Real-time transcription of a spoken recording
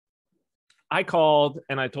I called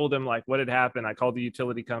and I told them like what had happened. I called the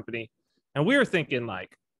utility company, and we were thinking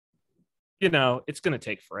like, it's going to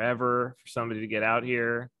take forever for somebody to get out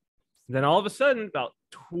here. And then all of a sudden, about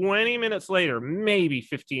 20 minutes later, maybe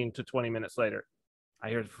 15 to 20 minutes later, I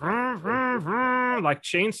hear like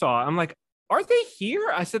chainsaw. I'm like, are they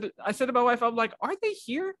here? I said to my wife, I'm like, are they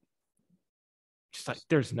here? She's like,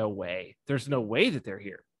 there's no way that they're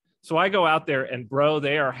here. So I go out there, and bro,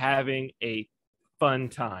 they are having a fun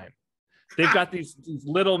time. They've got these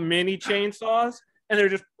little mini chainsaws, and they're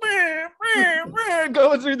just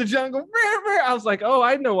going through the jungle. I was like, oh,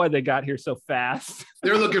 I know why they got here so fast.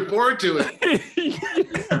 They're looking forward to it.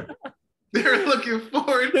 They're looking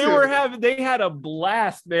forward to it. They had a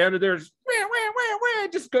blast, man. And they're just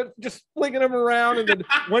flinging them around. And then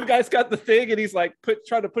one guy's got the thing, and he's like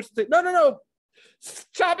trying to push the thing. No.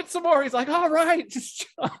 Chop it some more. He's like, all right, just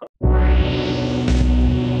chop.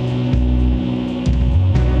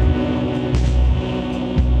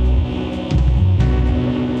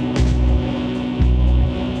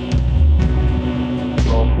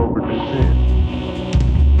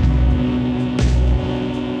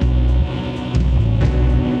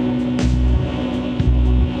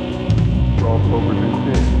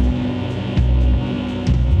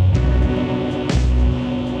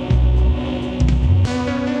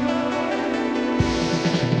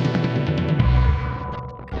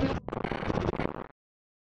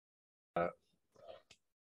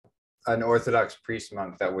 An Orthodox priest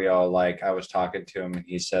monk that we all like, I was talking to him, and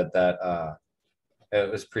he said that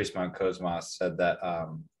it was priest monk Cosmas said that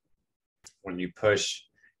when you push,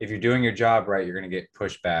 if you're doing your job right, you're going to get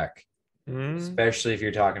pushed back, especially if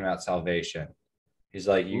you're talking about salvation. He's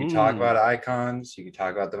like, you can talk about icons, you can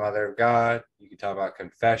talk about the Mother of God, you can talk about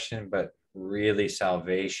confession, but really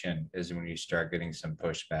salvation is when you start getting some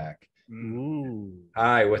pushback.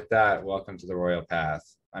 Hi, with that, welcome to the Royal Path.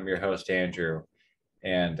 I'm your host, Andrew.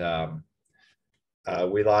 And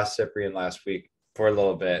we lost Cyprian last week for a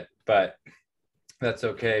little bit, but that's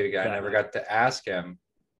okay. I never got to ask him,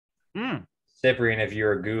 Cyprian, if you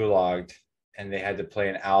were gulagged and they had to play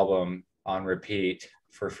an album on repeat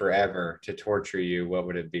for forever to torture you, what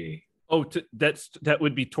would it be? Oh, that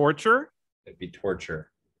would be torture? It'd be torture.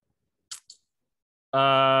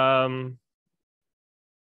 There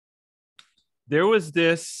was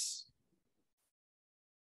this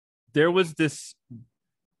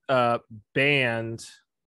band,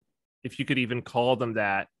 if you could even call them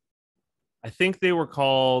that. I think they were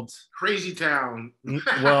called Crazy Town.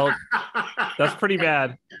 Well, that's pretty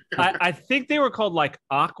bad. I think they were called like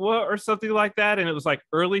Aqua or something like that, and it was like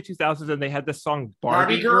early 2000s, and they had this song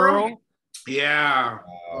Barbie Girl. Yeah.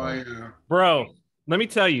 Oh, yeah. Bro, let me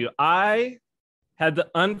tell you, I had the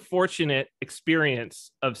unfortunate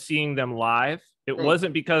experience of seeing them live. It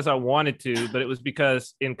wasn't because I wanted to, but it was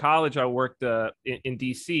because in college I worked in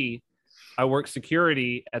DC. I worked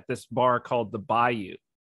security at this bar called the Bayou.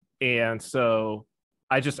 And so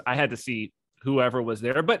I had to see whoever was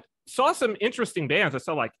there, but saw some interesting bands. I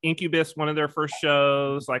saw like Incubus, one of their first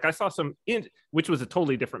shows. Like I saw which was a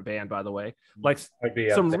totally different band, by the way. Like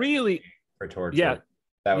some really for torture. Yeah.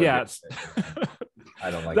 Yeah. I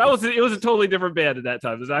don't like that. It was a totally different band at that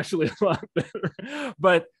time. It was actually a lot better.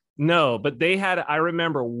 But I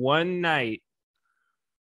remember one night,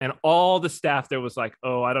 and all the staff there was like,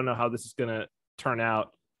 oh, I don't know how this is going to turn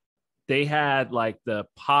out. They had like the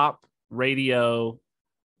pop radio,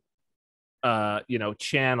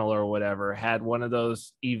 channel or whatever, had one of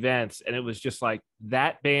those events. And it was just like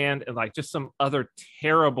that band and like just some other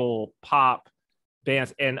terrible pop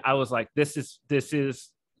bands. And I was like, this is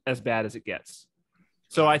as bad as it gets.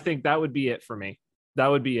 So I think that would be it for me. That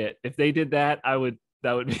would be it. If they did that, that would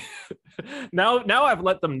be now I've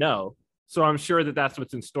let them know. So I'm sure that that's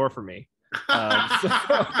what's in store for me. I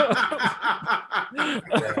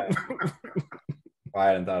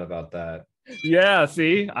hadn't thought about that. Yeah,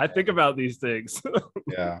 see, I think about these things.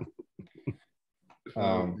 Yeah.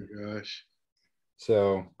 Oh my gosh.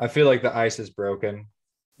 So I feel like the ice is broken.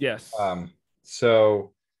 Yes.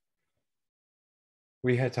 So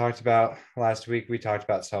we had talked about last week, we talked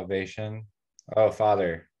about salvation. Oh,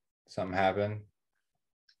 Father, something happened.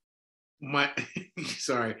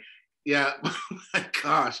 Sorry. Yeah. My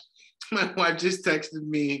gosh. My wife just texted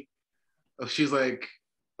me. She's like,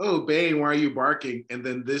 oh, Bane, why are you barking? And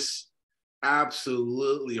then this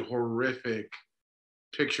absolutely horrific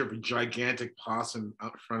picture of a gigantic possum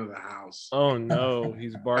out front of the house. Oh, no.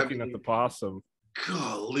 He's barking at the possum.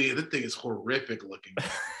 Golly, that thing is horrific looking.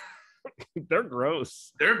 They're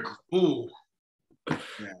gross. They're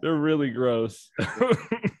They're really gross.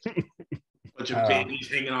 Bunch of babies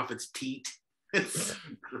hanging off its teat. It's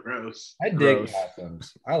gross. I dig Gross.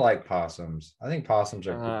 possums. I like possums. I think possums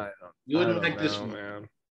are cool. You I wouldn't don't like this know, one. man.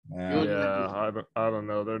 You wouldn't like Yeah, this one. I don't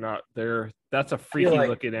know. They're not. That's a freaky like-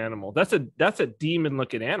 looking animal. That's a demon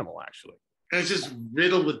looking animal, actually. And it's just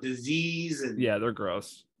riddled with disease and Yeah, they're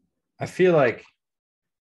gross. I feel like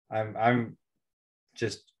I'm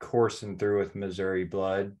just coursing through with Missouri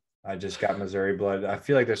blood. I just got Missouri blood. I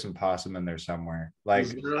feel like there's some possum in there somewhere. Like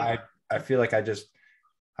I feel like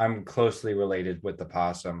I'm closely related with the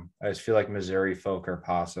possum. I just feel like Missouri folk are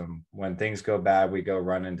possum. When things go bad, we go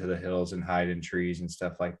run into the hills and hide in trees and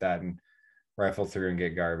stuff like that and rifle through and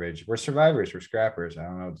get garbage. We're survivors, we're scrappers. I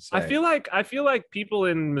don't know what to say. I feel like people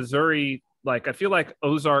in Missouri, like I feel like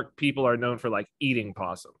Ozark people are known for like eating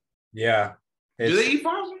possum. Yeah. do they eat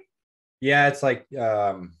possum? Yeah, it's like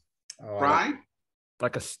Fried?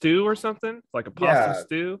 Like a stew or something, like a possum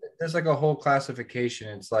stew. there's like a whole classification.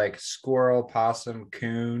 It's like squirrel, possum,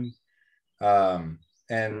 coon,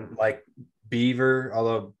 and like beaver.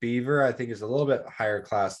 Although beaver, I think, is a little bit higher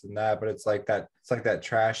class than that. But it's like that. It's like that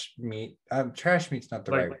trash meat. Trash meat's not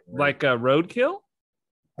the right word. Like a roadkill.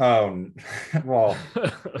 Oh, well,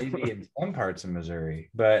 maybe in some parts of Missouri,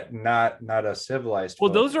 but not a civilized. Well,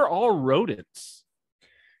 folk. those are all rodents.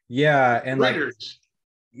 Yeah, and critters. Like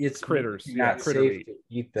it's critters. not critter safe meat. to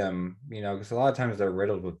eat them, because a lot of times they're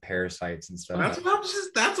riddled with parasites and stuff. That's what I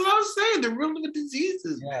was saying. They're riddled with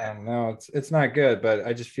diseases. Yeah, no, it's not good, but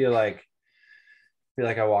I just feel like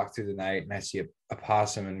I walk through the night and I see a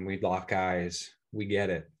possum and we lock eyes. We get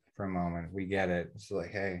it for a moment. We get it. It's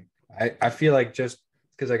like, hey, I feel like just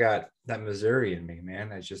because I got that Missouri in me,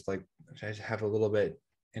 man, I just have a little bit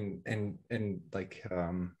and like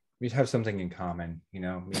we have something in common, me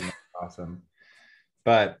and the possum.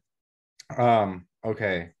 But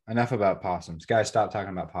okay, enough about possums. Guys, stop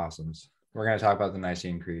talking about possums. We're going to talk about the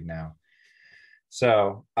Nicene Creed now.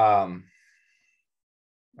 So,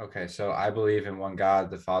 okay, so I believe in one God,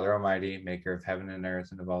 the Father Almighty, maker of heaven and earth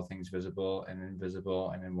and of all things visible and invisible,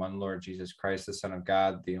 and in one Lord Jesus Christ, the Son of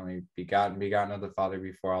God, the only begotten of the Father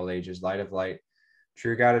before all ages, light of light,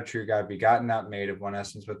 true God of true God, begotten, not made, of one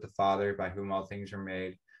essence with the Father, by whom all things were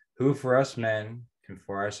made, who for us men and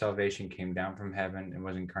for our salvation came down from heaven and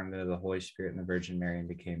was incarnate of the Holy Spirit and the Virgin Mary and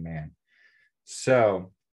became man.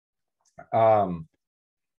 So,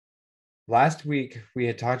 last week we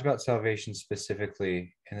had talked about salvation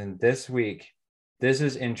specifically, and then this week, this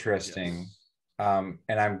is interesting. Yes.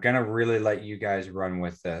 And I'm gonna really let you guys run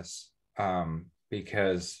with this,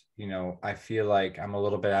 because I feel like I'm a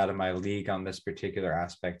little bit out of my league on this particular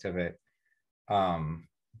aspect of it.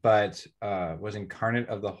 But was incarnate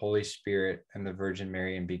of the Holy Spirit and the Virgin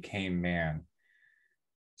Mary and became man.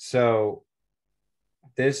 So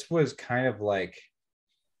this was kind of like,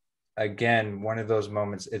 again, one of those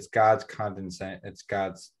moments. It's God's condescent. It's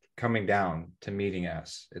God's coming down to meeting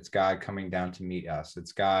us. It's God coming down to meet us.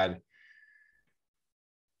 It's God.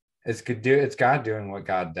 It's God doing what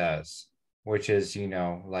God does, which is,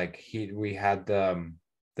 we had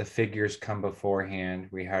the figures come beforehand.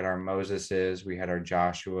 We had our Moseses, we had our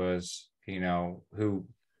Joshuas, who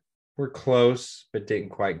were close but didn't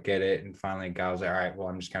quite get it. And finally God was like, all right, well,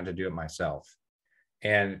 I'm just going to do it myself.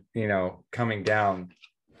 And, coming down.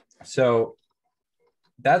 So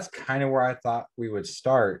that's kind of where I thought we would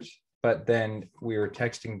start. But then we were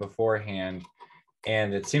texting beforehand,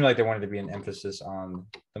 and it seemed like there wanted to be an emphasis on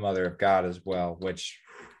the Mother of God as well, which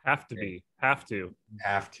we have to,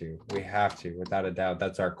 without a doubt.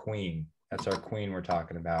 That's our queen. We're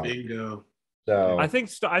talking about. Bingo. So I think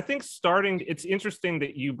starting, it's interesting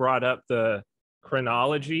that you brought up the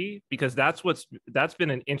chronology, because that's been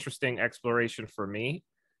an interesting exploration for me,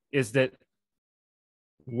 is that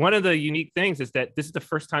one of the unique things is that this is the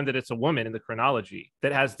first time that it's a woman in the chronology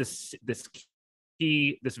that has this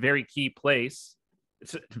very key place.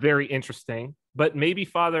 It's very interesting. But maybe,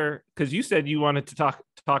 Father, because you said you wanted to talk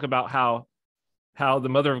about how the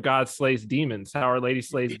Mother of God slays demons, how Our Lady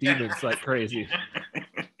slays demons like crazy.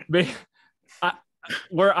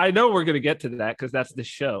 I know we're going to get to that because that's the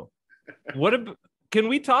show. Can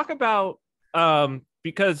we talk about,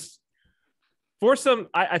 because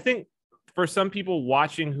I think for some people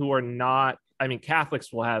watching who are not,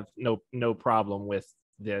 Catholics will have no problem with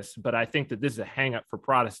this, but I think that this is a hang up for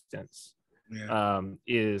Protestants. Yeah.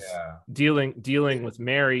 Dealing with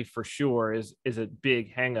Mary for sure is a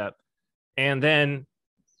big hang up. And then,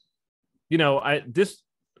 this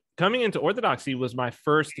coming into Orthodoxy was my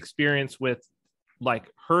first experience with like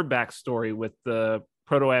her backstory with the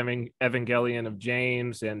Proto-Evangelion of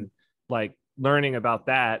James, and like learning about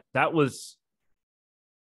that was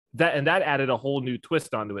that, and that added a whole new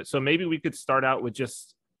twist onto it. So maybe we could start out with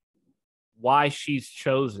just why she's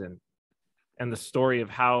chosen, and the story of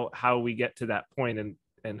how we get to that point,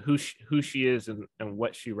 and who she is, and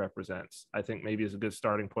what she represents, I think maybe is a good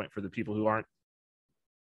starting point for the people who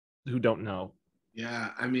don't know. Yeah,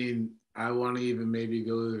 I mean, I want to even maybe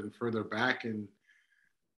go even further back, and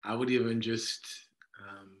I would even just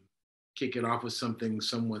kick it off with something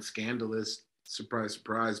somewhat scandalous. Surprise,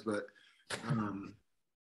 surprise. But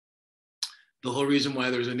the whole reason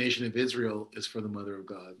why there's a nation of Israel is for the mother of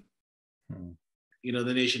God. You know,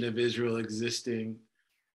 the nation of Israel existing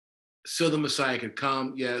so the Messiah could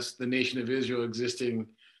come. Yes, the nation of Israel existing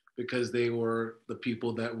because they were the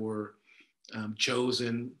people that were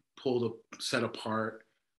chosen, set apart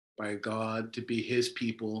by God to be his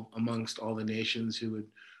people amongst all the nations who would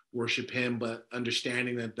worship him, but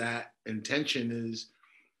understanding that intention is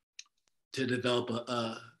to develop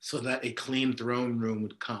so that a clean throne room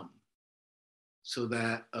would come, so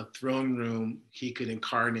that a throne room he could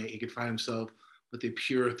incarnate, he could find himself with a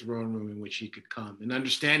pure throne room in which he could come. And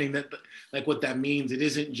understanding that, like what that means, it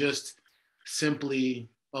isn't just simply,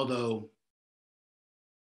 although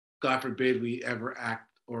God forbid we ever act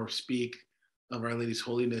or speak of Our Lady's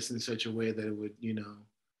holiness in such a way that it would,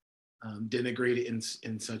 denigrate it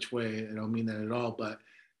in such way. I don't mean that at all, but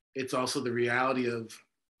it's also the reality of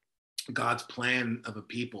God's plan of a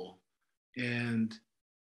people, and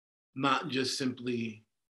not just simply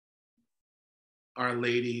Our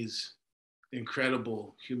Lady's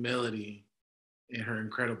incredible humility and her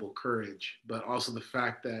incredible courage, but also the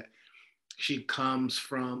fact that she comes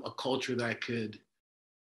from a culture that could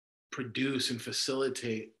produce and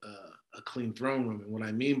facilitate a clean throne room. And what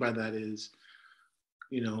I mean by that is,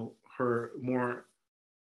 her more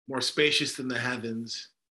spacious than the heavens,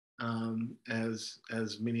 as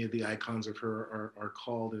many of the icons of her are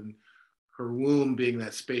called, and her womb being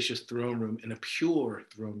that spacious throne room and a pure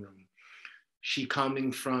throne room. She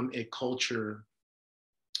coming from a culture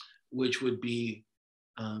which would be,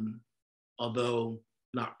 although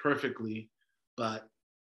not perfectly, but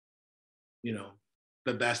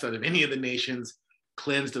the best out of any of the nations,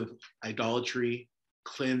 cleansed of idolatry,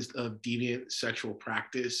 cleansed of deviant sexual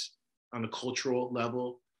practice on a cultural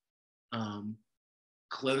level,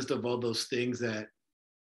 cleansed of all those things that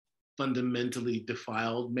fundamentally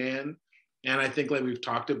defiled man. And I think, like we've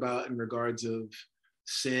talked about in regards of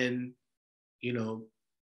sin,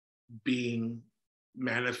 being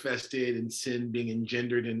manifested and sin being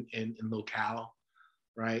engendered in locale,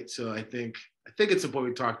 right? So I think it's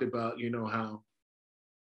important we talked about, how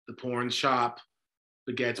the porn shop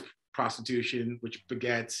begets prostitution, which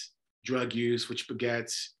begets drug use, which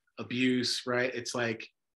begets abuse, right? It's like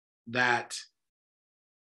that,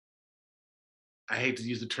 I hate to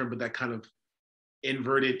use the term, but that kind of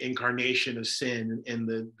inverted incarnation of sin and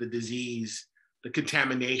the disease, the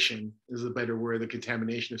contamination is a better word, the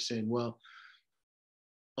contamination of sin. Well,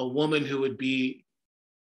 a woman who would be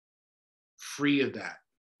free of that,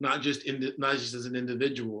 not just as an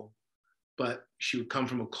individual, but she would come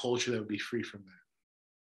from a culture that would be free from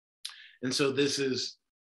that. And so this is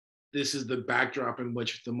the backdrop in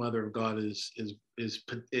which the Mother of God is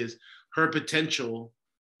her potential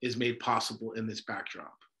is made possible in this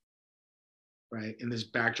backdrop, right? In this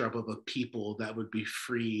backdrop of a people that would be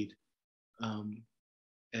freed and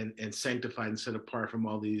sanctified and set apart from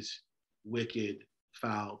all these wicked,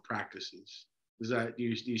 foul practices. Do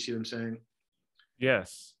you see what I'm saying?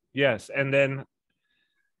 Yes. And then,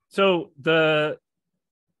 so this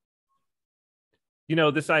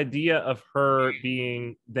idea of her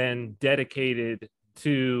being then dedicated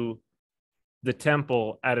to the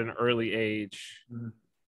temple at an early age,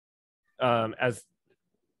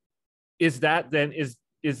 is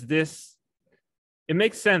this, it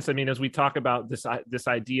makes sense. I mean, as we talk about this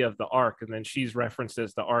idea of the ark, and then she's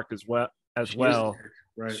references the ark as well.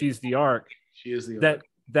 Right. She's the ark. She is the ark.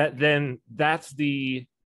 That's the,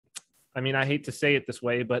 I mean, I hate to say it this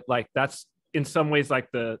way, but like that's in some ways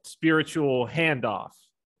like the spiritual handoff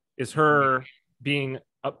is her being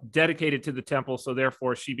dedicated to the temple. So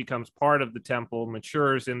therefore she becomes part of the temple,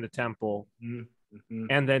 matures in the temple.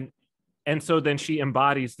 Mm-hmm. And so then she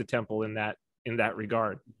embodies the temple in that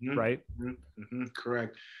regard, right? Mm-hmm.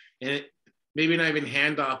 Correct. And maybe not even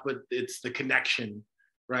handoff, but it's the connection,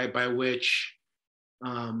 right? By which,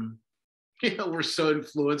 we're so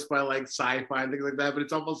influenced by like sci-fi and things like that, but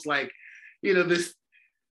it's almost like, the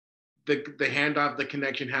handoff, the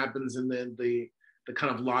connection happens, and then the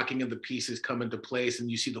kind of locking of the pieces come into place, and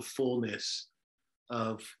you see the fullness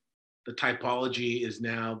of the typology is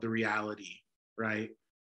now the reality, right?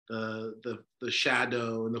 The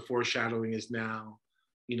shadow and the foreshadowing is now,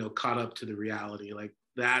 caught up to the reality. Like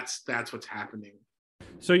that's what's happening.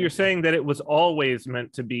 So you're saying that it was always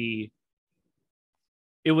meant to be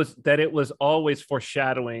it was always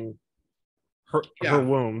foreshadowing her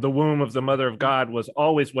womb. The womb of the mother of God was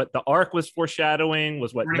always what the ark was foreshadowing,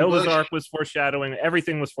 was what Burning Noah's bush. ark was foreshadowing.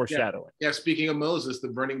 Everything was foreshadowing. Yeah, speaking of Moses, the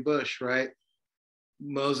burning bush, right?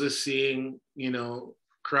 Moses seeing,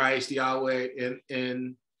 Christ, Yahweh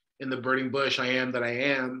in the burning bush, I am that I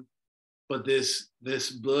am. But this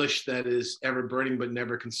bush that is ever burning but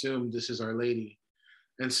never consumed, this is Our Lady.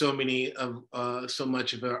 And so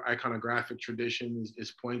much of our iconographic tradition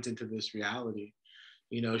is pointing to this reality.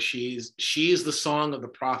 She's the song of the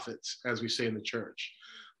prophets, as we say in the church.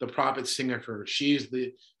 The prophets sing of her. She's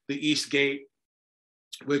the east gate,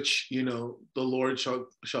 which the Lord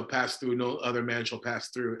shall pass through, no other man shall pass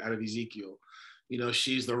through, out of Ezekiel.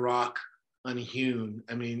 She's the rock unhewn.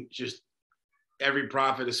 I mean, just every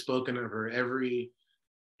prophet has spoken of her.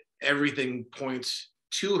 Everything points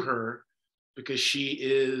to her, because she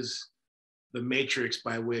is the matrix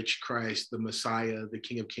by which Christ, the Messiah, the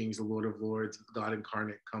King of Kings, the Lord of Lords, God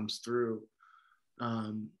incarnate, comes through.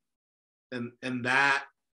 And that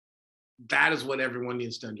is what everyone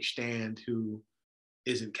needs to understand who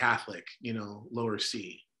isn't Catholic, lower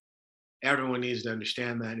C. Everyone needs to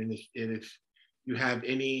understand that. And if you have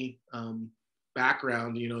any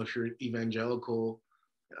background, if you're evangelical,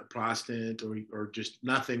 Protestant, or just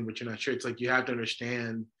nothing, but you're not sure, it's like you have to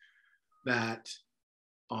understand that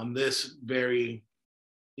on this very,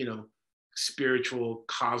 spiritual,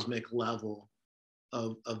 cosmic level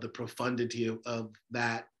of the profundity of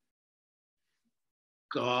that,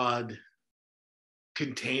 God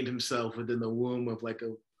contained himself within the womb of like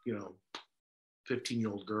a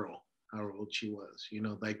 15-year-old girl, however old she was.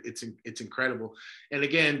 Like it's incredible. And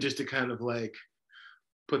again, just to kind of like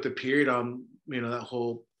put the period on, that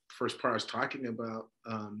whole first part I was talking about,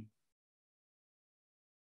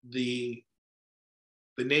 the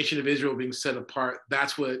nation of Israel being set apart,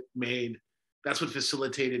 that's what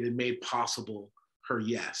facilitated and made possible her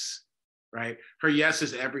yes, right? Her yes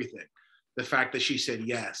is everything. The fact that she said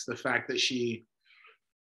yes, the fact that she,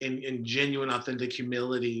 in genuine, authentic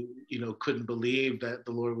humility, couldn't believe that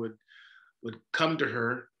the Lord would come to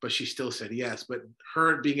her, but she still said yes. But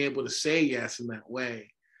her being able to say yes in that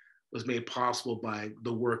way was made possible by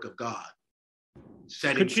the work of God.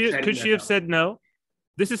 Could she have said no?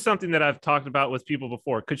 This is something that I've talked about with people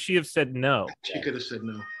before. Could she have said no? She could have said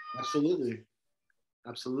no. Absolutely.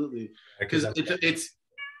 Because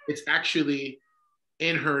it's actually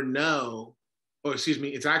in her no, or excuse me,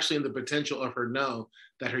 it's actually in the potential of her no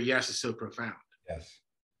that her yes is so profound. Yes.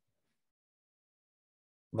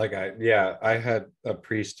 Like I had a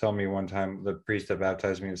priest tell me one time, the priest that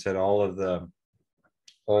baptized me, and said all of the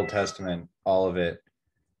Old Testament, all of it,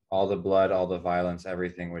 all the blood, all the violence,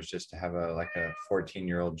 everything was just to have a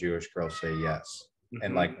 14-year-old Jewish girl say yes,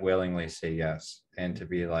 and like willingly say yes, and to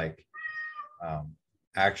be like,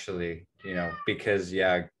 actually, because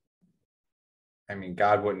I mean,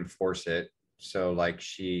 God wouldn't force it. So like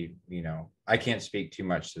she, I can't speak too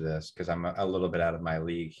much to this because I'm a little bit out of my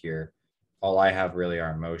league here. All I have really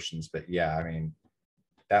are emotions, but yeah, I mean,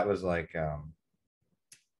 that was like,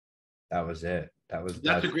 that was it.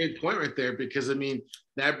 That's a great point right there, because I mean,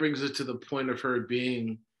 that brings us to the point of her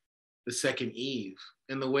being the second Eve.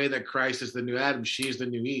 In the way that Christ is the new Adam, she's the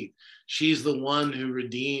new Eve. She's the one who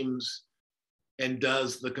redeems and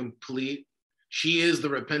does the complete. She is the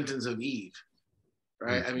repentance of Eve,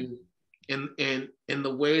 right? I mean, in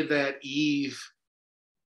the way that Eve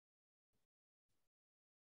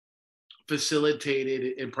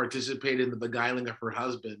facilitated and participated in the beguiling of her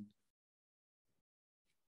husband,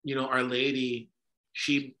 Our Lady,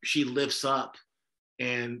 she lifts up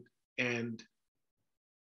and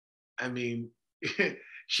I mean,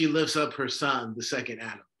 she lifts up her son, the second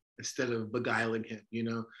Adam, instead of beguiling him.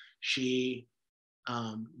 She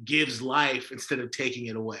gives life instead of taking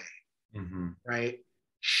it away, right?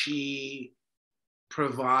 She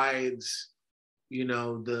provides,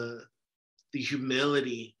 the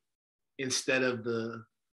humility instead of the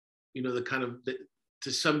kind of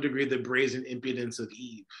to some degree the brazen impudence of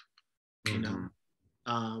Eve.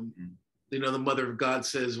 The Mother of God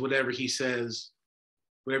says, whatever he says,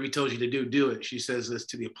 whatever he tells you to do, do it. She says this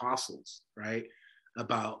to the apostles, right?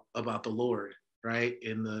 About the Lord, right?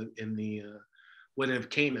 In the wedding of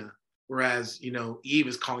Cana, whereas Eve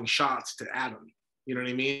is calling shots to Adam. You know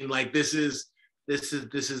what I mean? Like this is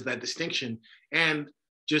that distinction. And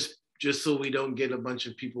just so we don't get a bunch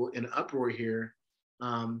of people in uproar here,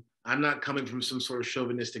 I'm not coming from some sort of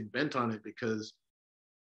chauvinistic bent on it, because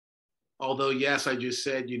although yes, I just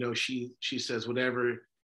said, she says whatever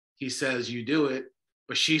he says, you do it,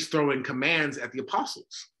 but she's throwing commands at the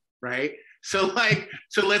apostles, right? So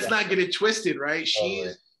let's not get it twisted, right?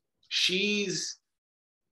 She's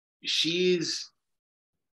she's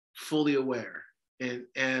fully aware.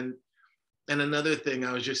 And another thing,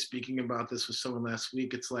 I was just speaking about this with someone last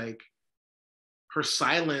week. It's like her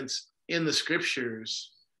silence in the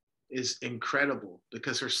scriptures is incredible,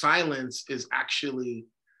 because her silence is actually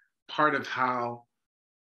part of how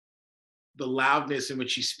the loudness in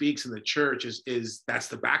which she speaks in the church is that's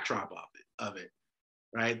the backdrop of it,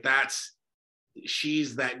 right?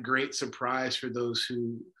 She's that great surprise for those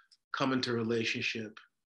who come into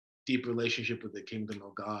deep relationship with the kingdom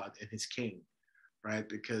of God and his king, right?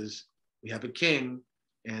 Because we have a king,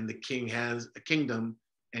 and the king has a kingdom,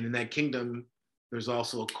 and in that kingdom there's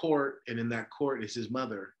also a court, and in that court is his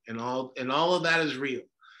mother, and all of that is real.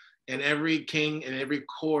 And every king and every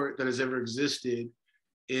court that has ever existed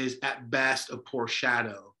is at best a poor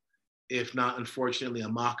shadow, if not unfortunately a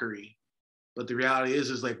mockery. But the reality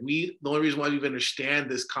is like the only reason why we understand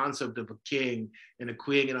this concept of a king and a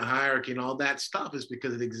queen and a hierarchy and all that stuff is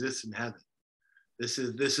because it exists in heaven. This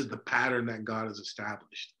is the pattern that God has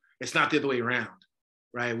established. It's not the other way around,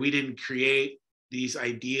 right? We didn't create these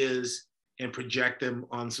ideas and project them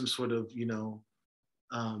on some sort of,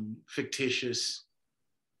 fictitious,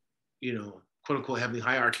 quote unquote heavenly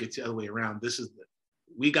hierarchy. It's the other way around.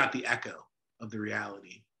 We got the echo of the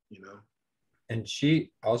reality, And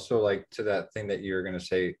she also, like, to that thing that you were going to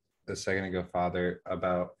say a second ago, Father,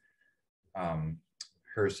 about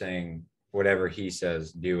her saying, whatever he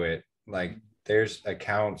says, do it. Like, there's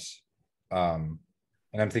accounts, and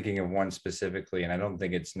I'm thinking of one specifically, and I don't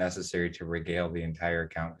think it's necessary to regale the entire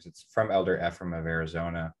account because it's from Elder Ephraim of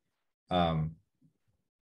Arizona,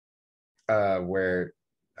 where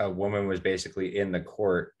a woman was basically in the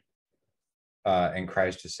court, and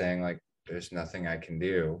Christ is saying, like, there's nothing I can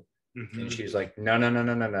do. Mm-hmm. And she's like, no,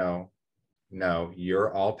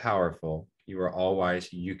 you're all powerful. You are all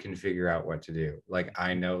wise. You can figure out what to do. Like,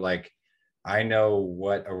 I know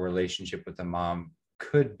what a relationship with a mom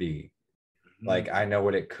could be. Mm-hmm. Like, I know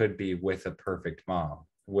what it could be with a perfect mom,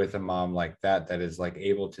 with a mom like that is like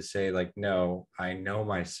able to say, like, no, I know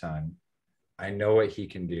my son. I know what he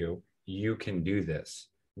can do. You can do this.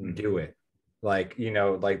 Mm-hmm. Do it. Like,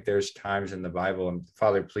 like there's times in the Bible, and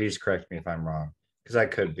Father, please correct me if I'm wrong, because I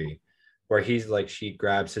could be, where he's like, she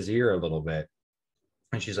grabs his ear a little bit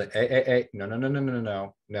and she's like, hey, no,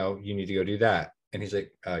 you need to go do that. And he's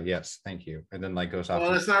like, yes, thank you. And then like goes off.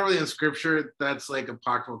 Well, it's not really in scripture. That's like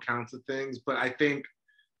apocryphal accounts of things. But I think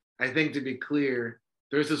to be clear,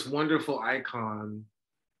 there's this wonderful icon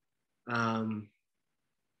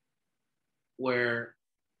where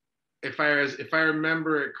if I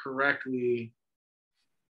remember it correctly,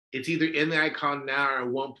 it's either in the icon now or at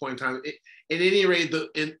one point in time. At any rate,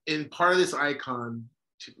 in part of this icon,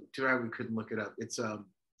 too bad we couldn't look it up. It's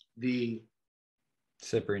the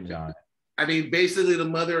Cyprian John. I mean, basically, the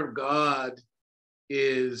Mother of God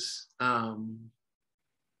is. I'm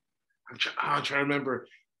trying to remember.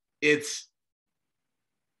 It's.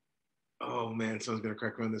 Oh man, someone's gonna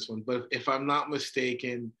correct me on this one, but if I'm not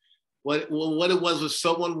mistaken, what it was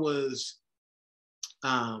someone was.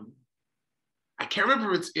 I can't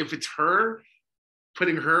remember if it's her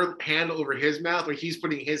putting her hand over his mouth or he's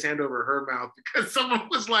putting his hand over her mouth, because someone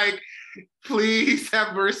was like, please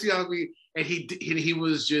have mercy on me. And he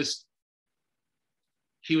was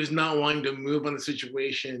not wanting to move on the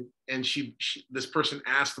situation. And this person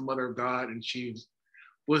asked the Mother of God, and she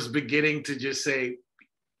was beginning to just say,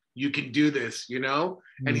 you can do this,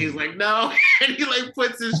 And he's like, no. And he like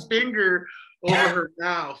puts his finger over her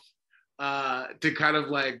mouth. To kind of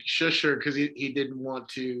like shush her, because he didn't want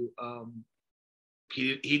to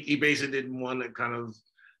he basically didn't want to kind of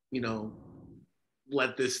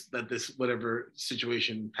let this whatever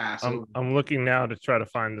situation pass. I'm looking now to try to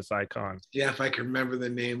find this icon. Yeah, if I can remember the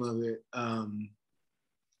name of it.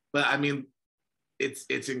 But I mean,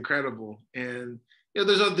 it's incredible. And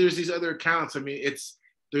there's these other accounts. I mean,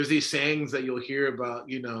 there's these sayings that you'll hear about,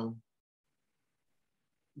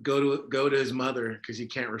 go to his mother because he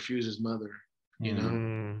can't refuse his mother,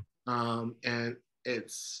 and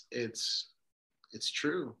it's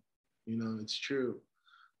true, it's true.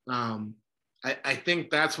 I think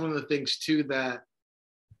that's one of the things too that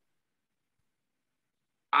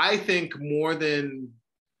I think more than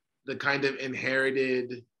the kind of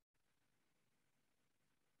inherited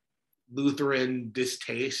Lutheran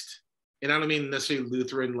distaste, and I don't mean necessarily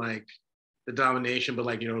Lutheran like the domination, but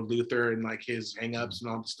like, Luther and like his hangups and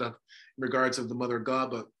all the stuff in regards of the Mother of God.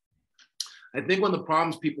 But I think one of the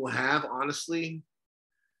problems people have, honestly,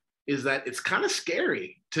 is that it's kind of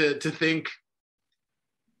scary to think.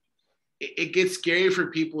 It gets scary for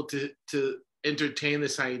people to entertain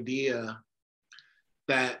this idea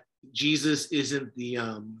that Jesus isn't the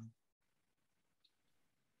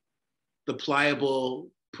the pliable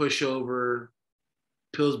pushover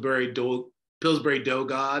Pillsbury dough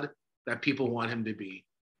god that people want him to be,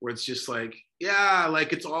 where it's just like, yeah,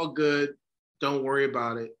 like it's all good, don't worry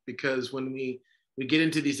about it. Because when we get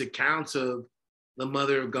into these accounts of the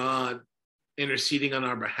Mother of God interceding on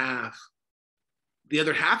our behalf, the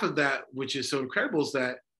other half of that, which is so incredible, is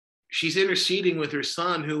that she's interceding with her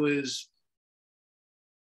son, who is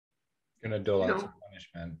gonna dole out some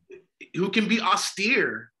punishment, who can be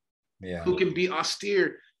austere. Yeah. Who can be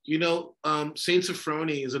austere. You know, Saint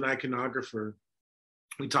Sophrony is an iconographer.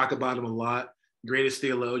 We talk about him a lot. Greatest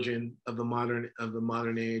theologian of the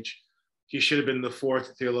modern age. He should have been the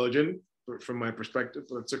fourth theologian from my perspective,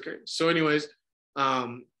 but it's okay. So, anyways,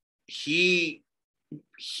 he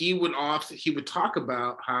would talk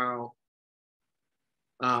about how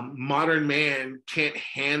modern man can't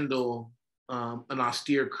handle an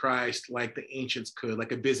austere Christ like the ancients could,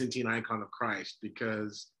 like a Byzantine icon of Christ,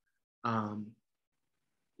 because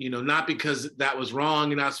not because that was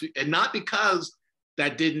wrong, and not because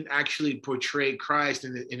that didn't actually portray Christ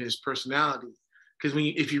in his personality. Because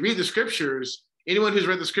if you read the scriptures, anyone who's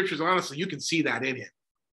read the scriptures, honestly, you can see that in him.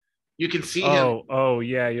 You can see him. Oh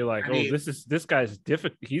yeah, you're like, this guy's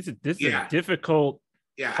difficult. This is a difficult,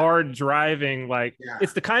 hard driving. Like,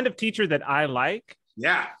 it's the kind of teacher that I like.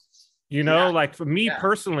 Yeah. Like for me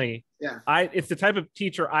personally, it's the type of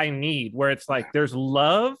teacher I need, where it's like there's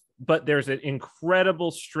love, but there's an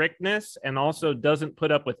incredible strictness, and also doesn't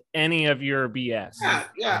put up with any of your BS.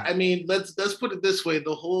 Yeah. I mean, let's put it this way: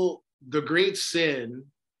 the great sin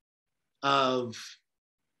of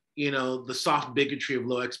the soft bigotry of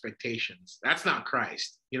low expectations. That's not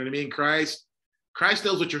Christ. You know what I mean? Christ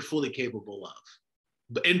knows what you're fully capable of,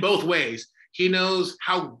 but in both ways. He knows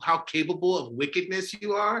how capable of wickedness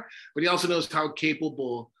you are, but he also knows how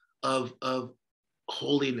capable of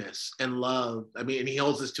holiness and love. I mean, and he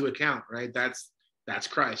holds this to account, right? That's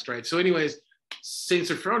Christ, right? So anyways, Saint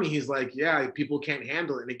Sophrony, he's like, yeah, people can't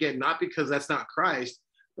handle it. And again, not because that's not Christ,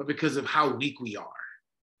 but because of how weak we are,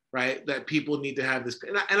 right? That people need to have this.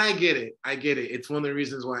 And I get it. It's one of the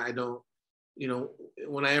reasons why I don't,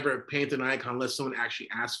 when I ever paint an icon, unless someone actually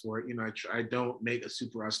asks for it, I don't make a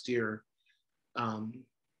super austere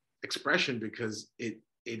expression, because it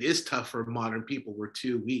is tough for modern people. We're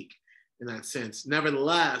too weak in that sense.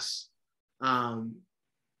 Nevertheless, that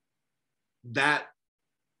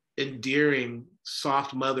endearing,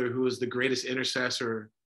 soft mother who is the greatest intercessor,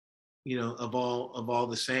 of all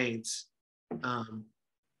the saints.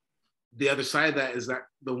 The other side of that is that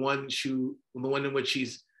the one in which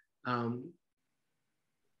she's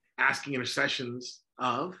asking intercessions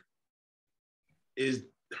of is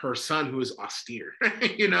her son, who is austere.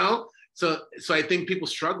 So I think people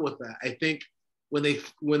struggle with that. I think when they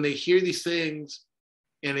hear these things,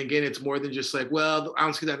 and again, it's more than just like, well, I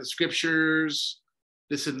don't see that in the scriptures,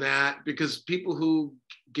 this and that, because people who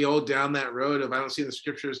go down that road of I don't see in the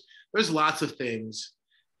scriptures, there's lots of things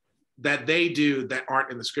that they do that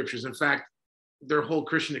aren't in the scriptures. In fact, their whole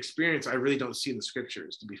Christian experience, I really don't see in the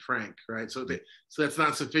scriptures, to be frank, right? So that's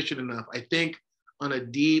not sufficient enough. I think on a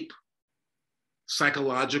deep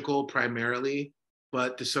psychological primarily,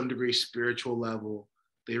 but to some degree spiritual level,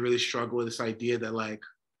 they really struggle with this idea that like,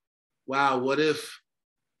 wow, what if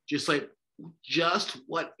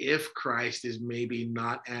what if Christ is maybe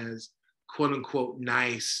not as quote unquote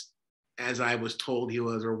nice as I was told he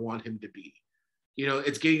was or want him to be?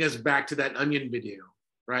 It's getting us back to that Onion video,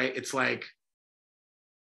 right? It's like,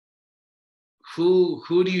 who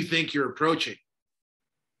do you think you're approaching?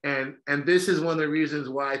 And this is one of the reasons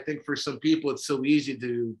why I think for some people it's so easy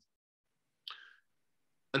to,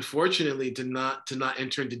 unfortunately, to not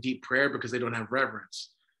enter into deep prayer because they don't have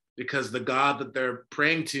reverence, because the God that they're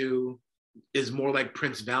praying to is more like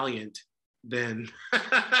Prince Valiant than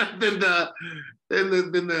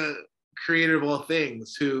the creator of all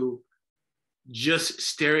things, who just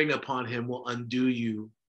staring upon him will undo you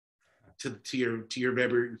to your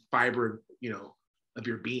every fiber, of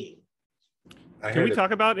your being. Can we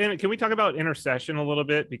talk about intercession a little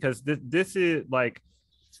bit? Because this is like,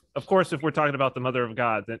 of course, if we're talking about the Mother of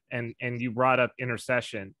God, and you brought up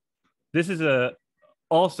intercession, this is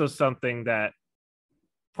also something that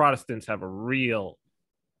Protestants have a real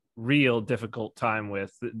difficult time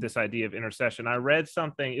with, this idea of intercession. I read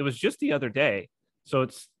something, it was just the other day, so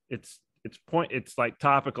it's like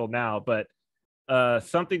topical now, but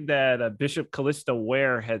something that Bishop Callista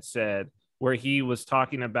Ware had said, where he was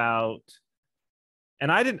talking about, and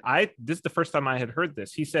this is the first time I had heard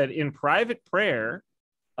this. He said in private prayer,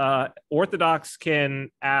 Orthodox can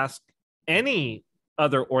ask any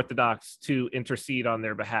other Orthodox to intercede on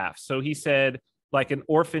their behalf. So he said, like an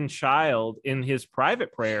orphan child in his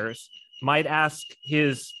private prayers might ask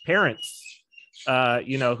his parents,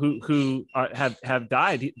 who have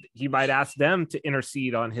died. He might ask them to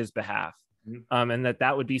intercede on his behalf, and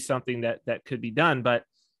that would be something that could be done. But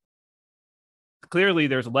clearly,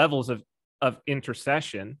 there's levels of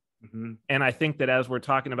intercession. And I think that as we're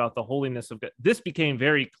talking about the holiness of God, this became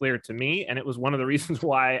very clear to me, and it was one of the reasons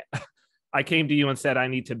why I came to you and said I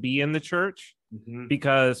need to be in the church,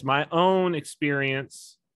 because my own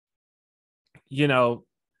experience,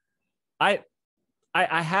 I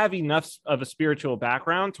have enough of a spiritual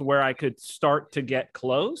background to where I could start to get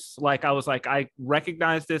close. Like I was like, I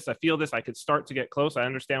recognize this, I feel this, I could start to get close. I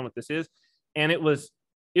understand what this is. And it was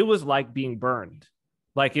like being burned.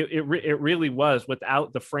 Like it really was,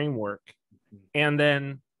 without the framework. And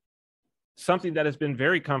then something that has been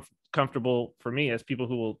very comfortable for me, as people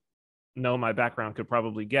who will know my background could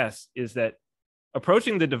probably guess, is that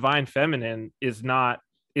approaching the divine feminine is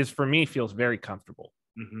for me feels very comfortable.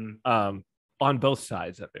 On both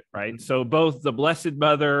sides of it, right? So both the Blessed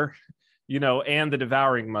Mother, and the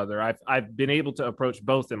Devouring Mother, I've been able to approach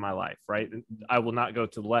both in my life, right? I will not go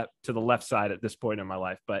to the left side at this point in my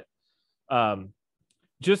life, but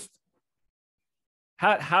just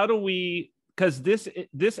how do we, because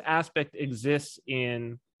this aspect exists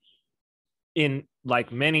in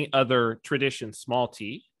like many other traditions, small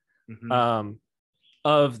t,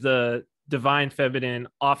 of the divine feminine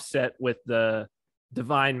offset with the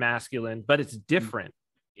divine masculine, but it's different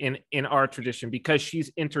in our tradition because she's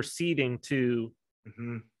interceding to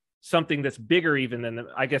something that's bigger even than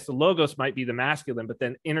I guess the logos might be the masculine, but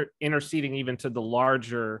then interceding even to the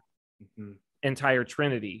larger entire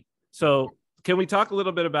Trinity. So can we talk a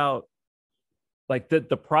little bit about like the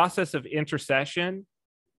process of intercession?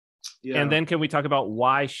 Yeah. And then can we talk about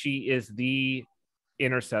why she is the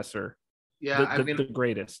intercessor? Yeah, the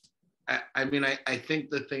greatest. I think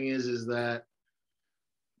the thing is that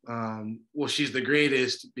she's the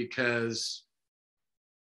greatest because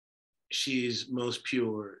she's most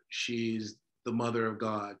pure. She's the mother of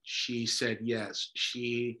God. She said yes.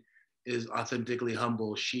 She is authentically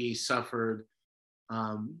humble. She suffered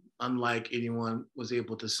unlike anyone was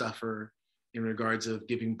able to suffer in regards of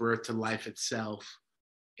giving birth to life itself,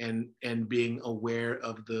 and being aware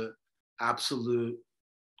of the absolute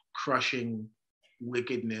crushing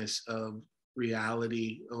wickedness of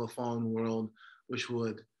reality of a fallen world, which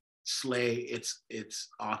would slay its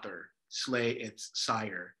author, slay its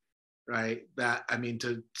sire, right? That, I mean,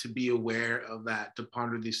 to be aware of that, to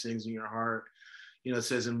ponder these things in your heart. It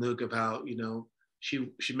says in Luke about, she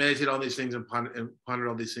meditated on these things and pondered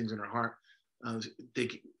all these things in her heart,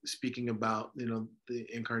 speaking about, the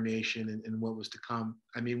incarnation and what was to come.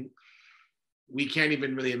 I mean, we can't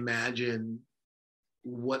even really imagine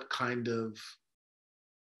what kind of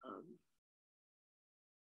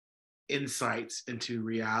insights into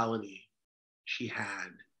reality she had,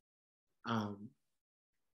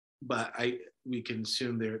 but we can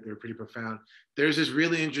assume they're pretty profound. There's this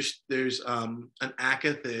really interesting. There's an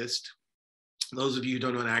akathist. Those of you who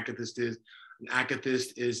don't know what an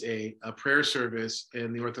akathist is a prayer service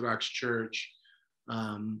in the Orthodox Church,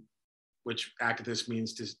 which akathist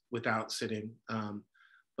means to without sitting.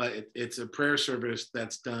 But it's a prayer service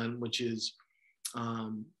that's done, which is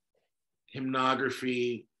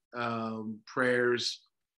hymnography, prayers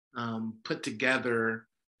put together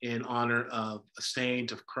in honor of a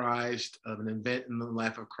saint, of Christ, of an event in the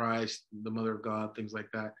life of Christ, the Mother of God, things like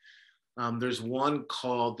that. There's one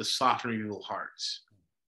called the Softening of Evil Hearts.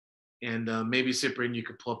 And maybe Cyprian, you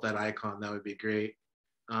could pull up that icon. That would be great.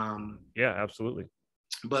 Yeah, absolutely.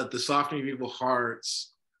 But the Softening of Evil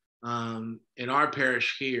Hearts, in our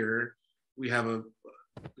parish here, we have a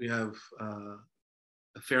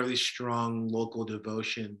fairly strong local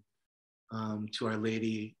devotion to Our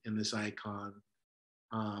Lady in this icon.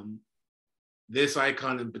 This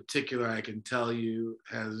icon in particular, I can tell you,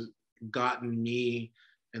 has gotten me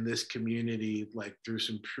and this community like through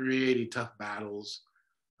some pretty tough battles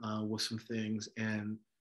with some things, and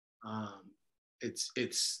it's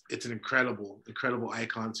an incredible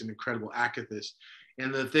icon. It's an incredible akathist.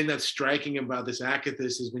 And the thing that's striking about this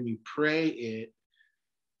akathist is when you pray it,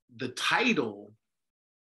 the title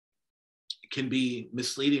can be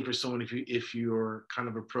misleading for someone if you're kind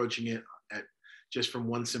of approaching it at just from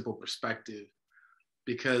one simple perspective,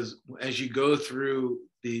 because as you go through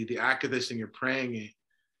the akathist and you're praying it,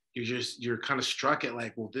 you're kind of struck at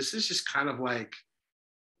like, well, this is just kind of like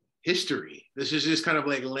history. This is just kind of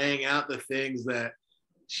like laying out the things that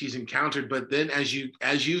she's encountered. But then as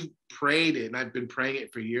you've prayed it, and I've been praying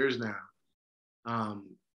it for years now,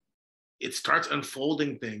 it starts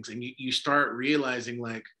unfolding things, and you start realizing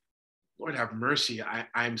like, Lord have mercy,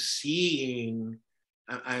 I'm seeing,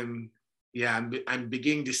 I'm yeah, I'm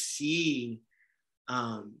beginning to see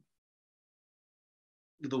the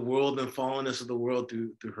world and fallenness of the world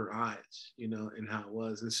through her eyes, you know, and how it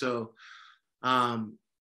was. And so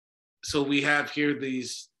so we have here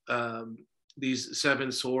these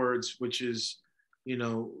seven swords, which is, you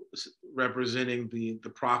know, representing the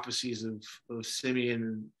prophecies of Simeon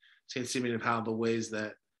and Saint Simeon, of how the ways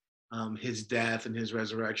that his death and his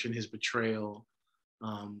resurrection, his betrayal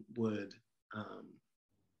would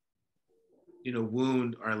you know,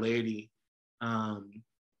 wound Our Lady. And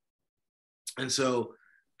so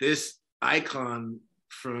this icon,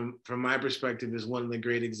 from my perspective, is one of the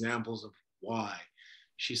great examples of why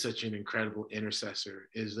she's such an incredible intercessor,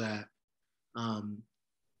 is that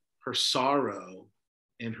her sorrow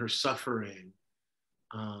and her suffering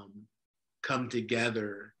come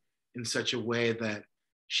together in such a way that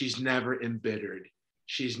she's never embittered.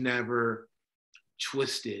 She's never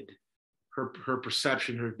twisted. Her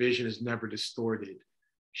perception, her vision is never distorted.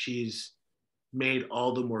 She's made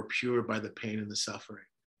all the more pure by the pain and the suffering.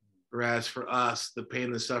 Whereas for us, the pain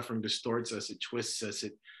and the suffering distorts us, it twists us,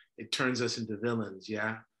 it turns us into villains,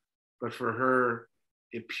 yeah? But for her,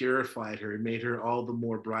 it purified her, it made her all the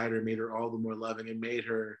more brighter, made her all the more loving, and made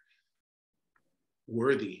her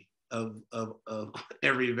worthy of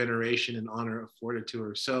every veneration and honor afforded to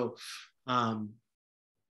her. So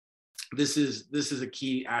this is a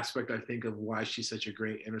key aspect, I think, of why she's such a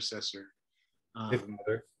great intercessor. If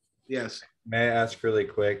mother, Yes. may I ask really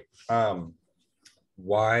quick,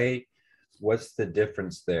 what's the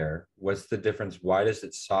difference there? What's the difference? Why does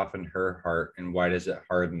it soften her heart, and why does it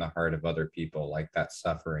harden the heart of other people, like that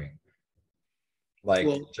suffering? Like,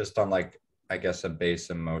 well, just on, like, I guess, a base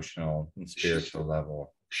emotional and spiritual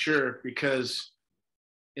level. Sure, because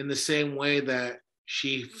in the same way that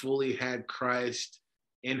she fully had Christ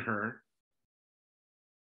in her,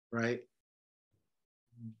 right?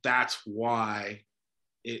 That's why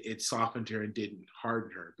it softened her and didn't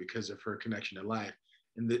harden her, because of her connection to life.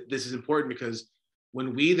 And this is important, because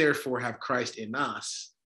when we therefore have Christ in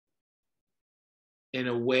us, in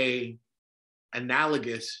a way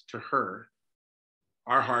analogous to her,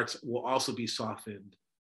 our hearts will also be softened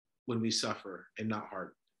when we suffer and not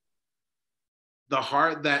hardened. The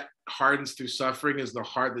heart that hardens through suffering is the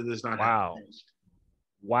heart that does not have Christ.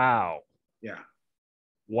 Wow. Yeah.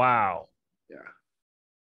 Wow. Yeah.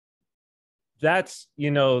 That's,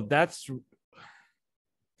 you know,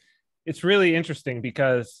 it's really interesting,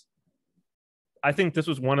 because I think this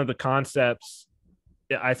was one of the concepts.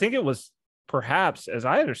 I think it was, perhaps, as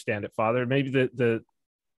I understand it, Father, maybe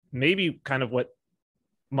maybe kind of what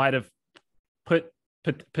might have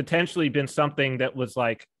potentially been something that was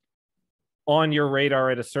like on your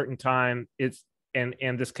radar at a certain time. It's and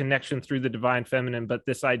this connection through the divine feminine, but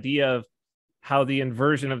this idea of how the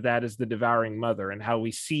inversion of that is the devouring mother, and how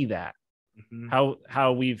we see that, how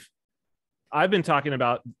I've been talking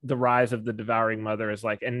about the rise of the devouring mother as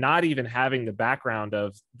like, and not even having the background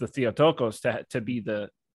of the Theotokos to be the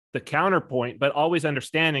counterpoint, but always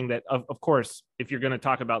understanding that, of course, if you're going to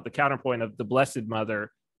talk about the counterpoint of the Blessed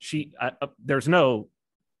Mother, she there's no,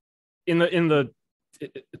 in the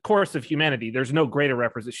course of humanity, there's no greater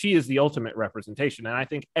representation. She is the ultimate representation, and I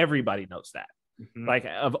think everybody knows that. Like,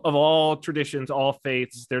 of all traditions, all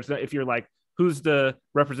faiths, there's no, if you're like, who's the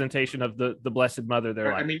representation of the Blessed Mother,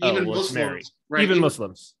 they're like, I mean, even Muslims, Mary. Right? Even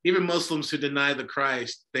Muslims who deny the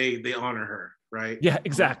Christ, they honor her, right? Yeah,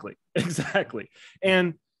 exactly.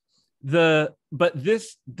 And but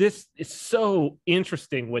this is so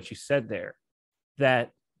interesting what you said there, that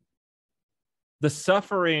the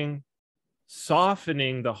suffering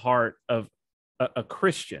softening the heart of a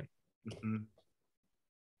Christian,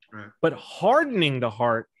 right, but hardening the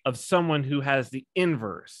heart of someone who has the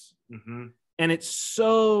inverse. And it's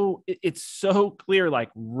so clear, like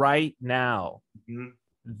right now,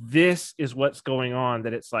 this is what's going on,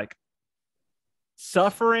 that it's like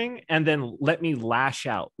suffering, and then let me lash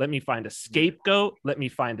out, let me find a scapegoat, let me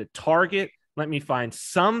find a target, let me find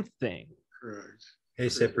something. Correct. Hey,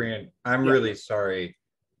 Cyprian, I'm really sorry.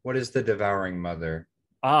 What is the devouring mother?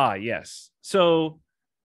 Yes. So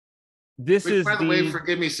this is, by the way,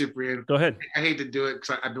 forgive me, Cyprian. Go ahead. I hate to do it,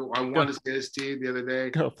 because I wanted to say this to you the other day.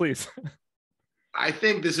 Go, please. I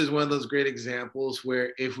think this is one of those great examples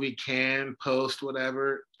where, if we can post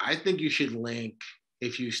whatever, I think you should link,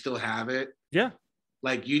 if you still have it. Yeah.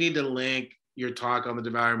 Like, you need to link your talk on the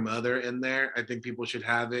devouring mother in there. I think people should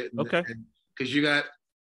have it. Okay. Because you got,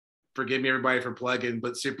 forgive me everybody for plugging,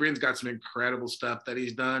 but Cyprian's got some incredible stuff that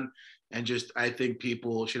he's done. And just, I think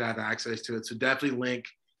people should have access to it. So definitely link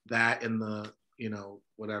that in the,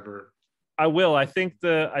 whatever. I will. I think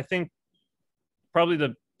probably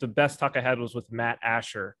the best talk I had was with Matt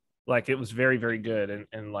Asher. Like it was very, very good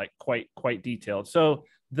and like quite detailed. So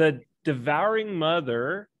the devouring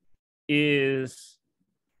mother is,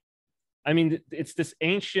 I mean, it's this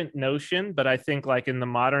ancient notion, but I think like in the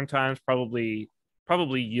modern times, probably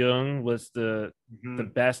Jung was the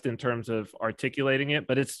best in terms of articulating it,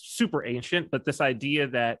 but it's super ancient. But this idea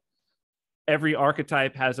that every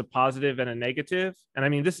archetype has a positive and a negative. And I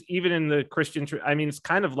mean, this even in the Christian, I mean, it's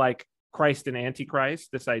kind of like Christ and Antichrist,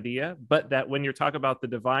 this idea, but that when you're talking about the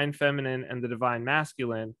divine feminine and the divine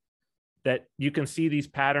masculine, that you can see these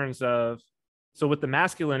patterns of, so with the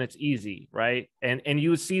masculine, it's easy, right? And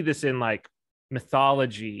you see this in like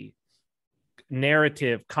mythology,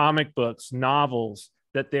 narrative, comic books, novels,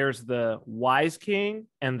 that there's the wise king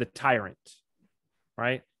and the tyrant,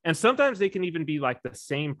 right? And sometimes they can even be like the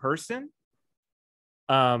same person,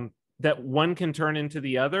 that one can turn into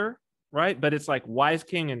the other, right? But it's like wise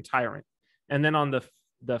king and tyrant. And then on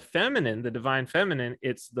the feminine, the divine feminine,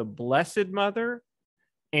 it's the blessed mother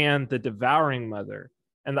and the devouring mother.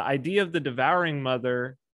 And the idea of the devouring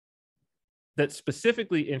mother that's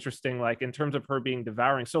specifically interesting, like in terms of her being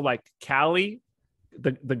devouring. So like Kali,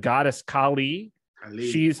 the goddess Kali,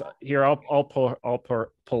 she's here. I'll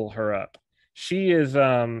pull her up. She is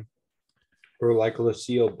or like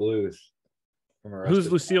Lucille Bluth from Arrested.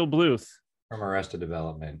 Who's Lucille Bluth? From Arrested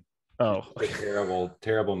Development. Oh, a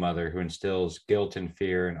terrible mother who instills guilt and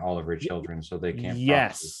fear in all of her children so they can't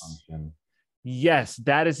properly function. Yes,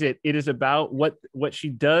 that is it. It is about what she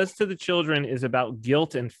does to the children is about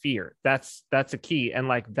guilt and fear. That's a key. And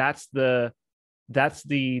like that's the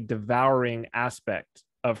devouring aspect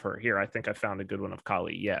of her. Here, I think I found a good one of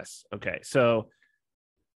Kali. Yes. Okay. So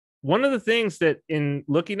one of the things that in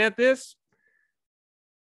looking at this,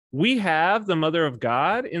 we have the mother of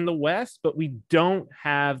God in the West, but we don't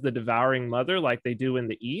have the devouring mother like they do in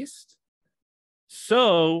the East.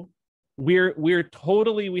 So we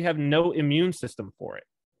have no immune system for it.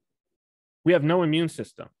 We have no immune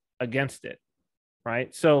system against it,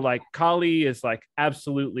 right? So like Kali is like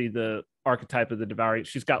absolutely the archetype of the devouring.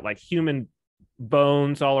 She's got like human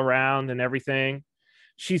bones all around and everything.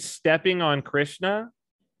 She's stepping on Krishna.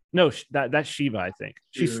 No, that's Shiva, I think.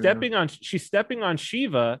 She's stepping on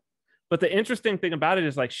Shiva, but the interesting thing about it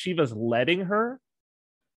is like Shiva's letting her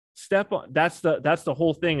step on. That's the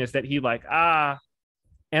whole thing, is that he like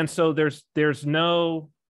and so there's no,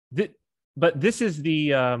 but this is the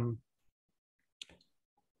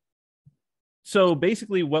so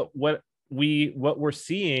basically what we're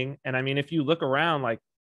seeing, and I mean if you look around, like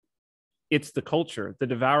it's the culture. The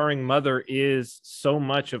devouring mother is so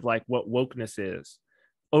much of like what wokeness is.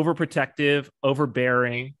 Overprotective,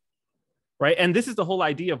 overbearing, right? And this is the whole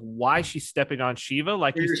idea of why she's stepping on Shiva.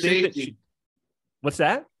 Like for you your think safety. What's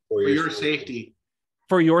that? For your safety.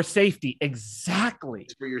 For your safety, exactly.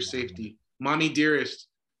 It's for your safety, mommy dearest.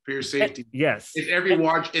 For your safety. Yes. It's every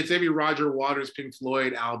Roger Waters Pink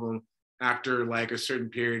Floyd album after like a certain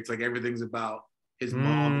period. It's like everything's about his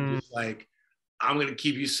mom. Just like, I'm gonna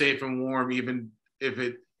keep you safe and warm, even if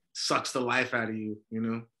it sucks the life out of you, you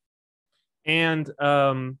know. And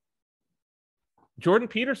Jordan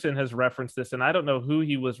Peterson has referenced this, and I don't know who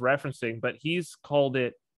he was referencing, but he's called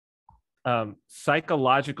it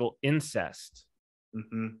psychological incest.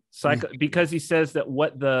 Because he says that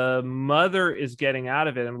what the mother is getting out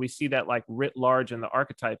of it, and we see that like writ large in the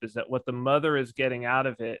archetype, is that what the mother is getting out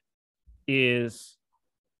of it is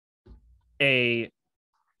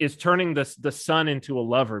turning the son into a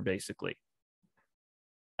lover, basically,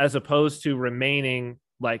 as opposed to remaining,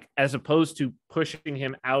 like, as opposed to pushing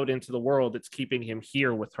him out into the world, it's keeping him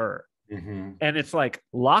here with her. And it's like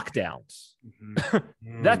lockdowns.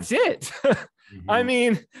 That's it. I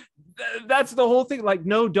mean, that's the whole thing. Like,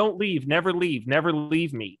 no, don't leave, never leave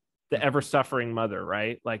me, the ever suffering mother,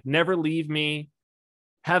 right? Like, never leave me,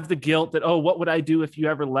 have the guilt that, oh, what would I do if you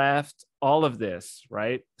ever left? All of this,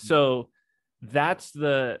 right? So that's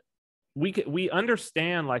we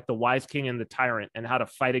understand like the wise king and the tyrant and how to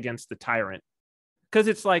fight against the tyrant. Because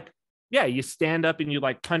it's like, yeah, you stand up and you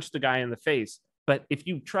like punch the guy in the face. But if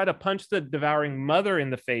you try to punch the devouring mother in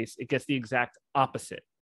the face, it gets the exact opposite.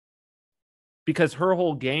 Because her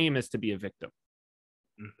whole game is to be a victim.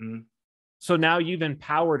 So now you've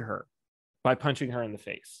empowered her by punching her in the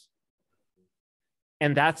face.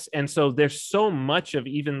 And so there's so much of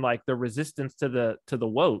even like the resistance to the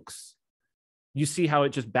wokes. You see how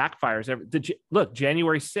it just backfires. Look,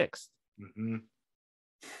 January 6th.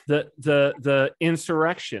 The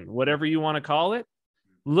insurrection, whatever you want to call it.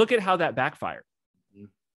 Look at how that backfired.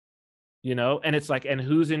 You know, and it's like, and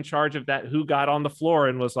who's in charge of that? Who got on the floor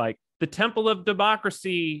and was like, the temple of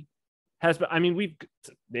democracy has been, I mean,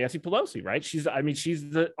 Nancy Pelosi, right? She's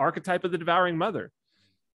the archetype of the devouring mother.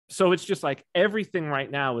 So it's just like everything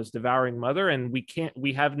right now is devouring mother, and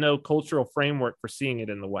we have no cultural framework for seeing it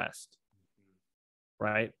in the West.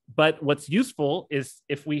 Right. But what's useful is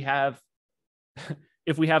if we have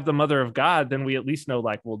the mother of God, then we at least know,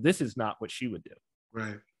 like, well, this is not what she would do.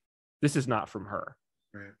 Right. This is not from her.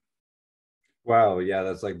 Right. Wow. Yeah.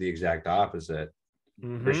 That's like the exact opposite.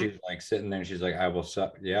 Mm-hmm. Where she's like sitting there and she's like, I will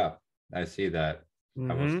suffer. Yeah, I see that.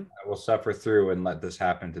 Mm-hmm. I will suffer through and let this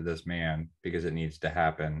happen to this man because it needs to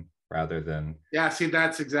happen rather than. Yeah. See,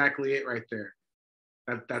 that's exactly it right there.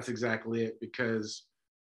 That's exactly it, because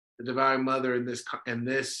the Divine Mother in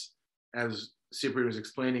this, as Cyprian was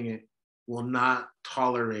explaining it, will not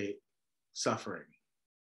tolerate suffering.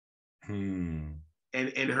 And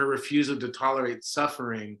in her refusal to tolerate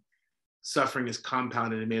suffering is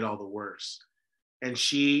compounded and made all the worse. And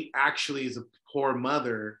she actually is a poor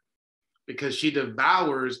mother because she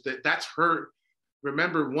devours that's her.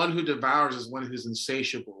 Remember, one who devours is one who's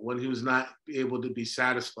insatiable, one who's not able to be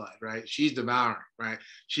satisfied, right? She's devouring, right?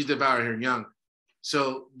 She's devouring her young.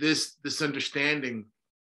 So this understanding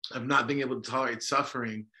of not being able to tolerate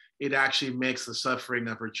suffering, it actually makes the suffering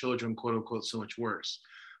of her children, quote unquote, so much worse.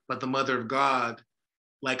 But the Mother of God,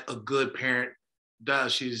 like a good parent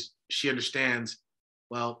does, she understands,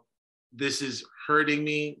 well, this is hurting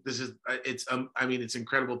me. It's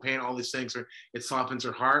incredible pain. All these things it softens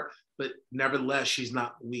her heart, but nevertheless, she's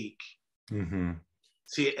not weak. Mm-hmm.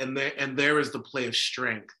 See, and there is the play of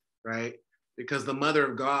strength, right? Because the Mother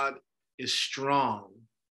of God is strong,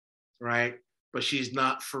 right? But she's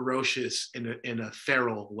not ferocious in a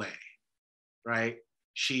feral way, right?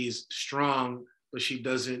 She's strong, but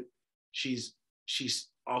she's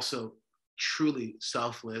also truly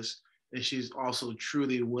selfless, and she's also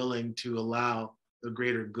truly willing to allow the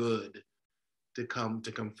greater good to come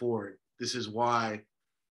forward. This is why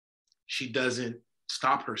she doesn't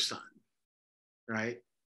stop her son, right?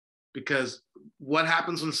 Because what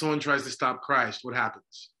happens when someone tries to stop Christ? What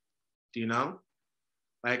happens? Do you know?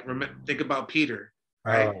 Like, think about Peter,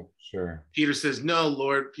 right? Oh, sure. Peter says, "No,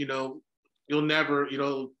 Lord, you'll never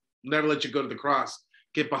let you go to the cross.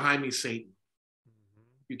 Get behind me, Satan.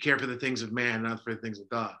 You care for the things of man, not for the things of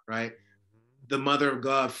God," right? The Mother of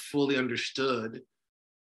God fully understood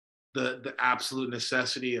the absolute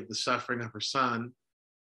necessity of the suffering of her son,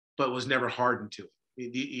 but was never hardened to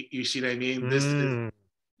it. You see what I mean? This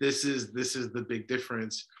is the big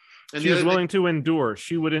difference. And she was willing to endure.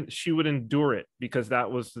 She would endure it because that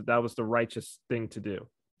was the righteous thing to do.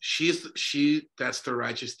 That's the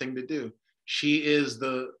righteous thing to do. She is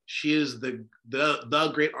the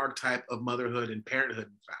great archetype of motherhood and parenthood,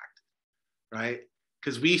 in fact, right?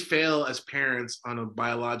 Because we fail as parents on a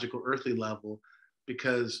biological earthly level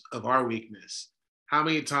because of our weakness. How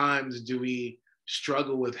many times do we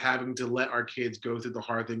struggle with having to let our kids go through the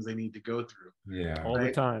hard things they need to go through? Yeah. All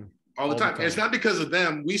the time. All the time. And it's not because of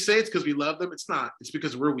them. We say it's because we love them. It's not. It's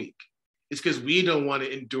because we're weak. It's because we don't want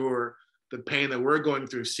to endure the pain that we're going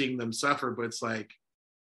through seeing them suffer. But it's like,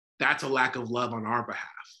 that's a lack of love on our behalf.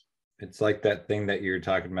 It's like that thing that you were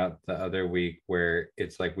talking about the other week where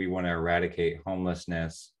it's like we want to eradicate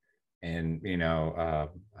homelessness and,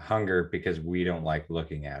 hunger because we don't like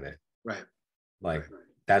looking at it. Right. Like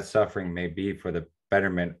that suffering may be for the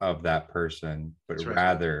betterment of that person, but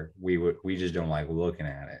rather we just don't like looking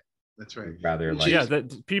at it. That's right. Rather like, yeah,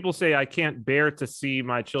 that people say I can't bear to see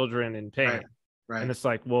my children in pain. Right. And it's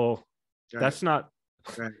like, well, that's not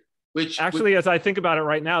right. As I think about it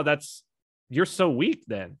right now, you're so weak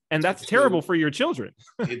then. And that's terrible for your children.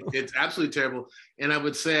 It's absolutely terrible. And I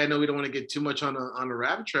would say, I know we don't want to get too much on a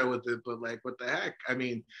rabbit trail with it, but like, what the heck? I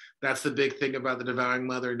mean, that's the big thing about the Devouring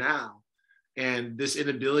Mother now. And this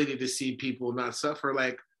inability to see people not suffer.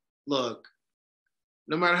 Like, look,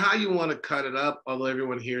 no matter how you want to cut it up, although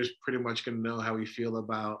everyone here is pretty much going to know how we feel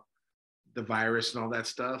about the virus and all that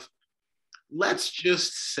stuff, let's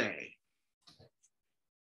just say,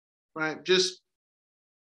 right, just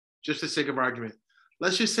the sake of argument,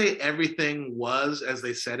 let's just say everything was as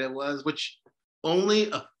they said it was, which only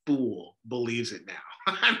a fool believes it now.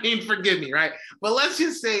 I mean, forgive me, right? But let's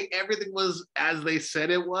just say everything was as they said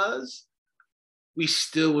it was. We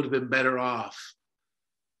still would have been better off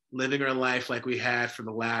living our life like we had for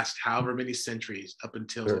the last however many centuries up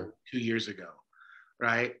until 2 years ago,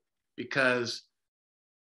 right? Because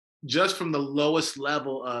just from the lowest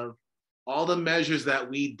level of all the measures that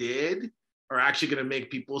we did are actually going to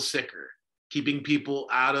make people sicker. Keeping people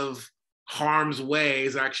out of harm's way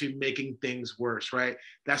is actually making things worse, right?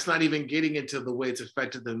 That's not even getting into the way it's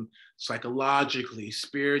affected them psychologically,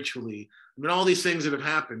 spiritually. I mean, all these things that have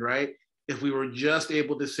happened, right? If we were just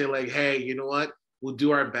able to say like, hey, you know what? We'll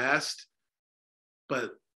do our best,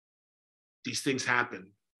 but these things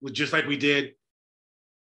happen. just like we did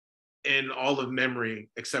in all of memory,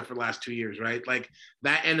 except for the last 2 years, right? Like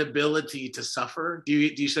that inability to suffer. Do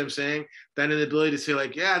you see what I'm saying? That inability to say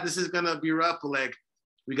like, yeah, this is gonna be rough, but like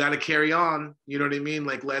we got to carry on. You know what I mean?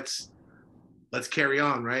 Like let's carry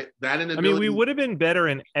on, right? That inability. I mean, we would have been better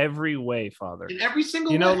in every way, Father. In every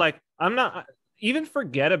single way. You know, way. like I'm not even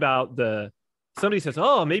forget about somebody says,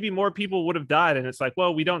 oh, maybe more people would have died. And it's like,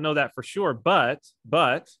 well, we don't know that for sure. But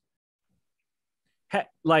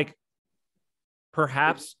like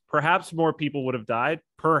perhaps more people would have died.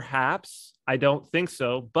 Perhaps, I don't think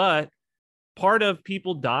so. But part of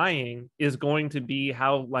people dying is going to be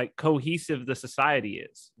how like cohesive the society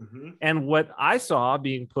is. Mm-hmm. And what I saw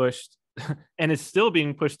being pushed and is still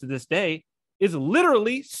being pushed to this day is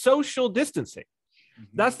literally social distancing.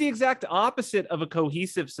 Mm-hmm. That's the exact opposite of a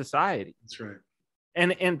cohesive society. That's right.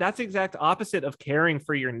 And that's the exact opposite of caring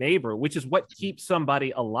for your neighbor, which is what keeps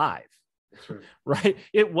somebody alive. That's right. Right?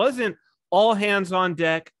 It wasn't all hands on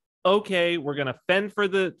deck. Okay, we're going to fend for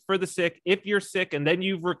the sick. If you're sick and then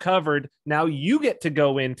you've recovered, now you get to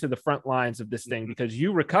go into the front lines of this thing because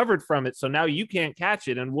you recovered from it. So now you can't catch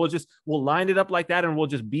it. And we'll line it up like that and we'll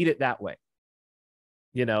just beat it that way.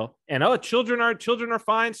 You know, and children are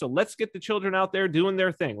fine. So let's get the children out there doing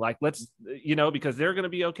their thing. Like, let's, because they're going to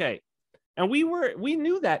be okay. And we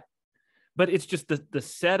knew that, but it's just the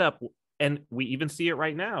setup. And we even see it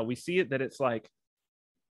right now. We see it that it's like,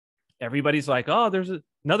 everybody's like, oh, there's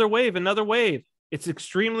another wave. It's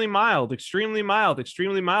extremely mild.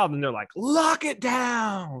 And they're like, lock it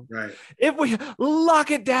down. Right. If we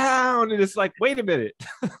lock it down. And it's like, wait a minute.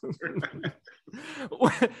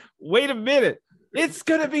 Wait a minute. It's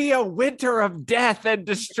going to be a winter of death and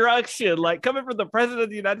destruction, like coming from the president of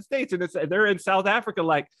the United States. And they're in South Africa.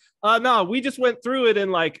 Like, no, we just went through it.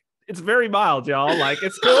 And like, it's very mild, y'all. Like,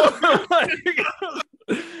 it's cool.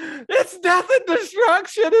 It's death and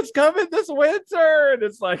destruction. It's coming this winter. And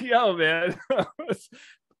it's like, yo, man.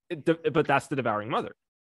 But that's the devouring mother.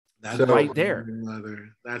 That's right there.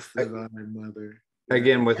 That's the devouring mother.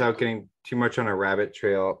 Again, without getting too much on a rabbit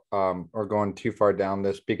trail or going too far down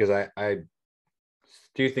this, because I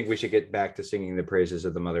do think we should get back to singing the praises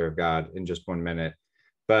of the Mother of God in just 1 minute.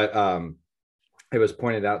 But it was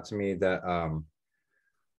pointed out to me that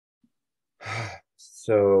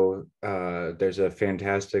there's a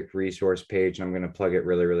fantastic resource page, and I'm going to plug it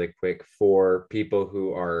really, really quick for people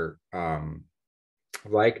who are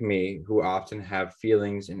like me, who often have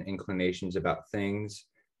feelings and inclinations about things,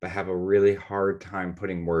 but have a really hard time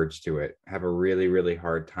putting words to it, have a really, really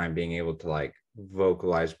hard time being able to like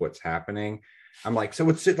vocalize what's happening. I'm like, so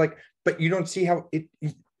it's like, but you don't see how it,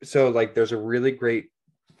 so like there's a really great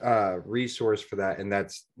resource for that. And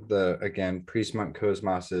that's again, Priest Monk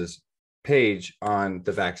Cosmos's page on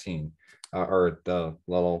the vaccine or the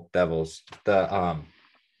little devils, that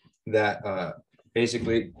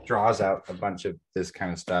basically draws out a bunch of this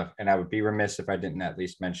kind of stuff. And I would be remiss if I didn't at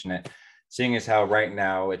least mention it, seeing as how right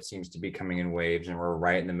now it seems to be coming in waves, and we're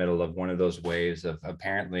right in the middle of one of those waves of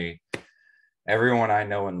apparently everyone I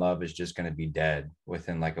know and love is just going to be dead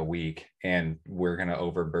within like a week, and we're going to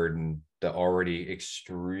overburden the already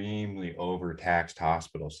extremely overtaxed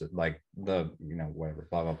hospitals, like whatever,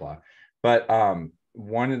 blah, blah, blah. But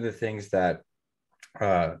one of the things that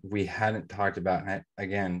we hadn't talked about, and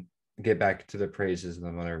again, get back to the praises of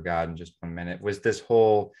the Mother of God in just 1 minute, was this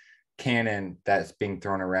whole canon that's being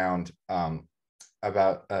thrown around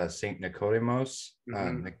about Saint Nicodemus,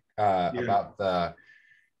 about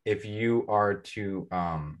if you are to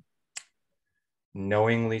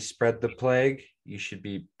knowingly spread the plague, you should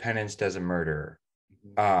be penanced as a murderer.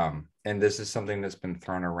 And this is something that's been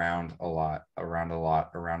thrown around a lot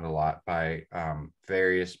by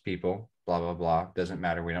various people, blah, blah, blah. Doesn't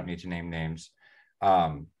matter. We don't need to name names.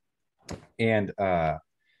 And I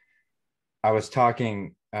was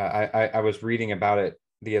talking, I was reading about it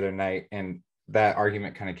the other night, and that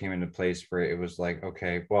argument kind of came into place where it was like,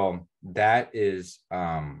 okay, well, that is,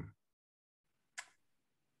 man,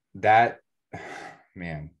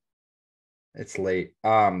 it's late.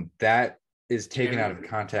 That is taken out of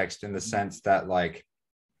context in the sense that like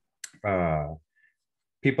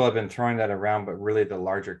people have been throwing that around, but really the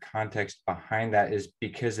larger context behind that is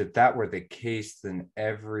because if that were the case, then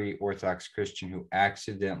every Orthodox Christian who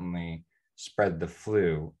accidentally spread the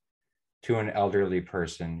flu to an elderly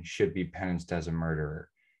person should be penanced as a murderer.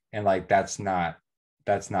 And like that's not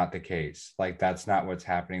the case. Like that's not what's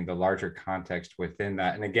happening. The larger context within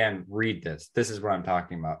that, and again, read this is what I'm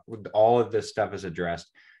talking about. All of this stuff is addressed.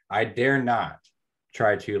 I dare not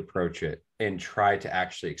try to approach it and try to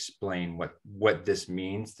actually explain what this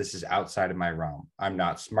means. This is outside of my realm. I'm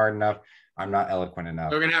not smart enough. I'm not eloquent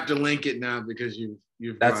enough. We're gonna have to link it now because you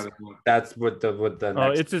you've That's brought it up. that's what the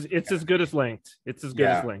Oh, next. it's as good as linked. It's as good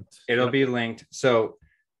as linked. It'll Yep. be linked. So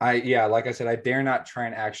like I said, I dare not try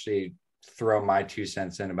and actually throw my 2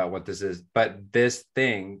 cents in about what this is, but this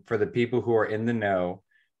thing, for the people who are in the know,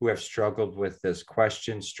 who have struggled with this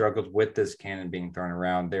question, struggled with this canon being thrown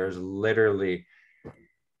around, there's literally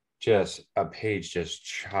just a page just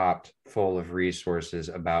chopped full of resources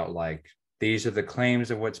about like, these are the claims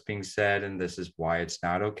of what's being said, and this is why it's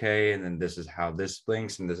not okay, and then this is how this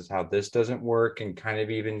links, and this is how this doesn't work, and kind of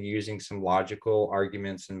even using some logical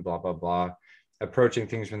arguments and blah blah blah, approaching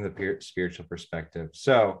things from the spiritual perspective.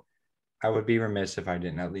 So I would be remiss if I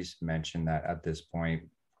didn't at least mention that at this point,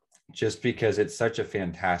 just because it's such a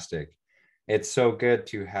fantastic, it's so good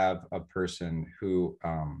to have a person who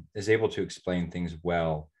is able to explain things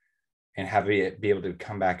well and have it be able to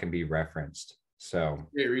come back and be referenced. So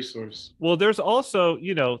Great resource. Well, there's also,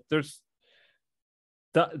 there's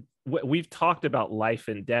we've talked about life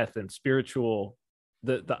and death and spiritual,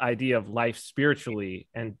 the idea of life spiritually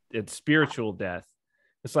and it's spiritual death.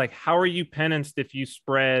 It's like, how are you penanced if you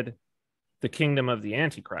spread the kingdom of the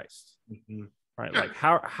Antichrist? Mm-hmm. Right? Like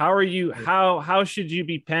how should you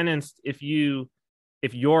be penanced if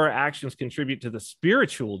your actions contribute to the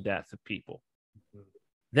spiritual death of people? Mm-hmm.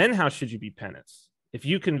 Then how should you be penanced? If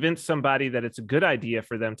you convince somebody that it's a good idea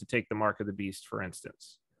for them to take the mark of the beast, for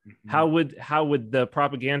instance, mm-hmm. how would the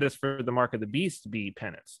propagandists for the mark of the beast be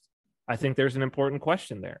penanced? I think there's an important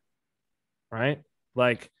question there, right?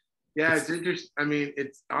 Like, yeah, it's interesting. I mean,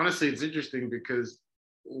 it's interesting because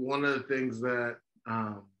one of the things that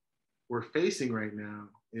we're facing right now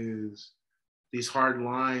is these hard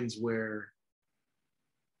lines where,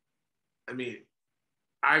 I mean,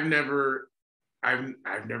 I've never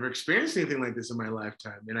experienced anything like this in my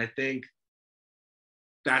lifetime. And I think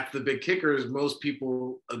that's the big kicker is most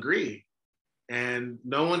people agree. And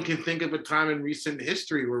no one can think of a time in recent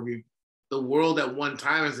history where the world at one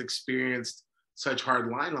time has experienced such hard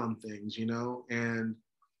line on things, and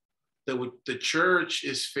the church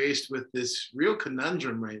is faced with this real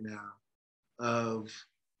conundrum right now of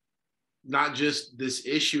not just this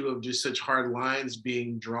issue of just such hard lines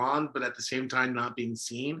being drawn, but at the same time not being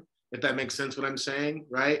seen, if that makes sense what I'm saying,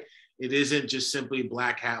 right? It isn't just simply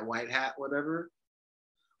black hat, white hat, whatever.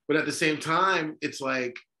 But at the same time, it's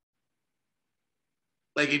like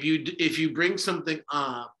if you bring something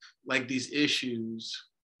up, like these issues,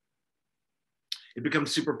 it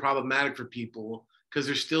becomes super problematic for people because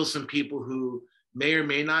there's still some people who may or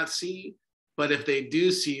may not see, but if they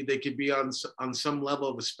do see, they could be on some level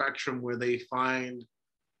of a spectrum where they find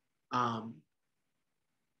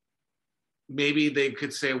maybe they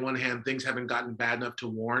could say on one hand, things haven't gotten bad enough to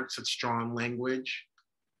warrant such strong language,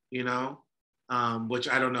 which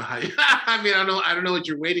I don't know how, I mean, I don't know what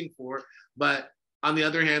you're waiting for, but on the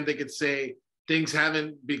other hand, they could say things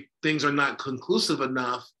are not conclusive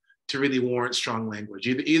enough to really warrant strong language.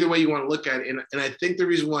 Either way you want to look at it. And I think the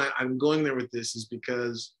reason why I'm going there with this is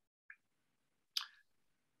because,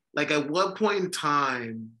 like, at what point in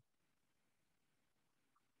time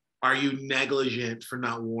are you negligent for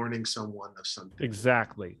not warning someone of something?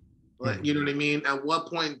 Exactly. Like, you know what I mean? At what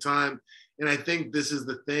point in time? And I think this is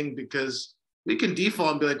the thing, because we can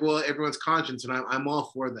default and be like, well, everyone's conscience, and I'm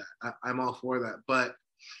all for that. I'm all for that. But,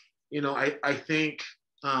 I think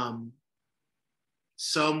I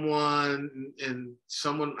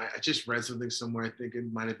just read something somewhere. I think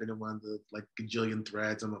it might have been in one of the like gajillion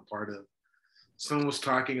threads I'm a part of. Someone was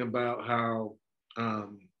talking about how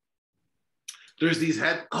there's these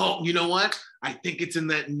you know what? I think it's in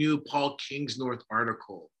that new Paul Kingsnorth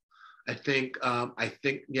article. I think, I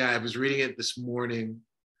was reading it this morning.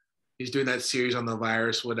 He's doing that series on the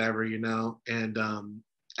virus, whatever, and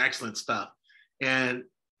excellent stuff. And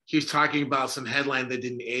he was talking about some headline that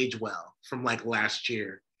didn't age well from like last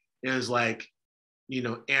year. It was like,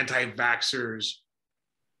 anti-vaxxers,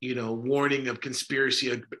 warning of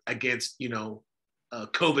conspiracy against,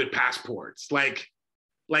 COVID passports. Like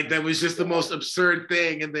that was just the most absurd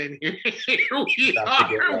thing. And then here we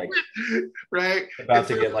are, right? About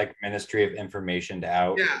to get like Ministry of Information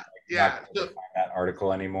out. Yeah. Not to find that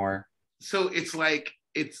article anymore. So it's like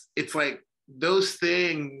those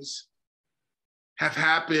things have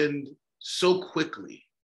happened so quickly.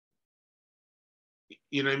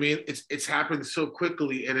 You know what I mean? It's happened so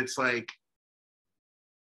quickly, and it's like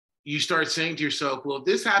you start saying to yourself, well, if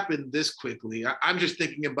this happened this quickly, I'm just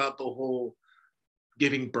thinking about the whole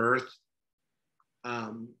giving birth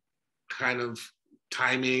kind of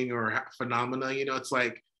timing or phenomena. It's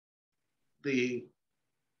like the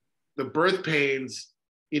birth pains,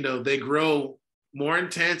 they grow more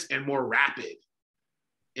intense and more rapid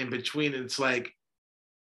in between. And it's like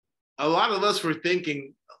a lot of us were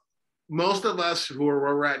thinking, most of us who are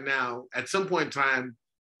where we're at now, at some point in time,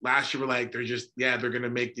 last year, we're like, they're going to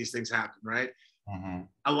make these things happen, right? Mm-hmm.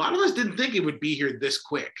 A lot of us didn't think it would be here this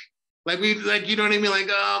quick. Like you know what I mean? Like,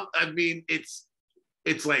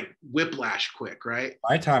 it's like whiplash quick, right?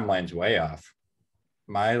 My timeline's way off.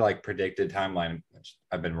 My like predicted timeline, which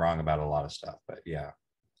I've been wrong about a lot of stuff, but yeah.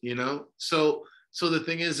 You know, so the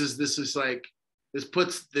thing is this is like, this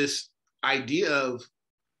puts this idea of,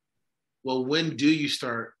 well, when do you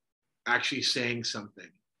start actually saying something,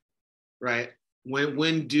 right?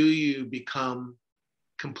 When do you become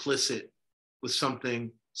complicit with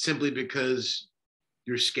something simply because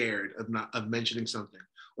you're scared of mentioning something,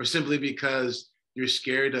 or simply because you're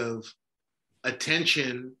scared of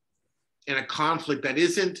attention in a conflict that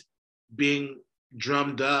isn't being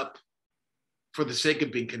drummed up for the sake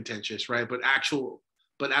of being contentious, right? But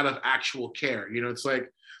out of actual care. You know, it's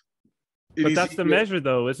like, but that's the measure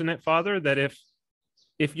though, isn't it, Father? That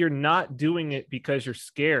if you're not doing it because you're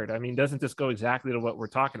scared, I mean, doesn't this go exactly to what we're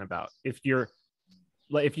talking about? If you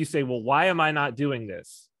say, well, why am I not doing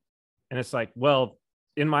this? And it's like, well,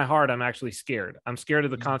 in my heart, I'm actually scared. I'm scared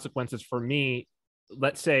of the consequences for me.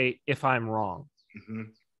 Let's say if I'm wrong,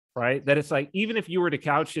 right? That it's like, even if you were to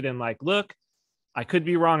couch it in like, look, I could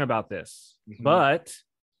be wrong about this, but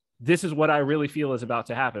this is what I really feel is about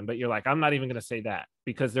to happen. But you're like, I'm not even going to say that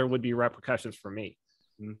because there would be repercussions for me.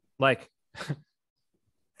 Like,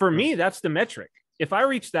 for me, that's the metric. If I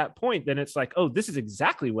reach that point, then it's like, oh, this is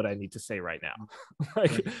exactly what I need to say right now.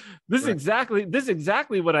 Like, this is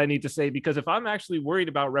exactly what I need to say, because if I'm actually worried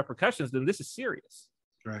about repercussions, then this is serious.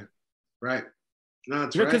 Right. No,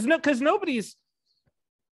 that's right. Because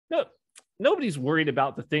nobody's worried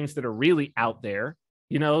about the things that are really out there.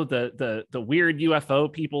 You know, the weird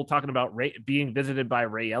UFO people talking about being visited by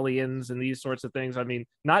aliens and these sorts of things. I mean,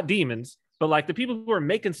 not demons, but like the people who are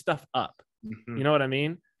making stuff up. You know what I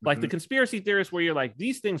mean? Like the conspiracy theorists, where you're like,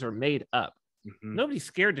 these things are made up. Nobody's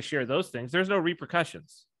scared to share those things. There's no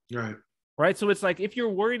repercussions. Right. So it's like, if you're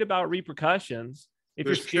worried about repercussions, if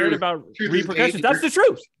you're scared about repercussions, that's the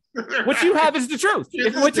truth. What you have is the truth.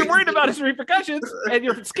 If what you're worried about is repercussions and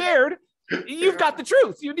you're scared, you've got the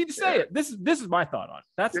truth. You need to say it. This is my thought on it.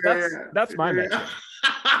 That's my metric.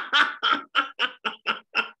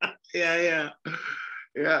 Yeah.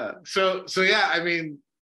 So yeah, I mean,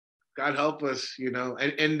 God help us, you know,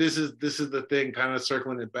 and this is the thing, kind of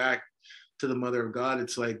circling it back to the Mother of God.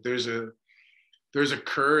 It's like, there's a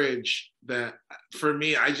courage that, for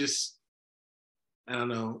me, I don't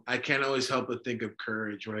know, I can't always help but think of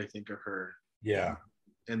courage when I think of her. Yeah.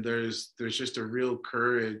 And there's just a real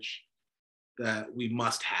courage that we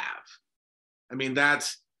must have. I mean,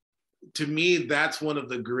 to me, that's one of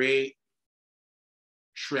the great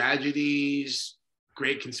tragedies,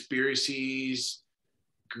 great conspiracies,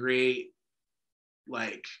 great,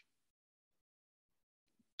 like,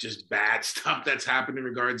 just bad stuff that's happened in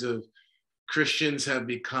regards of Christians have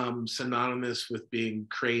become synonymous with being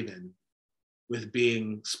craven, with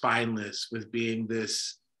being spineless, with being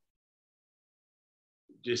this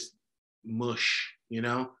just mush, you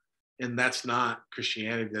know? And that's not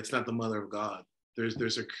Christianity. That's not the Mother of God.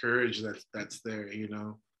 There's a courage that's there, you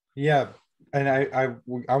know? Yeah. And I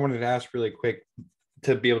wanted to ask really quick,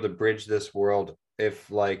 to be able to bridge this world, if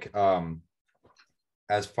like,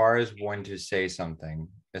 as far as when to say something,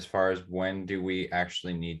 as far as when do we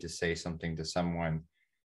actually need to say something to someone,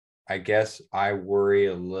 I guess I worry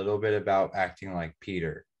a little bit about acting like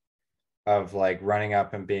Peter, of like running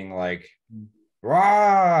up and being like,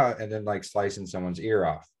 rah, and then like slicing someone's ear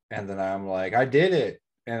off. And then I'm like, I did it.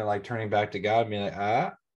 And like turning back to God and being like,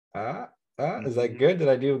 is that good? Did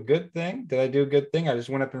I do a good thing? I just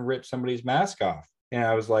went up and ripped somebody's mask off. And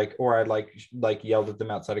I was like, or I like yelled at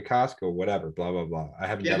them outside of Costco, whatever, blah, blah, blah. I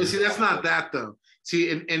haven't. Yeah, but see, that's not that though.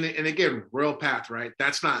 See, and again, royal path, right?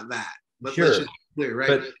 That's not that. Sure. Let's just be clear,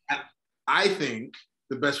 right? But I think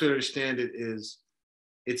the best way to understand it is,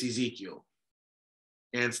 it's Ezekiel,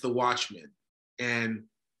 and it's the watchman. And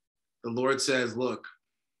the Lord says, look,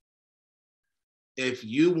 if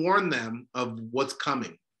you warn them of what's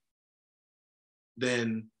coming,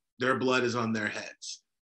 then their blood is on their heads.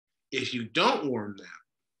 If you don't warn them,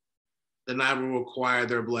 then I will require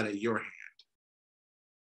their blood at your hand.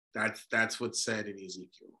 That's what's said in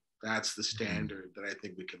Ezekiel. That's the standard that I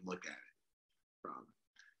think we can look at it from.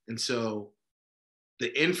 And so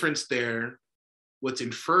the inference there, what's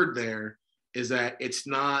inferred there, is that it's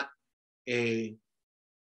not a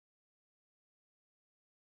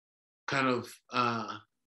kind of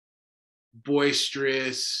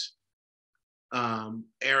boisterous,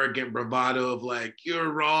 arrogant bravado of like,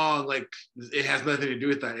 you're wrong, like it has nothing to do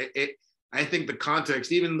with that. I think the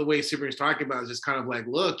context, even the way Cyprian's talking about, is just kind of like,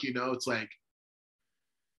 look, you know, it's like,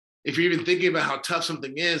 if you're even thinking about how tough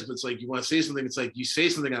something is, but it's like you want to say something, it's like you say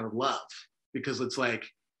something out of love, because it's like,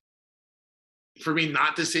 for me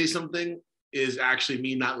not to say something is actually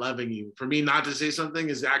me not loving you. For me not to say something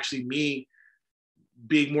is actually me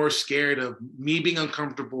being more scared of me being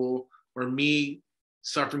uncomfortable or me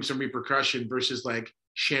suffering some repercussion versus like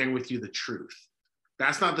sharing with you the truth.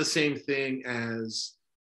 That's not the same thing as,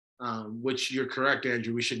 which you're correct,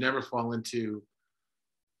 Andrew, we should never fall into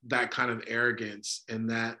that kind of arrogance and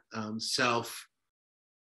that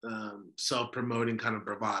self-promoting kind of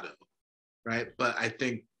bravado, right? But I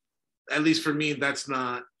think, at least for me,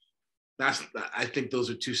 I think those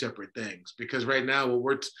are two separate things, because right now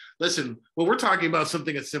we're talking about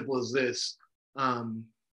something as simple as this.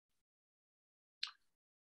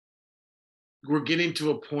 We're getting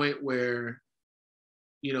to a point where,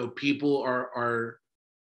 you know, people are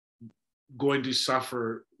going to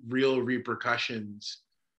suffer real repercussions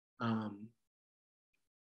on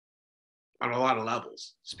a lot of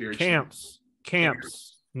levels, spiritually.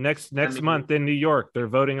 Camps. Next month in New York, they're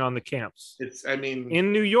voting on the camps.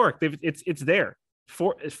 In New York, it's there.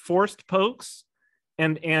 Forced pokes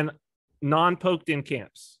and non-poked in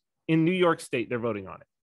camps in New York State. They're voting on it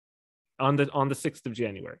on the 6th of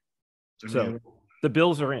January. So the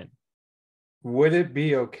bills are in. Would it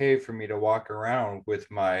be okay for me to walk around with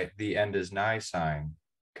my "the end is nigh" sign?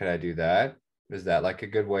 Could I do that? Is that like a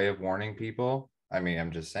good way of warning people? I mean,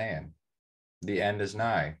 I'm just saying, the end is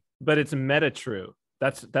nigh. But it's meta true.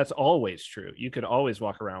 That's always true. You could always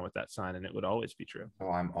walk around with that sign and it would always be true.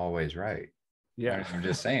 Oh, I'm always right. Yeah. I'm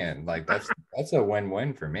just saying, like, that's a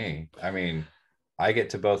win-win for me. I mean, I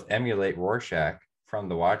get to both emulate Rorschach from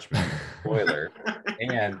The Watchmen, spoiler,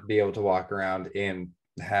 and be able to walk around and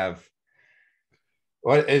have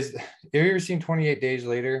have you ever seen 28 Days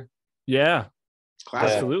Later? Yeah.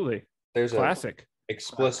 Absolutely. There's classic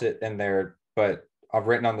explicit in there, but I've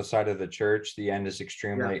written on the side of the church, "the end is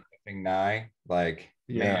extremely nigh." Like,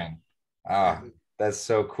 man, that's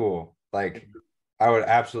so cool. Like, I would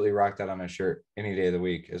absolutely rock that on a shirt any day of the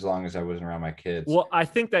week, as long as I wasn't around my kids. Well, I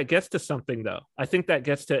think that gets to something, though. I think that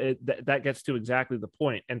gets to exactly the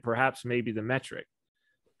point, and perhaps maybe the metric.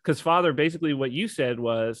 Because, Father, basically what you said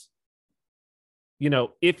was, you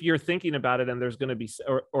know, if you're thinking about it and there's going to be,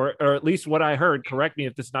 or at least what I heard, correct me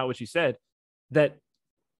if this is not what you said, that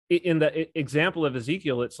in the example of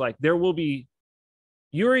Ezekiel, it's like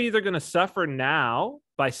you're either going to suffer now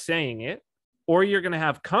by saying it, or you're going to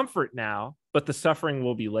have comfort now, but the suffering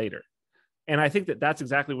will be later. And I think that's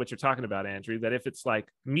exactly what you're talking about, Andrew, that if it's like,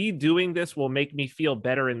 me doing this will make me feel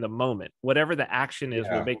better in the moment, whatever the action is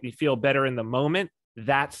will make me feel better in the moment.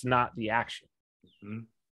 That's not the action. Mm-hmm.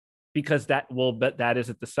 Because that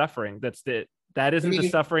isn't the suffering. That isn't the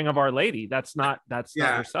suffering of Our Lady. That's not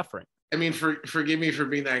her suffering. I mean, forgive me for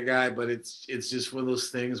being that guy, but it's just one of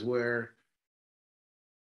those things where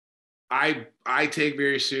I take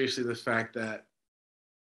very seriously the fact that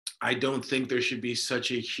I don't think there should be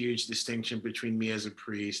such a huge distinction between me as a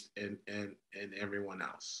priest and everyone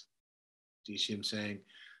else. Do you see what I'm saying?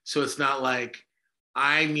 So it's not like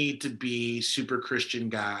I need to be super Christian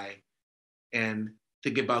guy and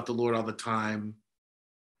think about the Lord all the time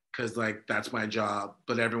because like that's my job,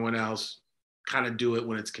 but everyone else kind of do it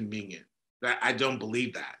when it's convenient. I don't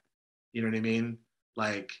believe that. You know what I mean?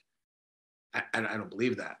 Like I don't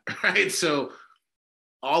believe that, right? So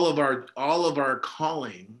all of our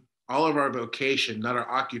calling, all of our vocation, not our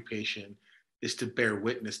occupation, is to bear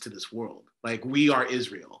witness to this world. Like we are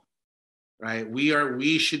Israel, right?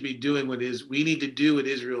 We should be doing we need to do what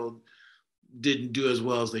Israel didn't do as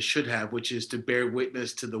well as they should have, which is to bear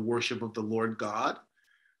witness to the worship of the Lord God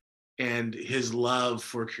and his love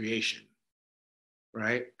for creation,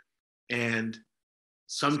 right? And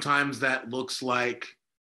sometimes that looks like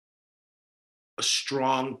a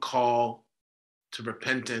strong call to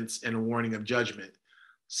repentance and a warning of judgment.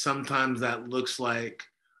 Sometimes that looks like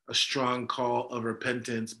a strong call of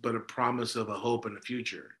repentance, but a promise of a hope and a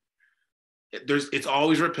future. It's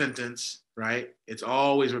always repentance, right? It's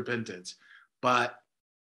always repentance. But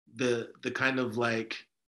the kind of like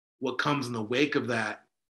what comes in the wake of that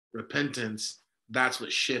repentance, that's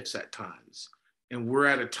what shifts at times. And we're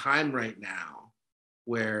at a time right now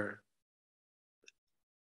where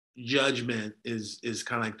judgment is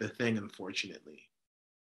kind of like the thing, unfortunately.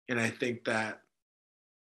 And I think that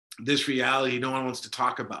this reality, no one wants to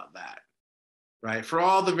talk about that, right? For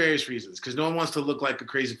all the various reasons, because no one wants to look like a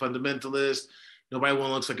crazy fundamentalist. Nobody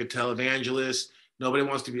looks like a televangelist. Nobody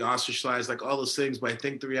wants to be ostracized, like all those things. But I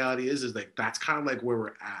think the reality is like that's kind of like where we're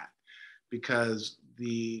at, because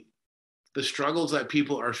the the struggles that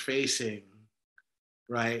people are facing,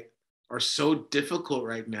 right, are so difficult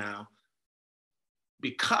right now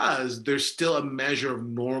because there's still a measure of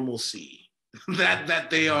normalcy that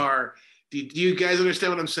they are. Do you guys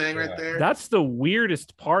understand what I'm saying right there? That's the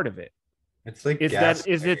weirdest part of it. It's like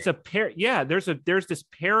it's a pair. Yeah, there's this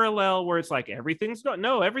parallel where it's like everything's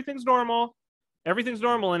everything's normal. Everything's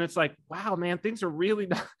normal. And it's like, wow, man, things are really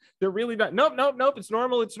not, they're really not. Nope. It's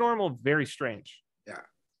normal. It's normal. Very strange. Yeah.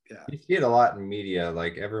 You see it a lot in media.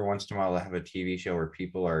 Like every once in a while, they have a TV show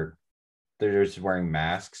where they're just wearing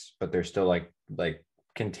masks, but they're still like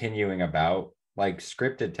continuing about like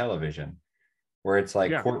scripted television, where it's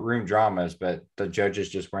like courtroom dramas, but the judge is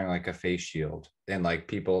just wearing like a face shield, and like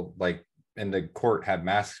people like in the court have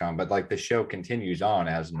masks on, but like the show continues on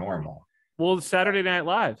as normal. Well, Saturday Night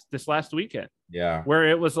Live this last weekend. Yeah. Where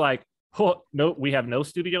it was like, oh, no, we have no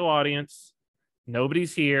studio audience.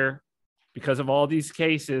 Nobody's here because of all these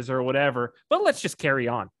cases or whatever. But let's just carry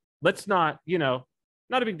on. Let's not,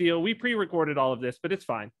 not a big deal. We pre-recorded all of this, but it's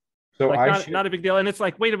fine. So like, not a big deal. And it's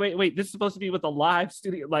like, wait. This is supposed to be with a live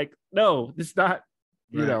studio. Like, no, this is not,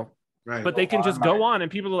 Right. But they can just go on and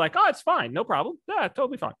people are like, oh, it's fine. No problem. Yeah,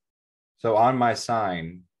 totally fine. So on my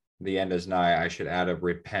sign, the end is nigh, I should add a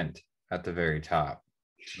repent at the very top.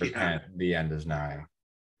 Repent, the end is nigh.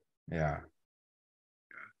 Yeah.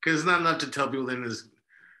 Because it's not enough to tell people then is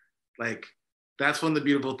like, that's one of the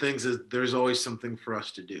beautiful things is there's always something for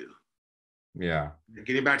us to do. Yeah.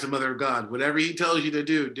 Getting back to Mother of God, whatever he tells you to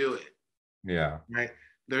do it. Yeah. Right.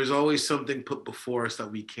 There's always something put before us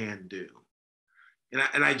that we can do.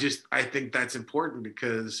 And I think that's important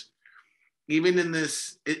because even in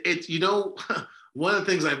this, one of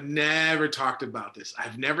the things I've never talked about this.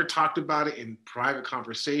 I've never talked about it in private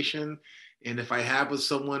conversation. And if I have with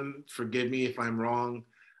someone, forgive me if I'm wrong.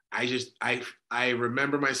 I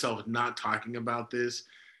remember myself not talking about this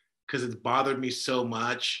because it's bothered me so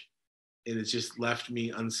much and it's just left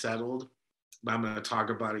me unsettled. But I'm going to talk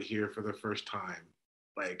about it here for the first time,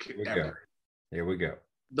 ever. Here we go.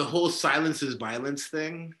 The whole silence is violence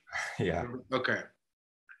thing. Yeah. Okay.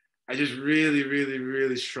 I just really, really,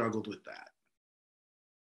 really struggled with that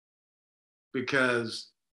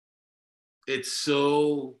because it's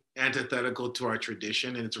so antithetical to our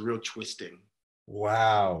tradition and it's a real twisting.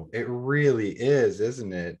 Wow. It really is,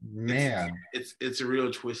 isn't it? Man. It's a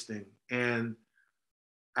real twisting. And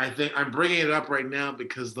I think I'm bringing it up right now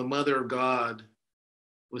because the Mother of God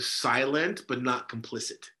was silent, but not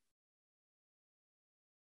complicit.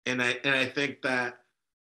 And I think that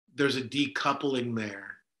there's a decoupling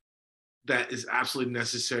there that is absolutely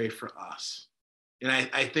necessary for us. And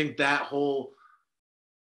I think that whole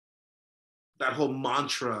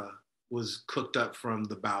mantra was cooked up from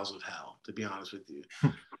the bowels of hell, to be honest with you.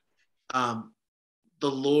 The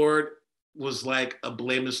Lord was like a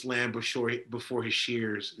blameless lamb before his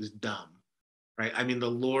shears is dumb, right? I mean, the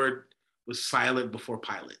Lord was silent before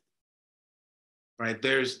Pilate, right?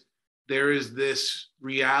 There is this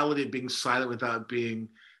reality of being silent without being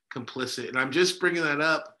complicit. And I'm just bringing that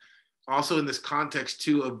up also in this context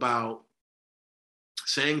too about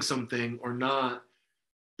saying something or not,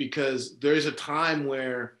 because there's a time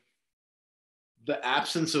where the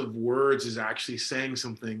absence of words is actually saying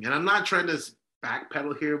something. And I'm not trying to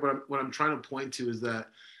backpedal here, but what I'm trying to point to is that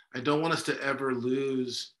I don't want us to ever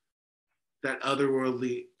lose that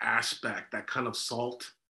otherworldly aspect, that kind of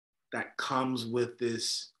salt that comes with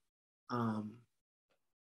this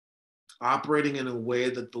operating in a way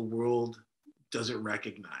that the world doesn't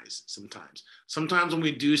recognize sometimes. Sometimes when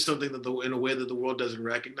we do something in a way that the world doesn't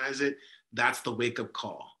recognize it, that's the wake-up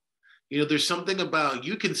call. There's something about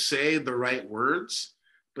you can say the right words,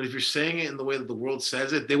 but if you're saying it in the way that the world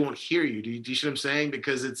says it, they won't hear you. Do you see what I'm saying?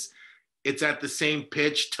 Because it's at the same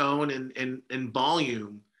pitch, tone, and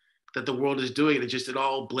volume that the world is doing. It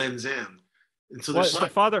all blends in. And so there's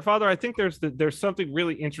Father, I think there's something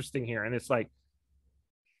really interesting here. And it's like,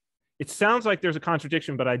 it sounds like there's a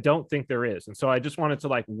contradiction, but I don't think there is. And so I just wanted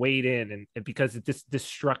to wade in and because this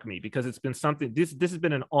struck me because it's been something, this has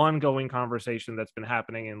been an ongoing conversation that's been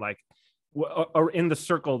happening in or in the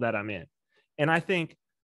circle that I'm in. And I think,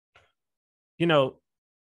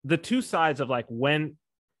 the two sides of when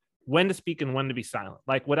to speak and when to be silent,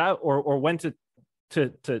 or when to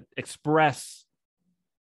express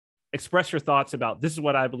your thoughts about this is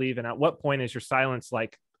what I believe. And at what point is your silence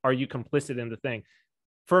are you complicit in the thing?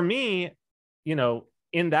 For me,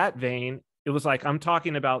 in that vein, it was I'm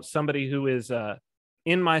talking about somebody who is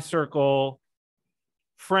in my circle,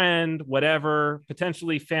 friend, whatever,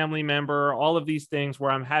 potentially family member, all of these things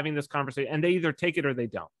where I'm having this conversation and they either take it or they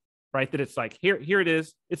don't, right? That it's here it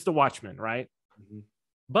is. It's the Watchmen, right? Mm-hmm.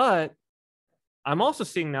 But I'm also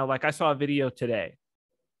seeing now, like I saw a video today,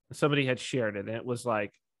 somebody had shared it, and it was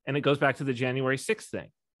like, and it goes back to the January 6th thing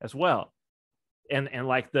as well. And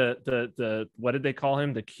like the what did they call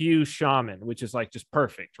him? The Q shaman, which is like just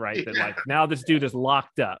perfect, right? That like now this dude is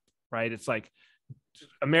locked up, right? It's like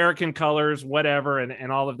American colors, whatever,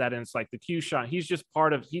 and all of that. And it's like the Q shot. He's just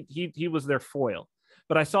part of he was their foil.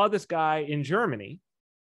 But I saw this guy in Germany,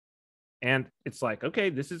 and it's like, okay,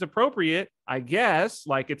 this is appropriate, I guess.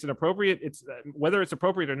 Like it's an appropriate, it's whether it's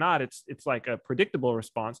appropriate or not, it's like a predictable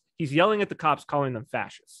response. He's yelling at the cops, calling them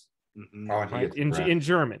fascists. Mhm. Oh, Right? In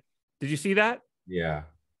German. Did you see that? yeah.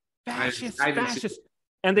 Fascist, I didn't see fascist.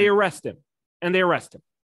 And they arrest him.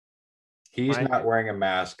 He's Right. not wearing a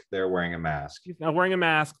mask. They're wearing a mask. He's not wearing a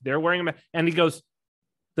mask. They're wearing a mask. And he goes,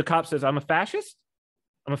 the cop says, I'm a fascist.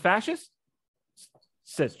 I'm a fascist.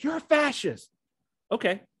 Says, you're a fascist.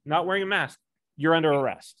 Okay, not wearing a mask. You're under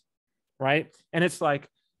arrest. Right. And it's like,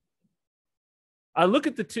 I look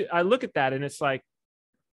at that and it's like,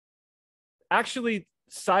 actually,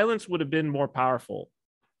 silence would have been more powerful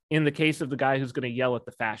in the case of the guy who's going to yell at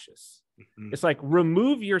the fascists. Mhm. It's like,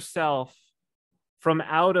 remove yourself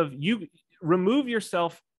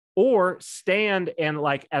or stand and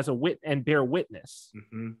like as a wit and bear witness.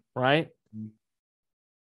 Mhm. Right.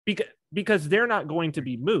 Because they're not going to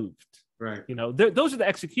be moved. Right. You know, those are the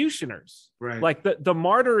executioners. Right. Like the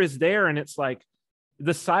martyr is there, and it's like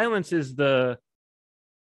the silence is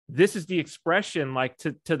this is the expression, like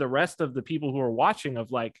to the rest of the people who are watching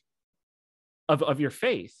of like of your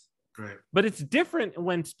faith. Right. But it's different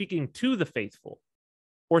when speaking to the faithful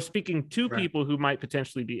or speaking to Right. people who might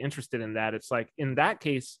potentially be interested in that. It's like in that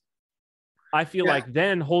case, I feel Yeah. like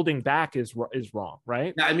then holding back is wrong,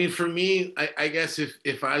 right? Yeah, I mean, for me, I guess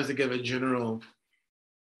if I was to give a general,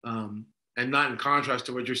 and not in contrast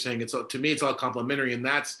to what you're saying, to me it's all complimentary, and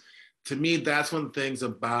that's one of the things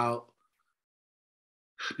about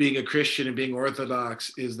being a Christian and being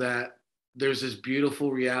Orthodox is that there's this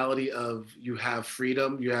beautiful reality of you have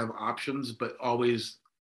freedom, you have options, but always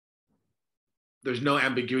there's no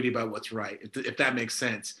ambiguity about what's right, if that makes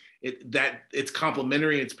sense. It's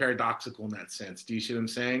complementary and it's paradoxical in that sense. Do you see what I'm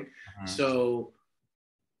saying? Uh-huh. So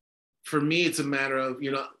for me, it's a matter of,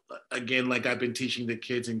 again, like I've been teaching the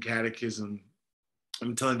kids in catechism,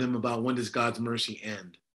 I'm telling them about when does God's mercy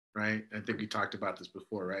end, right? I think we talked about this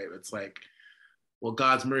before, right? It's like, well,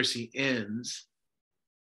 God's mercy ends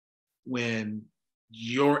when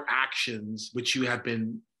your actions, which you have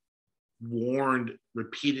been warned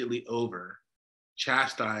repeatedly over,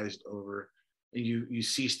 chastised over, and you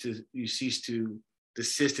cease to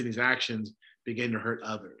desist in these actions, begin to hurt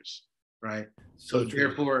others, right? So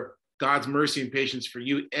therefore, God's mercy and patience for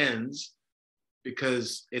you ends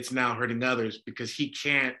because it's now hurting others, because he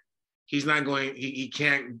can't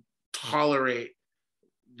tolerate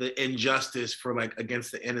the injustice for like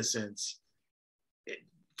against the innocents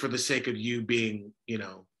for the sake of you being,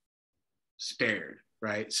 spared,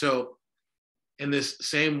 right? So in this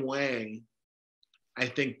same way, I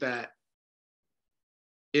think that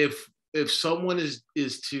if someone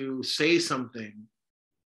is to say something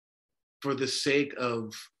for the sake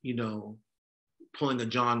of, pulling a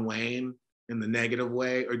John Wayne in the negative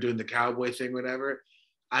way or doing the cowboy thing, whatever,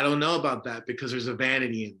 I don't know about that, because there's a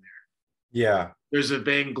vanity in there. Yeah. There's a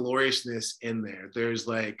vaingloriousness in there. There's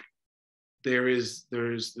like, there's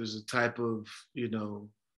a type of,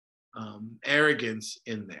 arrogance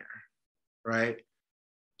in there, right?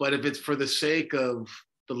 But if it's for the sake of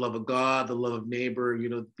the love of God, the love of neighbor,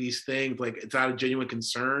 these things, like it's out of genuine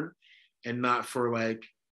concern and not for like,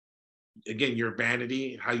 again, your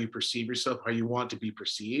vanity, how you perceive yourself, how you want to be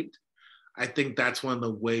perceived. I think that's one of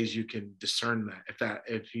the ways you can discern that, if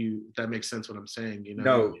that makes sense what I'm saying,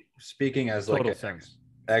 No, speaking as like Total an sense.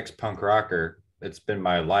 ex-punk rocker, it's been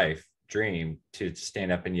my life dream to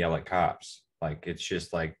stand up and yell at cops. Like, it's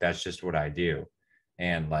just like, that's just what I do.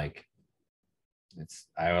 And like,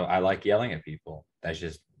 I like yelling at people. That's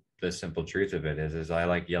just the simple truth of it is I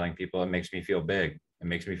like yelling at people. It makes me feel big. It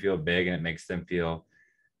makes me feel big, and it makes them feel.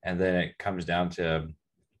 And then it comes down to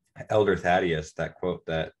Elder Thaddeus, that quote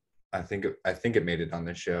that I think it made it on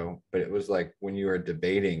the show, but it was like, when you are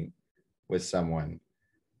debating with someone,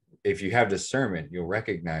 if you have discernment, you'll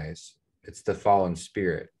recognize it's the fallen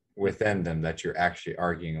spirit within them that you're actually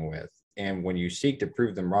arguing with. And when you seek to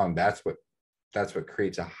prove them wrong, that's what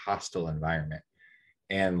creates a hostile environment.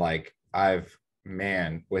 And like,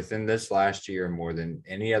 within this last year, more than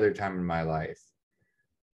any other time in my life,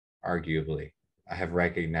 arguably, I have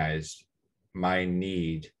recognized my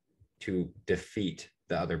need to defeat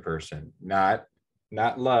the other person, not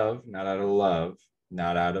love, not out of love,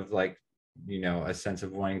 not out of like, a sense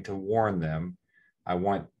of wanting to warn them. I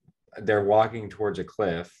want they're walking towards a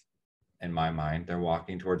cliff. In my mind, they're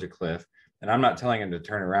walking towards a cliff, and I'm not telling them to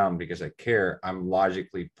turn around because I care. I'm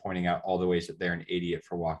logically pointing out all the ways that they're an idiot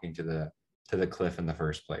for walking to the cliff in the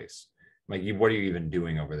first place. Like, what are you even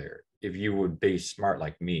doing over there? If you would be smart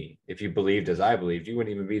like me, if you believed as I believed, you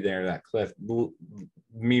wouldn't even be there in that cliff.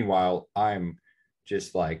 Meanwhile, I'm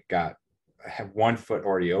just like I have 1 foot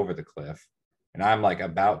already over the cliff, and I'm like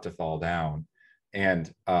about to fall down.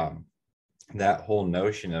 And that whole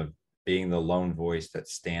notion of being the lone voice that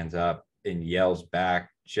stands up and yells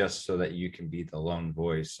back just so that you can be the lone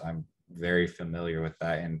voice. I'm very familiar with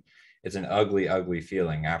that. And it's an ugly, ugly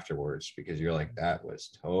feeling afterwards, because you're like, that was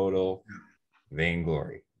total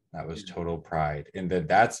vainglory. That was total pride. And then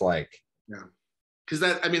that's like, yeah. Because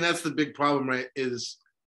that's the big problem, right? Is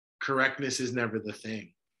correctness is never the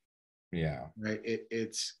thing. Yeah. Right.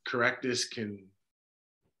 It's correctness can,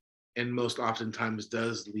 and most oftentimes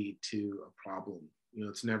does lead to a problem.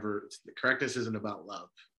 Correctness isn't about love,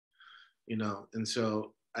 and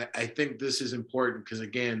so I think this is important, because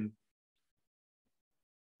again,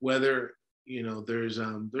 whether there's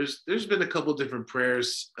been a couple different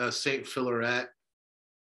prayers. Saint Philaret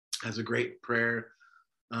has a great prayer.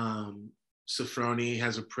 Sophrony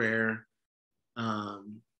has a prayer.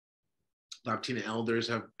 Baptina elders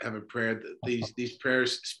have a prayer. These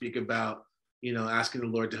prayers speak about asking the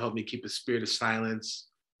Lord to help me keep a spirit of silence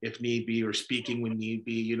if need be, or speaking when need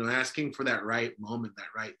be, asking for that right moment, that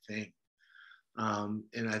right thing.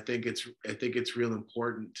 And I think it's real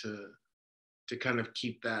important to kind of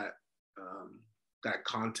keep that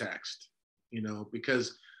context,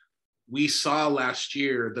 because we saw last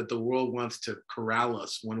year that the world wants to corral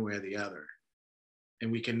us one way or the other,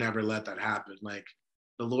 and we can never let that happen. Like,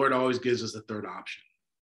 the Lord always gives us a third option.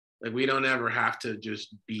 Like, we don't ever have to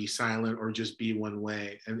just be silent or just be one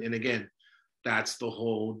way. And again, that's the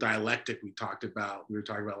whole dialectic we were talking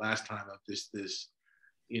about last time, of this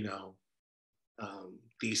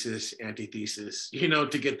thesis, antithesis,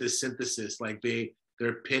 to get this synthesis. Like,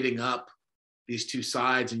 they're pitting up these two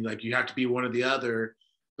sides, and like, you have to be one or the other,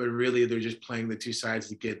 but really they're just playing the two sides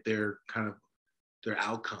to get their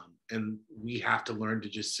outcome. And we have to learn to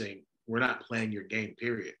just say, we're not playing your game,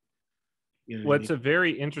 period. It's a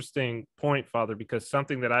very interesting point, Father, because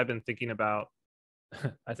something that I've been thinking about,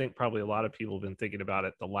 I think probably a lot of people have been thinking about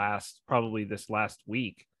it this last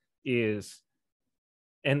week, is,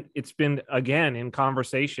 and it's been, again, in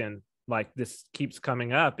conversation, like, this keeps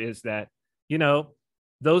coming up, is that,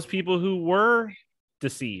 those people who were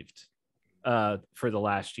deceived for the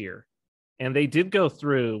last year, and they did go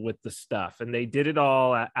through with the stuff, and they did it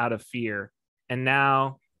all out of fear, and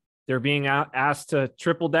now they're being asked to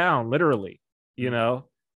triple down, literally,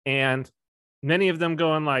 and many of them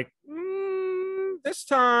going like, this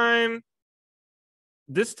time,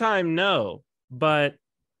 no. But,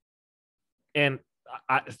 and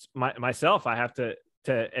myself, I have to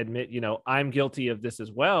admit, I'm guilty of this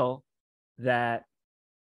as well, that,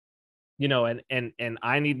 and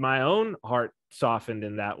I need my own heart softened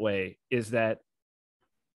in that way, is that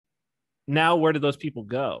now, where do those people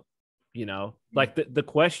go? Like, the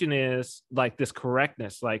question is, like, this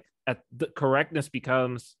correctness, like, correctness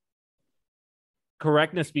becomes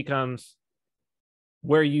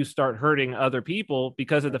where you start hurting other people,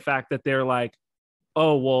 because of the fact that they're like,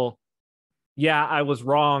 oh, well, yeah, I was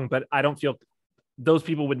wrong, but I don't feel those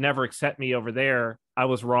people would never accept me over there. I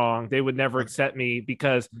was wrong. They would never accept me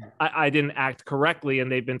because I didn't act correctly,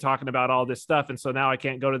 and they've been talking about all this stuff. And so now I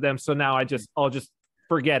can't go to them. So now I'll just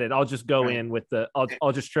forget it. I'll just go in with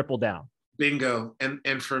I'll just triple down. Bingo.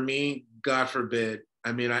 And for me, God forbid,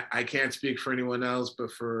 I can't speak for anyone else,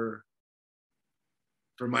 but for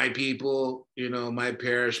my people, my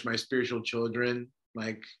parish, my spiritual children,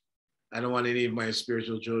 like, I don't want any of my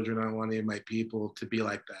spiritual children, I don't want any of my people to be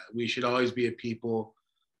like that. We should always be a people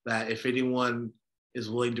that, if anyone is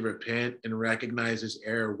willing to repent and recognize his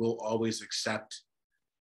error, we'll always accept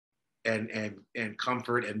and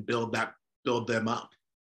comfort and build them up.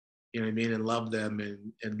 And love them.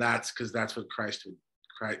 And that's because that's what Christ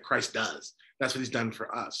does. That's what he's done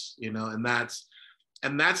for us, and that's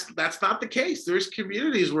not the case. There's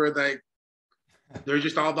communities where they're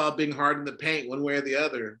just all about being hard in the paint one way or the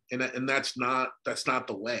other. And that's not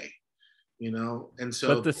the way, And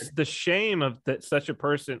so, but the shame of that, such a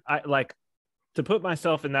person, I like to put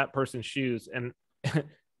myself in that person's shoes, and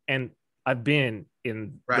I've been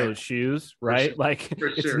in those shoes, right? Like,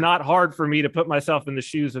 it's not hard for me to put myself in the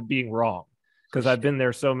shoes of being wrong, because I've been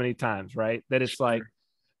there so many times, right? That it's like,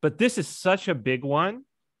 but this is such a big one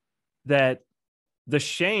that the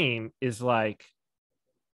shame is like,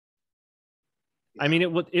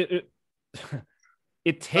 it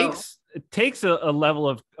Well, it takes a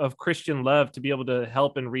level of Christian love to be able to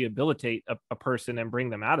help and rehabilitate a person and bring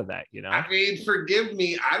them out of that, you know? I mean, forgive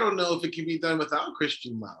me. I don't know if it can be done without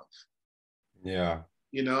Christian love. Yeah.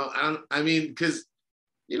 You know, I mean, because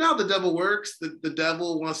you know how the devil works? The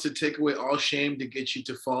devil wants to take away all shame to get you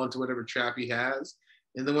to fall into whatever trap he has.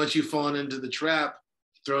 And then once you've fallen into the trap,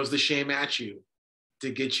 throws the shame at you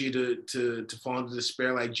to get you to fall into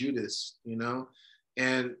despair like Judas, you know?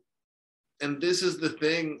 And this is the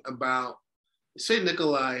thing about Saint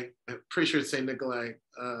Nikolai. I'm pretty sure it's Saint Nikolai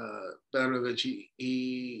Bevanovich.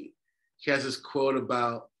 He has this quote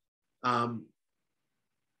about um,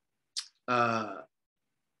 uh,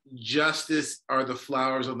 justice are the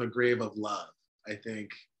flowers on the grave of love. I think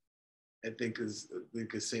is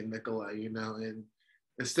Saint Nikolai. You know, and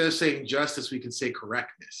instead of saying justice, we can say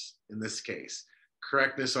correctness. In this case,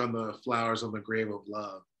 correctness on the flowers on the grave of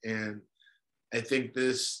love. And I think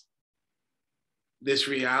this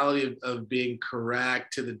reality of being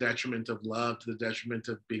correct to the detriment of love, to the detriment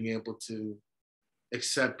of being able to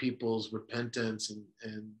accept people's repentance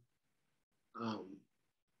um,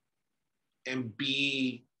 and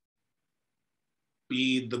be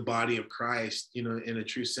the body of Christ, you know, in a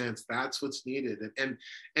true sense. That's what's needed. And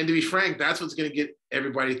to be frank, that's what's going to get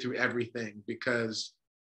everybody through everything, because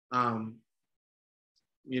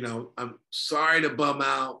you know, I'm sorry to bum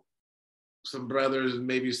out some brothers and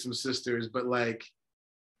maybe some sisters, but like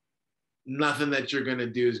nothing that you're going to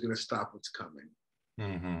do is going to stop what's coming.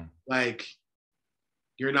 Mm-hmm. Like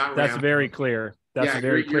you're not That's Rambo. very clear. That's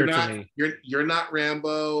very clear to me. You're not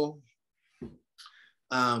Rambo.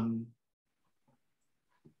 I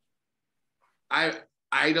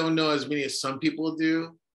don't know as many as some people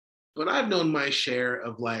do, but I've known my share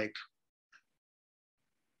of like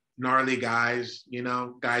gnarly guys, you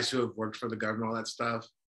know, guys who have worked for the government, all that stuff.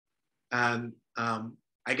 And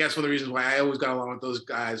I guess one of the reasons why I always got along with those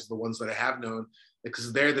guys, the ones that I have known,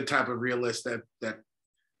 because they're the type of realists that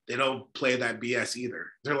they don't play that BS either.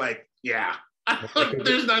 They're like, yeah,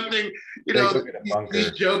 there's nothing, you know,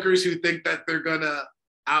 these jokers who think that they're gonna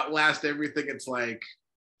outlast everything. It's like,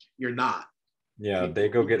 you're not. Yeah, they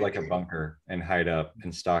go get like a bunker and hide up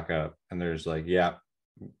and stock up, and there's like, yeah,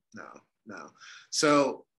 no.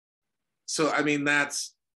 So I mean,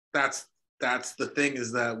 that's the thing,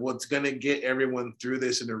 is that what's gonna get everyone through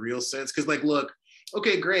this in a real sense. Because like, look,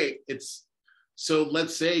 okay, great. So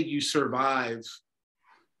let's say you survive,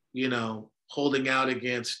 you know, holding out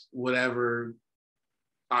against whatever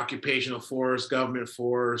occupational force, government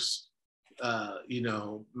force, you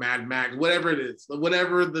know, Mad Max, whatever it is,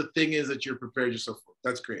 whatever the thing is that you're prepared yourself for.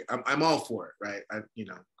 That's great. I'm all for it, right? You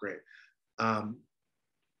know, great. But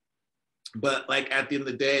like at the end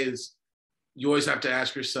of the day, is you always have to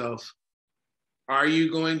ask yourself, are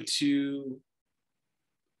you going to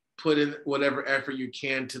put in whatever effort you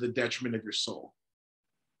can to the detriment of your soul?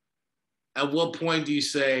 At what point do you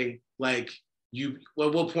say, like, at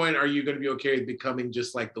what point are you going to be okay with becoming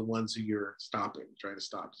just like the ones who you're trying to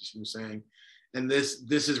stop? You see what I'm saying? And this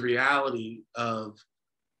is reality of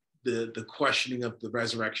the questioning of the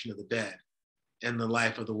resurrection of the dead and the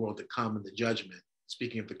life of the world to come and the judgment,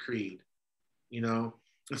 speaking of the creed, you know?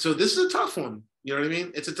 And so this is a tough one. You know what I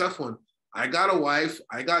mean? It's a tough one. I got a wife,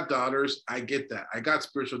 I got daughters, I get that. I got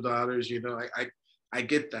spiritual daughters, you know, I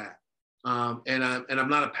get that. And I'm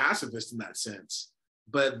not a pacifist in that sense,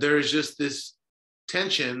 but there's just this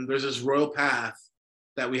tension, there's this royal path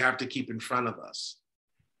that we have to keep in front of us.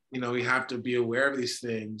 You know, we have to be aware of these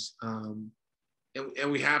things, and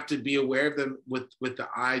we have to be aware of them with the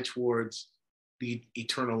eye towards the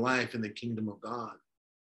eternal life and the kingdom of God.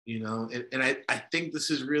 You know, and I think this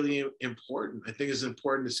is really important. I think it's an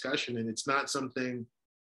important discussion, and it's not something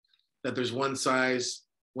that there's one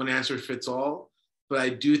answer fits all, but I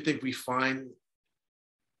do think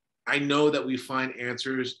I know that we find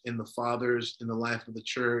answers in the fathers, in the life of the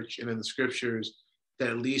church, and in the scriptures that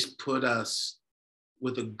at least put us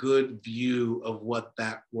with a good view of what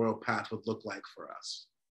that royal path would look like for us,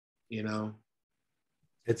 you know?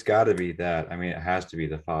 it's got to be that. I mean, it has to be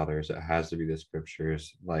the fathers. It has to be the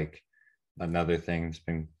scriptures. Like, another thing that's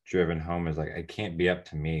been driven home is like, it can't be up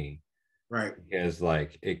to me. Right. Because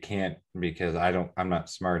like, it can't, because I'm not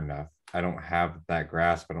smart enough. I don't have that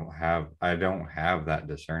grasp. I don't have that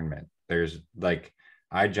discernment. There's like,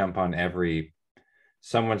 I jump on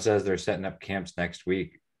someone says they're setting up camps next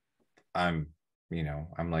week. I'm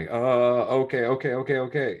like, oh,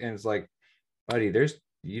 okay. And it's like, buddy,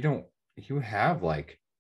 you have like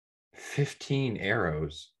 15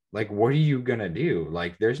 arrows. Like, what are you gonna do?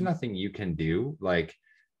 Like, there's nothing you can do. Like,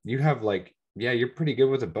 you have like, yeah, you're pretty good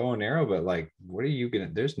with a bow and arrow, but like, what are you gonna,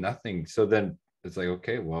 there's nothing. So then it's like,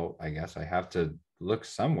 okay, well, I guess I have to look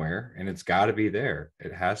somewhere, and it's got to be there.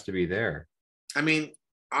 It has to be there. I mean,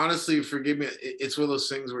 honestly, forgive me. It's one of those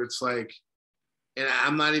things where it's like, and I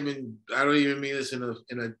don't even mean this in a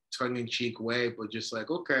tongue-in-cheek way, but just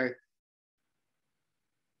like, okay,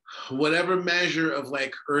 whatever measure of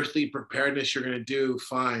like earthly preparedness you're going to do,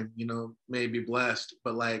 fine, may be blessed.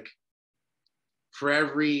 But like, for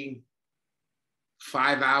every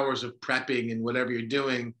 5 hours of prepping and whatever you're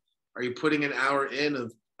doing, are you putting an hour in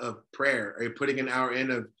of prayer? Are you putting an hour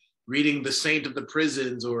in of reading the Saint of the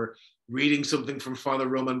Prisons, or reading something from Father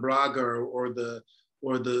Roman Braga, or the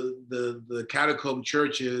catacomb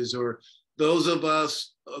churches, or those of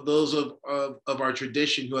our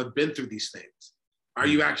tradition who have been through these things? Are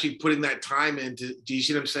you actually putting that time into? Do you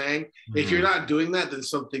see what I'm saying? Mm-hmm. If you're not doing that, then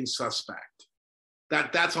something's suspect.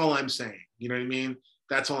 That's all I'm saying. You know what I mean?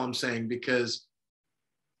 That's all I'm saying, because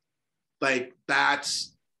like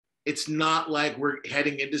it's not like we're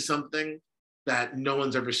heading into something that no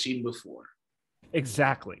one's ever seen before.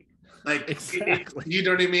 Exactly. Like, exactly. You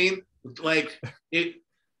know what I mean? Like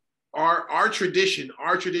our tradition,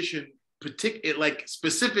 like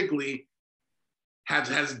specifically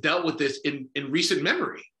has dealt with this in recent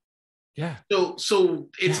memory. Yeah. So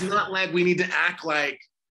it's not like we need to act like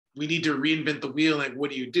we need to reinvent the wheel. Like,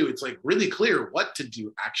 what do you do? It's like really clear what to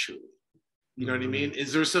do actually. You know what I mean?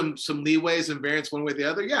 Is there some leeways and variance one way or the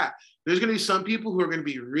other? Yeah. There's going to be some people who are going to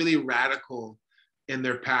be really radical in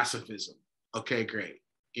their pacifism. Okay, great.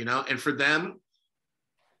 And to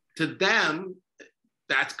them,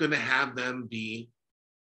 that's going to have them be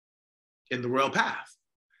in the royal path.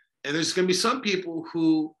 And there's going to be some people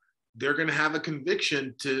who they're going to have a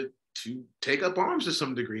conviction to take up arms to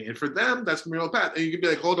some degree. And for them, that's the royal path. And you can be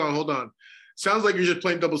like, hold on. Sounds like you're just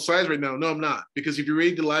playing double sides right now. No, I'm not. Because if you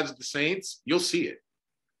read the lives of the saints, you'll see it.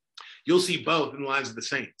 You'll see both in the lives of the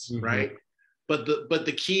saints, right? But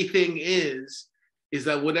the key thing is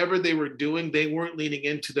that whatever they were doing, they weren't leaning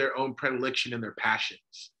into their own predilection and their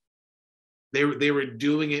passions. They were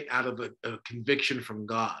doing it out of a conviction from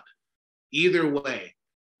God. Either way,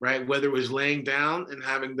 right? Whether it was laying down and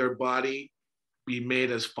having their body be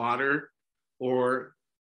made as fodder, or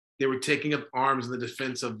they were taking up arms in the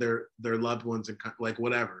defense of their loved ones, and like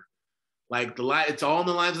whatever. Like it's all in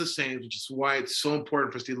the lives of the saints, which is why it's so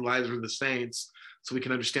important for us to see the lives of the saints so we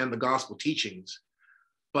can understand the gospel teachings.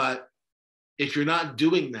 But if you're not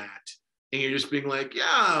doing that, and you're just being like,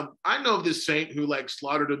 yeah, I know of this saint who like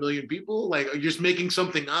slaughtered 1 million people, like you're just making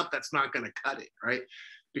something up, that's not going to cut it, right?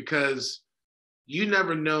 Because you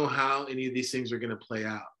never know how any of these things are going to play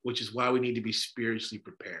out, which is why we need to be spiritually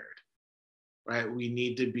prepared, right? We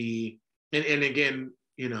need to be, and again,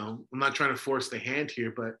 I'm not trying to force the hand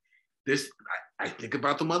here, but I think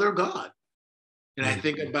about the Mother of God, and I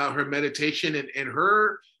think about her meditation and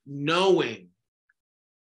her knowing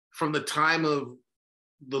from the time of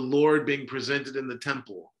the Lord being presented in the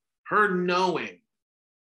temple, her knowing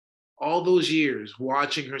all those years,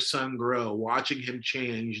 watching her son grow, watching him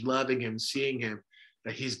change, loving him, seeing him,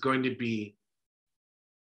 that he's going to be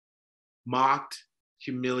mocked,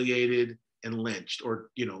 humiliated, and lynched, or,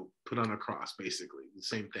 put on a cross, basically the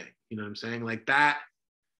same thing. You know what I'm saying? Like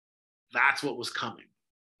that's what was coming,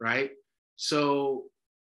 right? So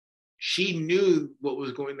she knew what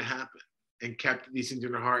was going to happen and kept these things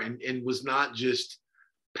in her heart, and was not just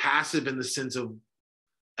passive in the sense of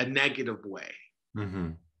a negative way,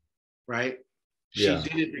 right? She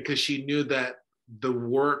did it because she knew that the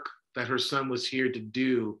work that her son was here to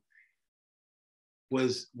do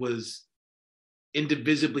was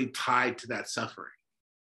indivisibly tied to that suffering.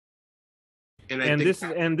 And this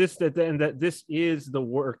is the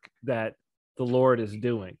work that the Lord is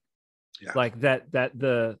doing. Yeah. Like that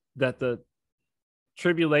the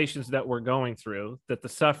tribulations that we're going through, that the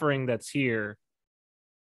suffering that's here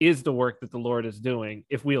is the work that the Lord is doing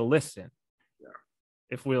if we'll listen. Yeah.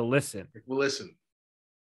 If we'll listen.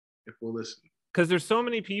 Because there's so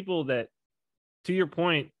many people that, to your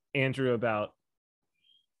point, Andrew, about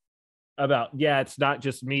it's not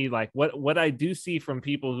just me. Like what I do see from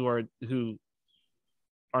people who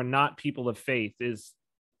are not people of faith is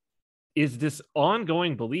this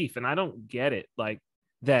ongoing belief, and I don't get it, like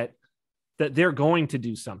that they're going to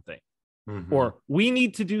do something, or we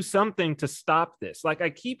need to do something to stop this. Like I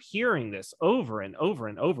keep hearing this over and over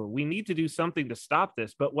and over. We need to do something to stop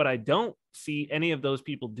this. But what I don't see any of those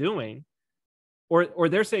people doing, or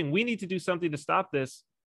they're saying we need to do something to stop this,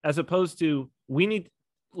 as opposed to we need,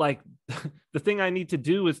 like the thing I need to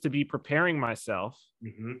do is to be preparing myself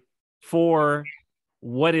for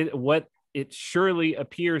what it surely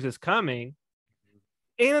appears is coming.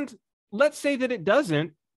 And let's say that it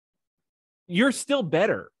doesn't, you're still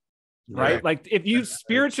better. right? Yeah. Like if you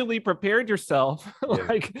spiritually prepared yourself,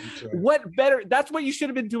 like what better? That's what you should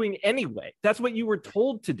have been doing anyway. That's what you were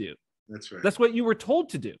told to do. That's right. That's what you were told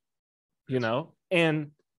to do, you know?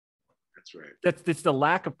 And that's right. That's the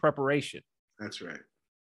lack of preparation. That's right.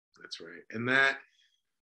 That's right. And that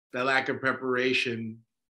lack of preparation,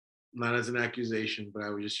 not as an accusation, but I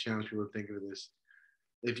would just challenge people to think of this.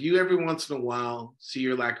 If you every once in a while see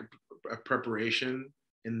your lack of preparation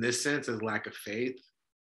in this sense as lack of faith,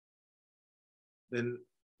 then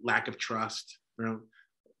lack of trust, you know,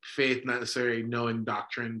 faith not necessarily knowing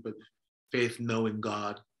doctrine, but faith knowing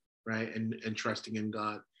God, right? And trusting in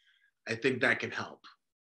God. I think that can help,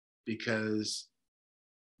 because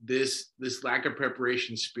this lack of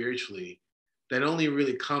preparation spiritually, that only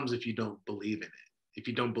really comes if you don't believe in it. If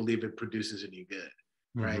you don't believe it produces any good,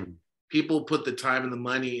 right? Mm-hmm. People put the time and the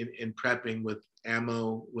money in prepping with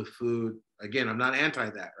ammo, with food. Again, I'm not anti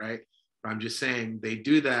that, right? But I'm just saying they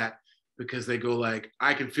do that because they go like,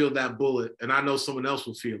 I can feel that bullet and I know someone else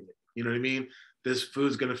will feel it. You know what I mean? This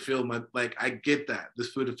food's gonna fill my, like, I get that. This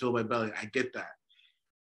food will fill my belly. I get that.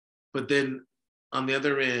 But then on the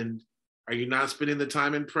other end, are you not spending the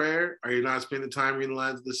time in prayer? Are you not spending the time reading the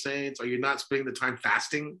lines of the saints? Are you not spending the time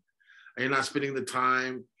fasting? Are you not spending the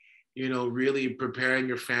time, you know, really preparing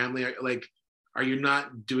your family? Like, are you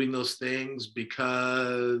not doing those things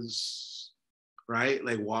because, right?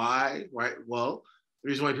 Like, why? Why? Well, the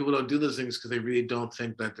reason why people don't do those things is because they really don't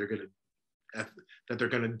think that they're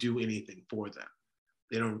gonna do anything for them.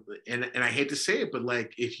 They don't, and I hate to say it, but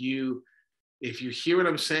like, if you hear what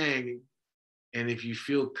I'm saying, and if you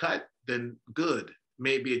feel cut, then good.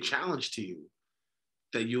 Maybe a challenge to you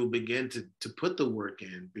that you'll begin to put the work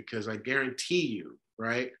in, because I guarantee you,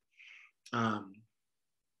 right?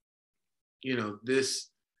 You know, this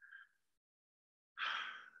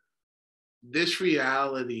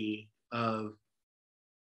reality of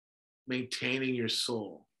maintaining your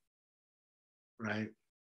soul, right?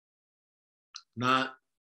 Not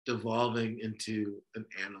devolving into an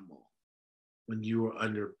animal when you are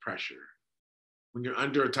under pressure, when you're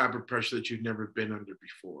under a type of pressure that you've never been under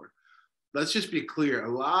before. Let's just be clear. A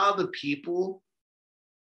lot of the people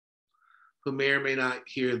who may or may not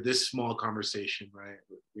hear this small conversation, right?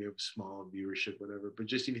 We have small viewership, whatever, but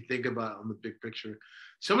just if you think about it on the big picture,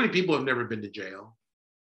 so many people have never been to jail.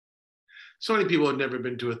 So many people have never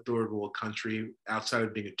been to a third world country outside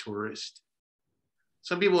of being a tourist.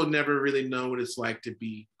 Some people have never really known what it's like to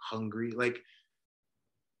be hungry. Like,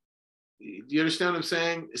 do you understand what I'm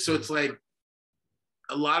saying? So it's like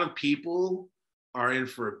a lot of people are in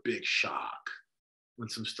for a big shock when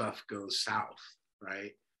some stuff goes south,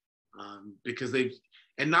 right? Because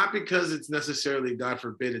and not because it's necessarily, God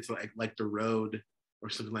forbid, it's like The Road or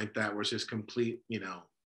something like that, where it's just complete, you know,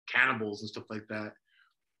 cannibals and stuff like that.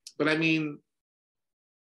 But I mean,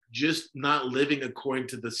 just not living according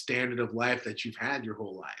to the standard of life that you've had your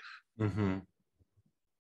whole life. Mm-hmm.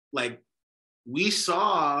 Like, we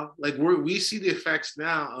saw, like, we see the effects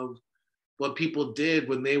now of what people did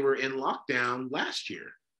when they were in lockdown last year,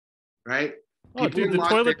 right? Oh, dude, the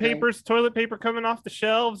toilet paper coming off the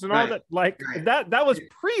shelves and all that, like that was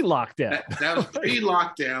pre-lockdown. That was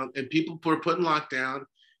pre-lockdown, and people were put in lockdown,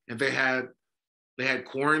 and they had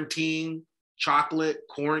quarantine chocolate,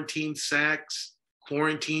 quarantine sex,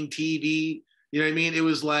 quarantine TV. You know what I mean? It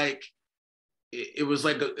was like almost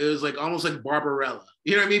like Barbarella.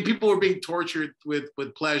 You know what I mean? People were being tortured with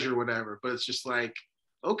pleasure, whatever. But it's just like,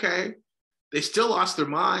 okay, they still lost their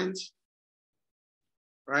minds,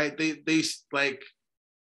 right? They like,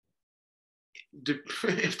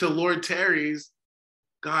 if the Lord tarries,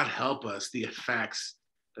 God help us, the effects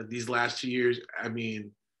that these last 2 years. I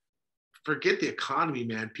mean, forget the economy,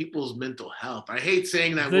 man. People's mental health. I hate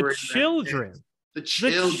saying that word. The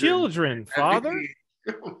children, Father.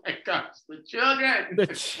 Oh my gosh, the children. The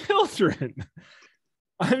children.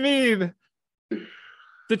 I mean,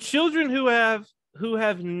 the children who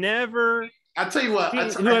have never. I'll tell you what.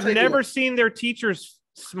 Who have never seen their teachers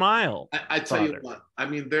smile. I tell you what. I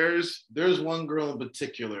mean, there's one girl in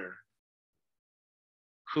particular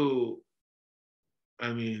who,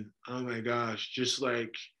 I mean, oh my gosh, just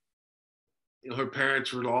like, you know, her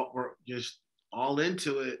parents were just all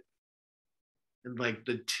into it. And like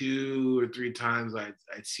the 2 or 3 times I'd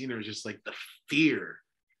seen her, just like the fear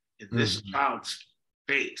in this child's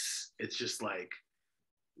face. It's just like,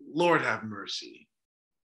 Lord have mercy.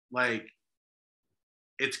 Like,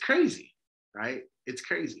 it's crazy, right? It's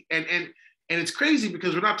crazy. And it's crazy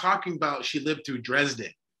because we're not talking about she lived through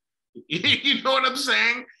Dresden. You know what I'm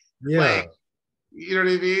saying? Yeah. Like, you know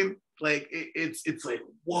what I mean? Like, it's like,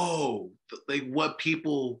 whoa, like what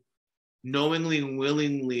people knowingly and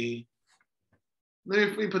willingly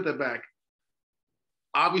let me put that back.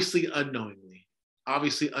 Obviously unknowingly,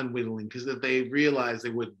 obviously unwittingly, because if they realized, they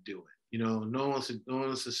wouldn't do it. You know, no one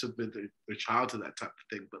wants to submit their child to that type of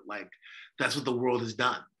thing, but like that's what the world has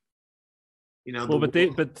done. You know, Well,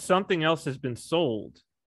 but something else has been sold.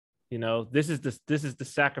 You know, this is the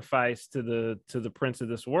sacrifice to the prince of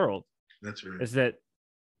this world. That's right. Is that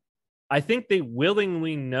I think they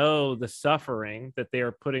willingly know the suffering that they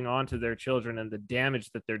are putting onto their children and the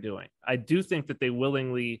damage that they're doing. I do think that they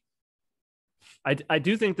willingly, I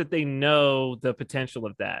do think that they know the potential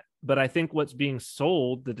of that. But I think what's being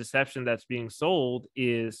sold, the deception that's being sold,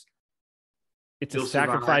 is it's a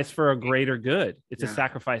sacrifice for a greater good. It's a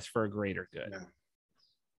sacrifice for a greater good.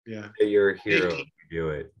 Yeah. You're a hero if you do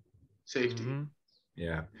it. Safety. Mm-hmm.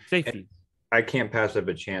 Yeah. Safety. I can't pass up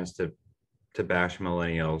a chance to bash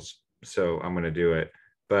millennials, so I'm going to do it.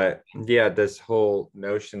 But yeah, this whole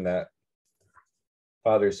notion that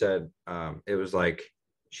father said, it was like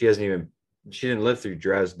she didn't live through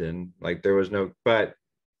Dresden. Like there was no, but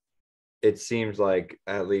it seems like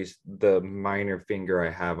at least the minor finger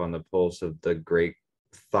I have on the pulse of the great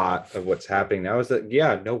thought of what's happening now is that,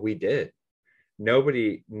 yeah, no, we did.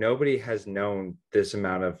 Nobody has known this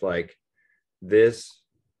amount of like, this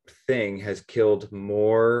thing has killed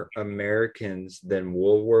more Americans than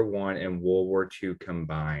World War I and World War II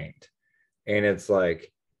combined. And it's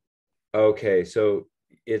like, okay, so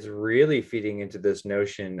it's really feeding into this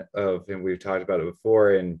notion of, and we've talked about it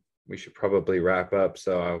before, and we should probably wrap up,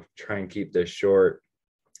 so I'll try and keep this short,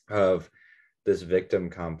 of this victim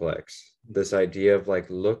complex, this idea of like,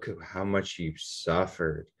 look at how much you've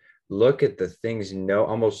suffered. Look at the things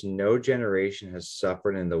almost no generation has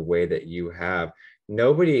suffered in the way that you have.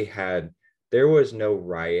 There was no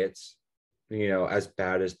riots, you know, as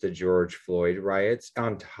bad as the George Floyd riots,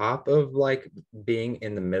 on top of like being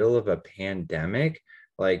in the middle of a pandemic.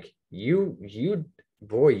 Like you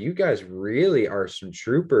guys really are some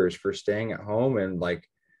troopers for staying at home and like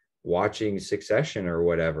watching Succession or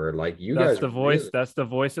whatever. Like that's the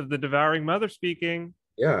voice of the devouring mother speaking.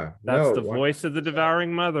 Yeah, that's the voice of the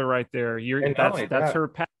devouring mother right there. That's her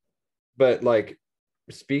path. But like,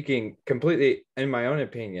 speaking completely in my own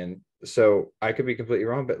opinion, so I could be completely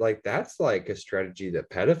wrong, but like that's like a strategy that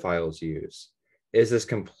pedophiles use, is this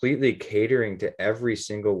completely catering to every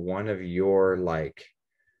single one of your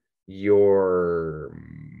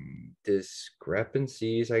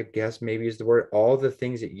discrepancies, I guess maybe is the word, all the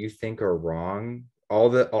things that you think are wrong, all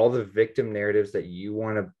the victim narratives that you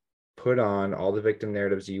want to put on, all the victim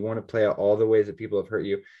narratives you want to play out, all the ways that people have hurt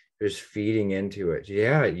you, just feeding into it.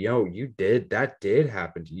 Yeah, that did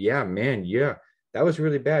happen to you. Yeah, man, yeah, that was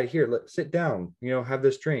really bad. Here, let's sit down, have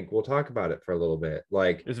this drink, we'll talk about it for a little bit.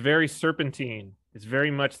 Like, it's very serpentine. It's very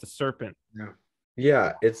much the serpent.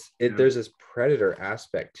 Yeah, there's this predator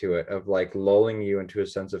aspect to it of like lulling you into a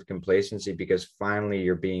sense of complacency because finally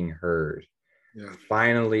you're being heard. Yeah.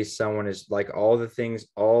 Finally someone is like, all the things,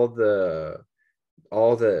 all the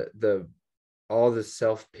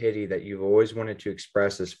self-pity that you've always wanted to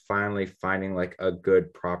express is finally finding like a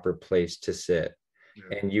good proper place to sit.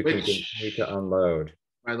 Yeah. And you can continue to unload.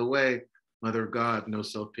 By the way, Mother of God, no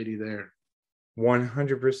self-pity there.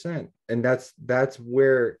 100%. And that's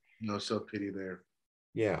where no self-pity there.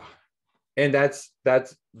 Yeah. And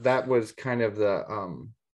that was kind of the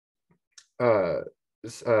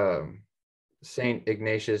Saint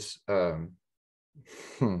Ignatius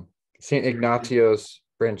Saint Ignatios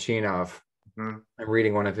Branchinov. Mm-hmm. I'm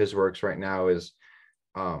reading one of his works right now, is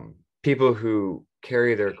people who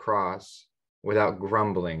carry their cross without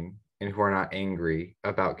grumbling and who are not angry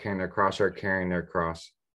about carrying their cross are carrying their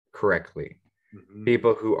cross correctly. Mm-hmm.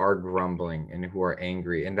 People who are grumbling and who are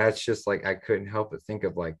angry. And that's just like, I couldn't help but think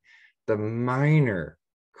of like the minor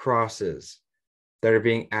crosses that are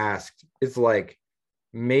being asked. It's like,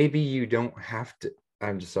 maybe you don't have to,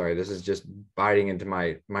 I'm just sorry, this is just biting into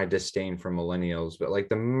my disdain for millennials, but like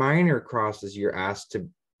the minor crosses you're asked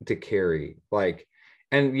to carry, like,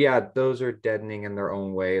 and yeah, those are deadening in their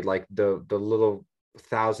own way. Like the little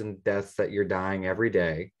 1,000 deaths that you're dying every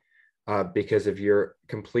day, because of your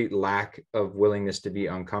complete lack of willingness to be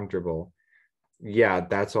uncomfortable. Yeah,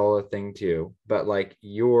 that's all a thing too. But like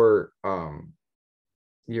your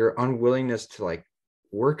unwillingness to like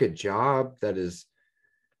work a job that is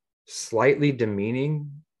slightly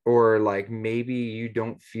demeaning, or like maybe you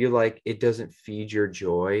don't feel like it doesn't feed your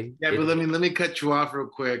joy. Yeah, but let me cut you off real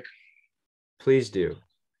quick. Please do,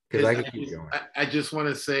 because I can keep going. I just want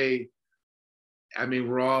to say, I mean,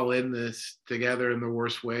 we're all in this together in the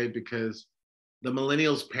worst way, because the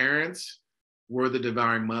millennials' parents were the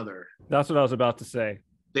devouring mother. That's what I was about to say.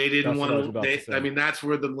 They didn't want to. I mean, that's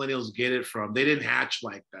where the millennials get it from. They didn't hatch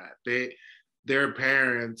like that. their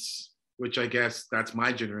parents, which I guess that's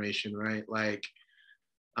my generation, right? Like,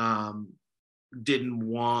 didn't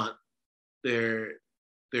want their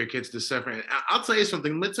kids to suffer. And I'll tell you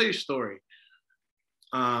something. Let's tell you a story.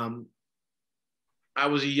 I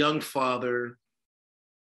was a young father.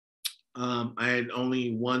 I had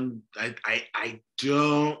only one. I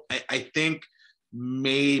think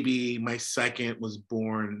maybe my second was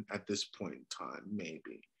born at this point in time,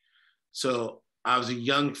 maybe. So I was a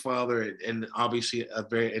young father and obviously a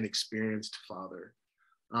very inexperienced father.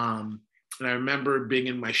 And I remember being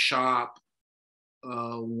in my shop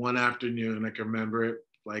one afternoon. I can remember it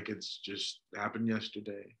like it's just happened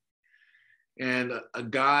yesterday. And a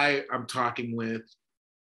guy I'm talking with,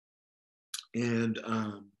 and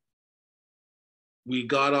we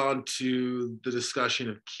got on to the discussion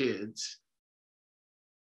of kids.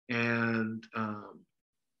 And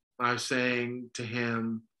I was saying to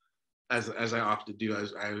him, as I often do,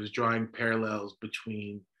 I was drawing parallels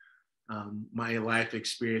between my life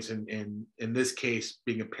experience and in this case,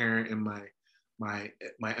 being a parent and my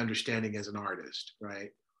understanding as an artist,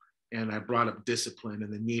 right? And I brought up discipline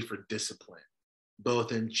and the need for discipline,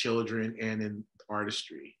 both in children and in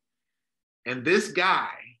artistry. And this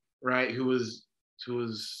guy, right, who was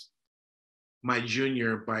my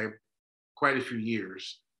junior by quite a few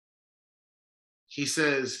years, he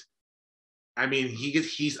says, I mean,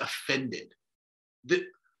 he's offended. Let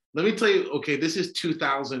me tell you, okay, this is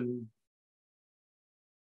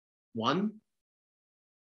 2001,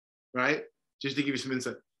 right? Just to give you some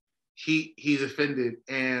insight. He's offended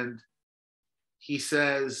and he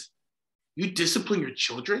says, "You discipline your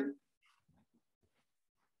children?"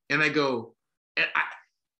 And I go, and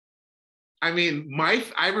I mean,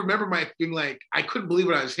 I remember my being like, I couldn't believe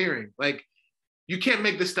what I was hearing. Like, you can't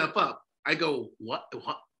make this stuff up. I go, what?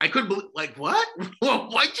 I couldn't believe, like, what?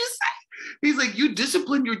 What'd you say? He's like, "You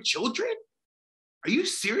discipline your children? Are you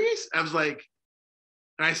serious?" I was like,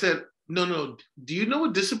 and I said, no. Do you know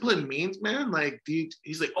what discipline means, man? Like,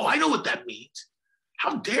 he's like, "Oh, I know what that means.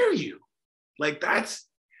 How dare you?" Like,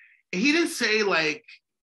 he didn't say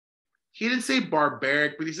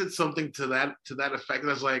barbaric, but he said something to that effect. And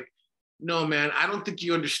I was like, "No, man, I don't think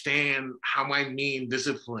you understand how I mean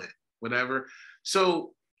discipline, whatever."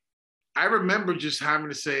 So I remember just having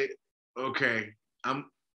to say, "Okay,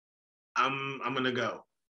 I'm gonna go,"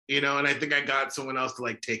 and I think I got someone else to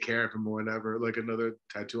like take care of him or whatever, like another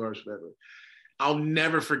tattoo artist, whatever. I'll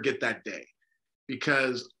never forget that day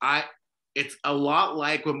because it's a lot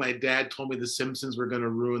like when my dad told me the Simpsons were gonna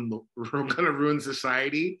ruin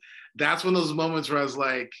society. That's one of those moments where I was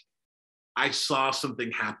like, I saw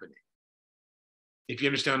something happening. If you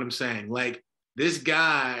understand what I'm saying, like this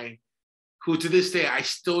guy who to this day I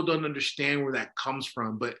still don't understand where that comes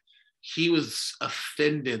from, but he was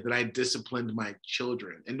offended that I disciplined my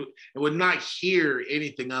children and would not hear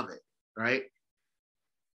anything of it, right?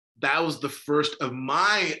 That was the first of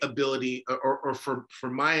my ability or for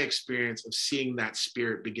my experience of seeing that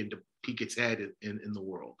spirit begin to peek its head in the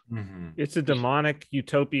world. Mm-hmm. It's a demonic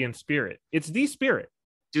utopian spirit. It's the spirit.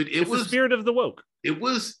 Dude, it's the spirit of the woke. It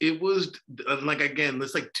was like, again,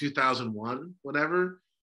 this like 2001, whatever,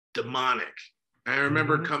 demonic. I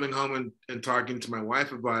remember coming home and talking to my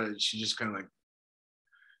wife about it. She just kind of like,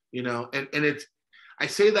 and it's, I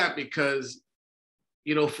say that because,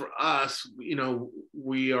 for us,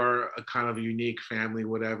 we are a kind of a unique family,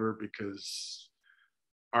 whatever, because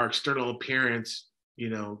our external appearance,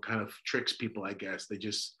 kind of tricks people, I guess. They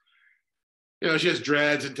just, she has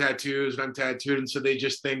dreads and tattoos and I'm tattooed. And so they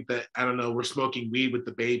just think that, I don't know, we're smoking weed with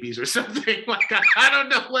the babies or something. Like, I don't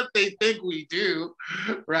know what they think we do,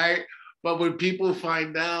 right? But when people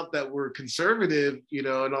find out that we're conservative,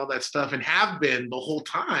 and all that stuff, and have been the whole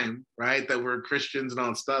time, right? That we're Christians and all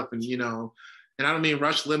that stuff. And, and I don't mean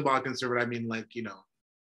Rush Limbaugh conservative. I mean like,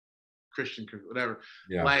 Christian, whatever.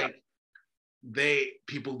 Yeah. Like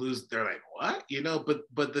people lose, they're like, what?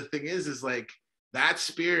 But the thing is like that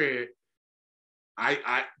spirit,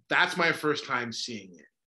 that's my first time seeing it.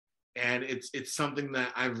 And it's something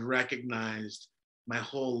that I've recognized my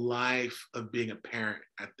whole life of being a parent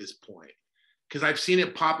at this point, because I've seen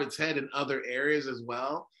it pop its head in other areas as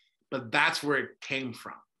well, but that's where it came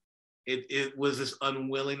from. It was this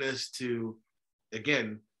unwillingness to,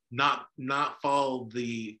 again, not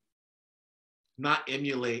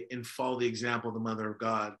emulate and follow the example of the Mother of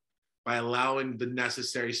God by allowing the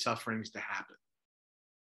necessary sufferings to happen,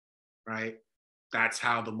 right? That's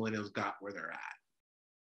how the millennials got where they're at,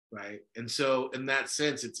 right? And so in that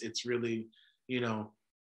sense, it's really, to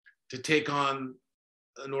take on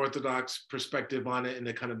an Orthodox perspective on it in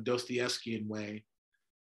a kind of Dostoevskian way,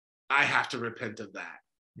 I have to repent of that.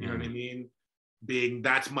 You know what I mean? being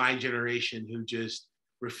that's my generation who just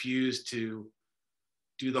refused to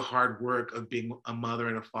do the hard work of being a mother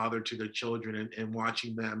and a father to their children and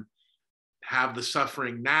watching them have the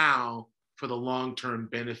suffering now for the long-term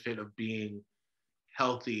benefit of being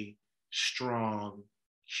healthy, strong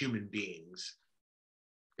human beings,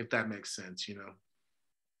 if that makes sense, you know.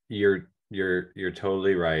 You're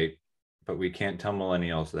totally right, but we can't tell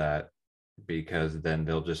millennials that, because then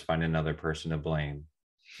they'll just find another person to blame,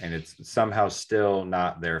 and it's somehow still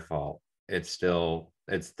not their fault. It's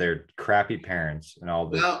their crappy parents and all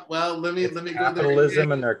this. Well, let me go there.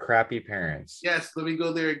 Capitalism and their crappy parents. Yes, let me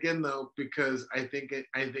go there again though, because I think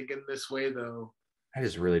in this way though. I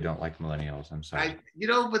just really don't like millennials. I'm sorry.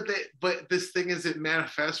 But this thing is, it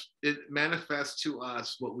manifests to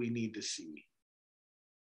us what we need to see.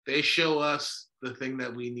 They show us the thing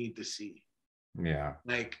that we need to see. Yeah.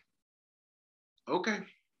 Like, okay,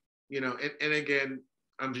 you know, and again,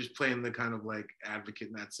 I'm just playing the kind of like advocate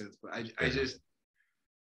in that sense, but I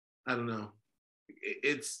don't know.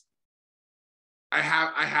 I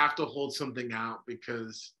have to hold something out,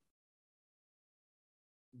 because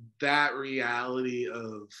that reality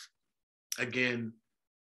of, again,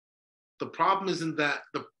 the problem isn't that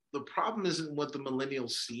the problem isn't what the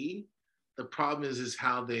millennials see. The problem is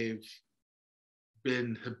how they've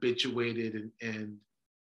been habituated and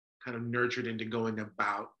kind of nurtured into going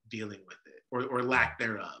about dealing with it, or lack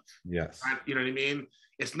thereof. Yes. You know what I mean?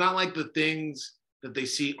 It's not like the things that they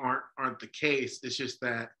see aren't the case. It's just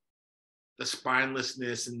that the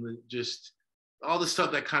spinelessness and just all the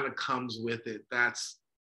stuff that kind of comes with it. That's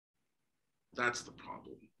the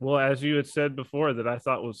problem. Well, as you had said before, that I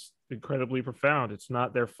thought was incredibly profound. It's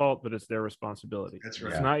not their fault, but it's their responsibility. That's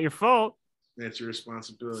right. It's not your fault. It's your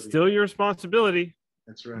responsibility. Still your responsibility.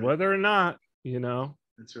 That's right. Whether or not, you know.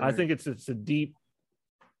 That's right. I think it's a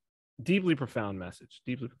deeply profound message.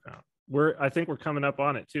 Deeply profound. I think we're coming up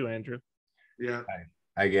on it too, Andrew. Yeah.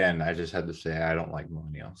 Again, I just had to say I don't like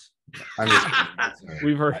millennials. I'm just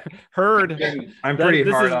We've heard. I'm pretty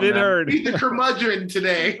this hard has on been them. heard. Beat the curmudgeon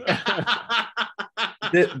today.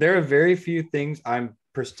 There are very few things I'm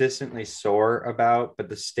persistently sore about, but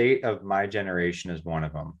the state of my generation is one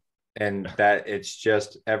of them. And that it's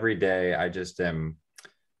just every day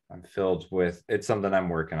I'm filled with, it's something I'm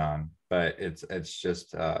working on, but it's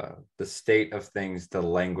just the state of things, the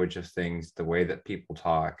language of things, the way that people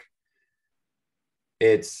talk.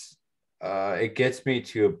 It gets me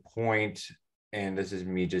to a point, and this is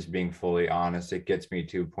me just being fully honest, it gets me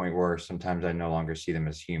to a point where sometimes I no longer see them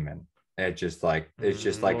as human. It's just like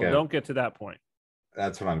don't get to that point.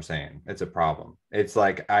 That's what I'm saying. It's a problem. It's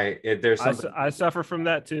like there's something I suffer from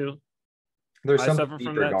that too. There's something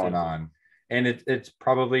deeper going on, and it's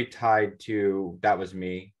probably tied to, that was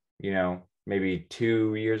me, you know, maybe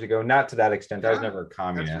 2 years ago. Not to that extent. I was never a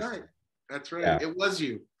communist. That's right. Yeah. It was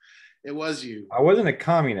you. I wasn't a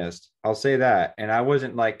communist, I'll say that. And I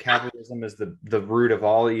wasn't like capitalism is the root of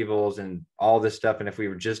all evils and all this stuff. And if we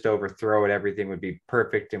would just overthrow it, everything would be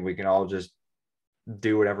perfect and we can all just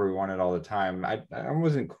do whatever we wanted all the time. I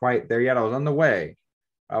wasn't quite there yet. I was on the way.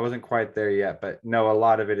 I wasn't quite there yet. But no, a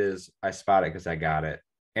lot of it is I spot it because I got it.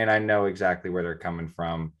 And I know exactly where they're coming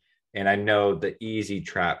from. And I know the easy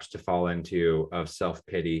traps to fall into of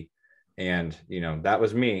self-pity. And, you know, that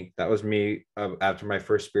was me after my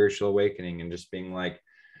first spiritual awakening, and just being like,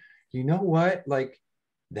 you know what, like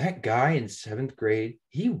that guy in 7th grade,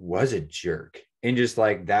 he was a jerk. And just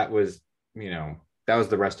like, that was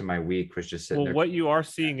the rest of my week, was just sitting there. What you are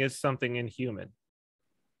seeing is something inhuman.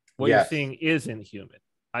 What you're seeing is inhuman.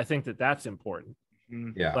 I think that's important.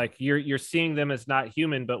 Yeah. Like you're seeing them as not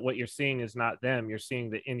human, but what you're seeing is not them. You're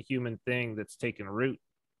seeing the inhuman thing that's taken root.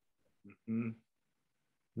 Mm-hmm.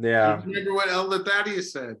 Yeah. Remember what Elder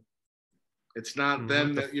Thaddeus said? It's not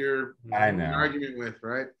them that you're in an argument with,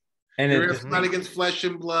 right? And it's not against flesh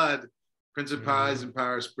and blood, principalities and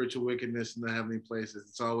powers, spiritual wickedness in the heavenly places.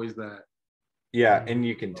 It's always that. Yeah, and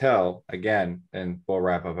you can tell again, and we'll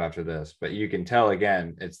wrap up after this, but you can tell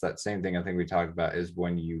again, it's that same thing I think we talked about, is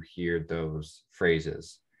when you hear those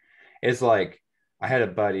phrases. It's like, I had a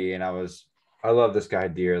buddy and I love this guy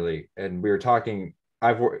dearly, and we were talking,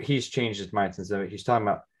 he's changed his mind since then. He's talking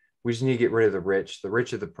about, we just need to get rid of the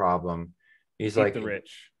rich are the problem. He's like,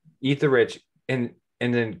 eat the rich, and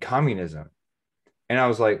then communism. And I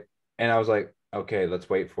was like, okay, let's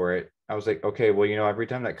wait for it. I was like, okay, well, you know, every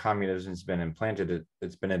time that communism's been implanted,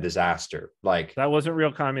 it's been a disaster. Like, that wasn't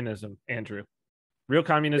real communism, Andrew. Real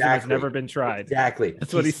communism has never been tried. Exactly.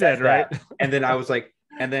 That's what he said, right? And then I was like,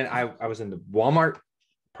 I was in the Walmart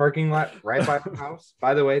parking lot right by the house.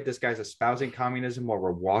 By the way, this guy's espousing communism while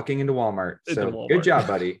we're walking into Walmart. So good job,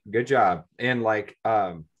 buddy. Good job. And like,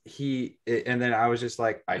 and then I was just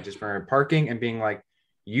like, I just remember parking and being like,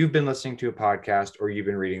 you've been listening to a podcast or you've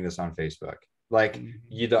been reading this on Facebook. Like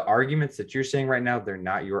the arguments that you're saying right now, they're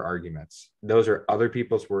not your arguments. Those are other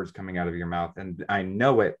people's words coming out of your mouth. And I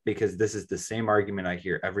know it because this is the same argument I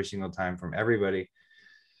hear every single time from everybody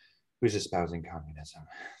who's espousing communism.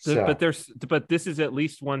 But this is at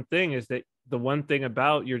least one thing, is that the one thing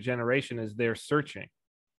about your generation is they're searching.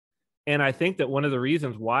 And I think that one of the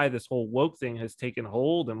reasons why this whole woke thing has taken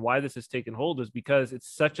hold and why this has taken hold is because it's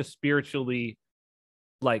such a spiritually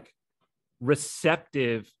like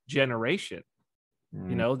receptive generation.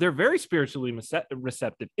 You know, they're very spiritually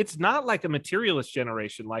receptive. It's not like a materialist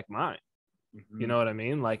generation like mine. You know what I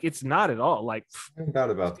mean? Like, it's not at all. Like, I forgot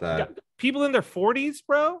about that. People in their 40s,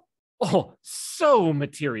 bro. Oh, so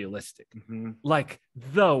materialistic. Like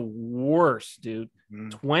the worst, dude.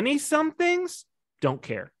 20 somethings don't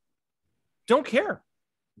care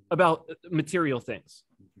about material things.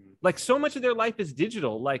 Like, so much of their life is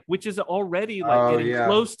digital, like, which is already like getting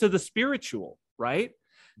close to the spiritual, right?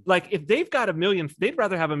 Like, if they've got 1 million, they'd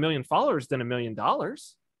rather have 1 million followers than $1 million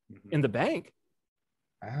in the bank.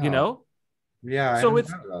 You know? Yeah. So I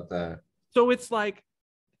forgot about that. So it's like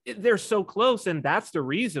they're so close, and that's the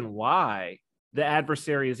reason why the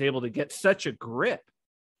adversary is able to get such a grip,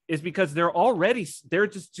 is because they're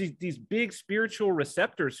just these big spiritual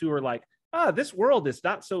receptors who are like, this world is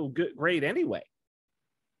not so great anyway.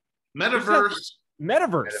 Metaverse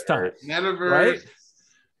time, right?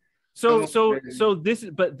 So this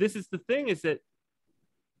is the thing, is that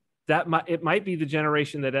it might be the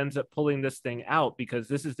generation that ends up pulling this thing out, because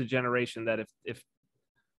this is the generation that if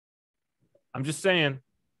I'm just saying,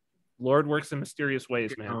 Lord works in mysterious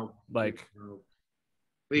ways, man. Like,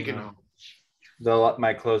 we can hope.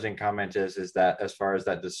 My closing comment is that as far as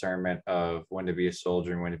that discernment of when to be a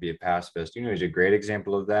soldier and when to be a pacifist, you know, who's a great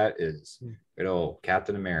example of that is good old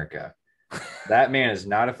Captain America. That man is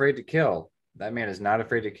not afraid to kill. That man is not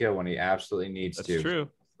afraid to kill when he absolutely needs to. That's true.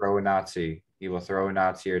 Throw a Nazi. He will throw a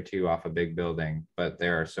Nazi or two off a big building. But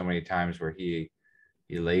there are so many times where he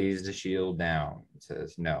lays the shield down and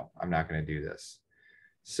says, no, I'm not going to do this.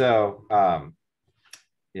 So,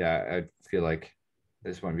 I feel like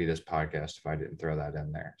this wouldn't be this podcast if I didn't throw that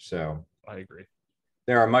in there. So I agree.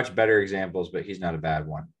 There are much better examples, but he's not a bad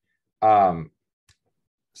one.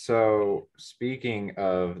 So speaking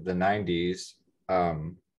of the 90s,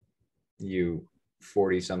 you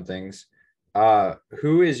 40 somethings,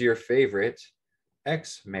 who is your favorite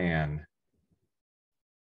X-Man?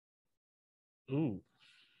 Ooh.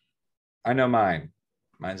 I know mine.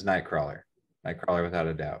 Mine's Nightcrawler. Nightcrawler without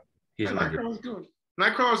a doubt. He's Nightcrawler's good.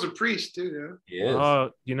 Nightcrawler's a priest too, yeah. He is.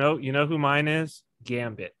 Oh, you know who mine is?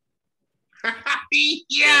 Gambit.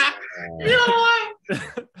 Yeah. You know what?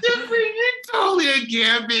 You're totally a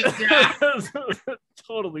Gambit guy.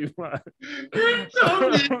 Totally what? You're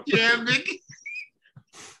totally a Gambit.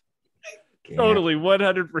 Totally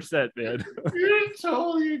 100%, man. You're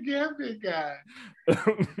totally a Gambit guy.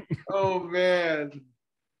 Oh man.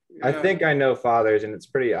 Yeah. I think I know fathers, and it's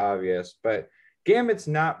pretty obvious, but Gambit's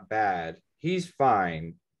not bad. He's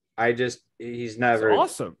fine. He's never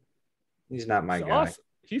awesome. He's not my guy. Awesome.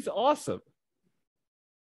 He's awesome.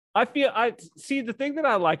 I see the thing that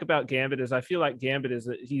I like about Gambit is I feel like Gambit is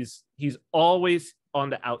he's always on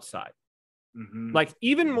the outside. Like,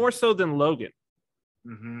 even more so than Logan.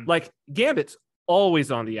 Like, Gambit's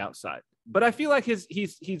always on the outside. But I feel like he's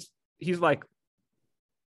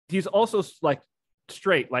also like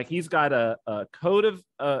straight. Like, he's got a code of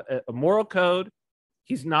a moral code.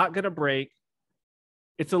 He's not gonna break.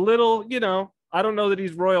 It's a little, I don't know that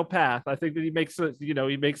he's royal path. I think that he makes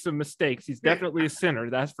some mistakes. He's definitely a sinner,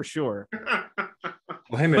 that's for sure.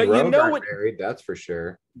 Well, him and Rogue aren't married, that's for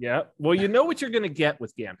sure. Yeah. Well, you know what you're going to get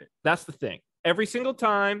with Gambit. That's the thing. Every single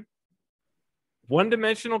time,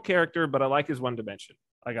 one-dimensional character, but I like his one dimension.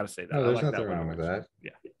 I got to say that. No, there's I like nothing wrong with that.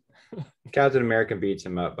 Yeah. Captain America beats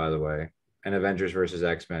him up, by the way. And Avengers versus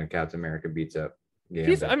X-Men, Captain America beats up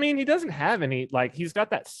Gambit. He doesn't have any, like, he's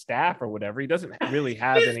got that staff or whatever. He doesn't really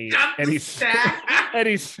have any staff. And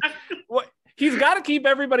he's got to keep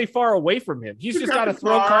everybody far away from him. He's just got to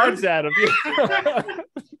throw cards at him.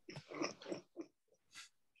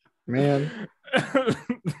 Man.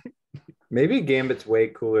 Maybe Gambit's way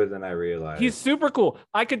cooler than I realized. He's super cool.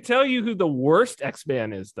 I could tell you who the worst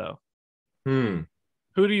X-Man is, though. Who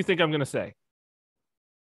do you think I'm going to say?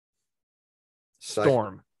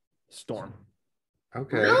 Storm.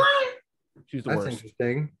 Okay. Really? She's the That's worst.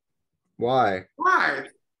 Interesting. Why?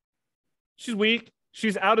 She's weak.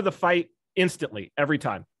 She's out of the fight instantly every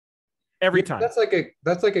time. Every time. That's like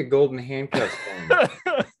a golden handcuff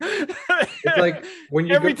thing. It's like when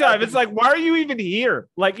you every time it's like, why are you even here?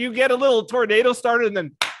 Like you get a little tornado started and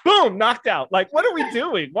then boom, knocked out. Like, what are we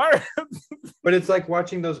doing? Why? But it's like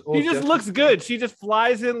watching those old. She just looks good. She just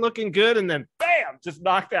flies in looking good and then bam, just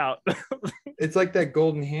knocked out. It's like that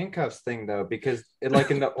golden handcuffs thing though, because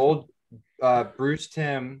like in the old Bruce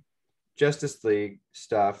Timm Justice League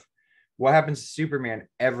stuff, what happens to Superman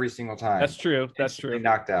every single time? That's true. That's true.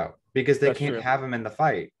 Knocked out because they That's can't true. have him in the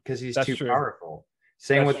fight because he's That's too true. powerful.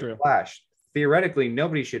 Same That's with true. the Flash. Theoretically,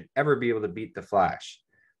 nobody should ever be able to beat the Flash,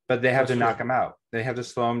 but they have That's to knock true. him out. They have to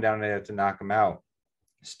slow him down. They have to knock him out.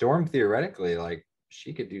 Storm, theoretically, like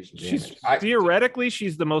she could do some damage. Theoretically,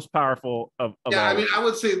 she's the most powerful of yeah, all. I mean, I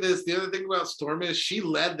would say this. The other thing about Storm is she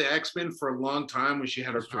led the X-Men for a long time when she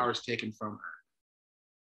had That's her powers taken from her.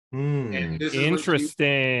 Hmm. And this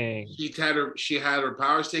Interesting. She had her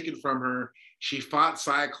powers taken from her. She fought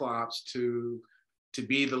Cyclops to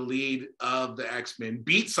be the lead of the X-Men,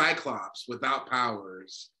 beat Cyclops without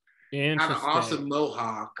powers. Had an awesome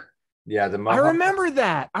mohawk. Yeah, the mohawk. I remember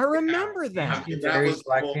that. That. She marries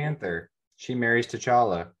Black Panther. She marries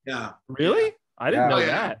T'Challa. Yeah. Really? Yeah. I didn't know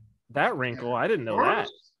that. That wrinkle. I didn't know that.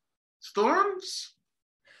 Storms?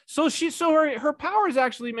 So her powers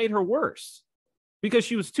actually made her worse because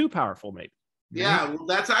she was too powerful, maybe. Yeah, well,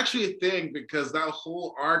 that's actually a thing because that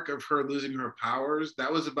whole arc of her losing her powers, that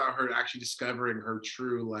was about her actually discovering her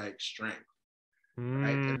true like strength.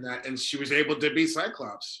 Right? And she was able to beat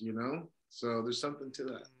Cyclops, you know? So there's something to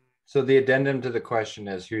that. So the addendum to the question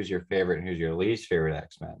is who's your favorite and who's your least favorite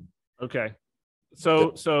X-Men? Okay.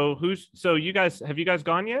 So you guys have you guys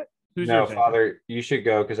gone yet? Who's no, your favorite? Father, you should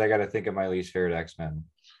go because I got to think of my least favorite X-Men.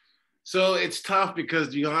 So it's tough because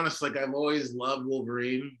to be honest, like I've always loved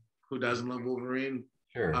Wolverine. Who doesn't love Wolverine?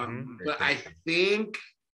 Sure. But I think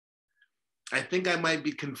I might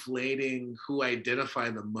be conflating who I identify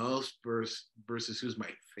the most versus who's my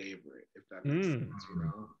favorite, if that makes sense, you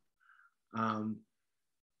know?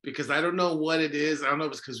 Because I don't know what it is. I don't know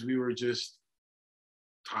if it's because we were just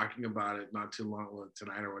talking about it not too long ago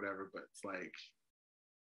tonight or whatever, but it's like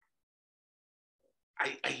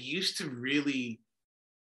I used to really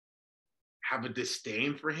have a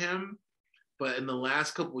disdain for him, but in the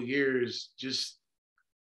last couple of years, just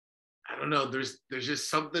I don't know. There's just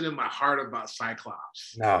something in my heart about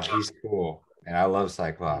Cyclops. No, he's cool, and I love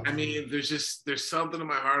Cyclops. I mean, there's something in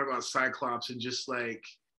my heart about Cyclops, and just like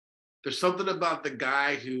there's something about the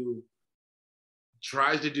guy who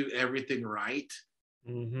tries to do everything right,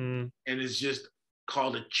 and is just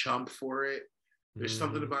called a chump for it. There's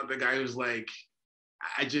something about the guy who's like,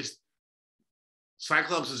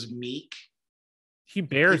 Cyclops is meek. He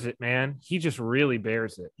bears it, man. He just really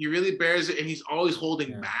bears it. He really bears it, and he's always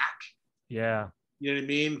holding back. Yeah. You know what I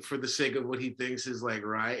mean? For the sake of what he thinks is like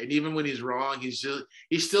right. And even when he's wrong, he's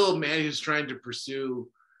still a man who's trying to pursue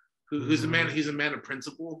who's a man, he's a man of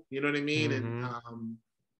principle. You know what I mean? And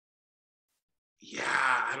yeah,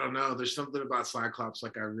 I don't know. There's something about Cyclops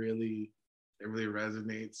like it really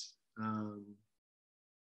resonates.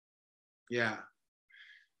 Yeah.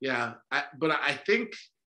 But I think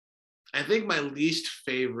my least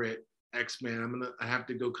favorite X-Men, I have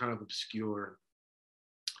to go kind of obscure,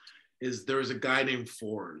 is there's a guy named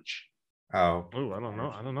Forge. Oh, I don't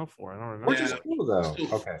know. I don't know Forge. I don't remember. Forge is cool though.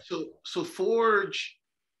 Okay. So Forge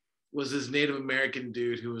was this Native American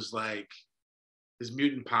dude who was like, his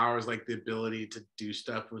mutant powers, like the ability to do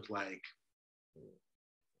stuff with like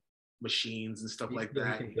machines and stuff like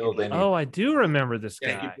that. Oh, I do remember this guy.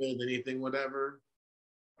 Yeah, he could build anything, whatever.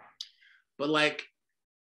 But like,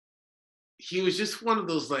 he was just one of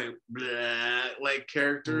those like blah, like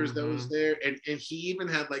characters that was there, and he even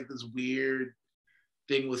had like this weird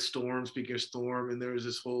thing with Storm, speaking of Storm, and there was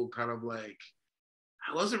this whole kind of like,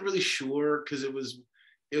 I wasn't really sure because it was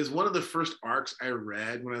one of the first arcs I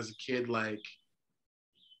read when I was a kid. Like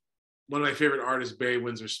one of my favorite artists, Barry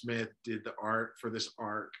Windsor Smith, did the art for this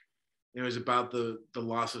arc. And it was about the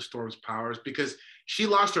loss of Storm's powers because she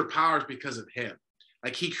lost her powers because of him.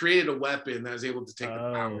 Like he created a weapon that was able to take the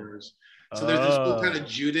powers. So there's this whole kind of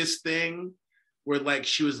Judas thing where like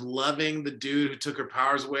she was loving the dude who took her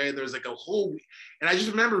powers away. There's like a whole, and I just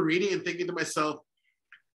remember reading and thinking to myself,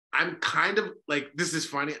 I'm kind of like, this is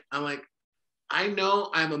funny. I'm like, I know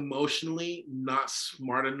I'm emotionally not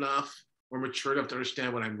smart enough or mature enough to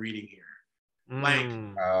understand what I'm reading here. Like, do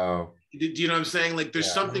you know what I'm saying? Like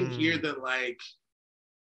there's something here that like,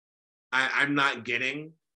 I'm not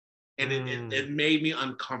getting. And it made me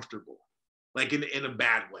uncomfortable, like in a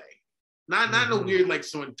bad way. Not in a weird, like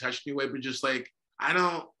someone touched me way, but just like, I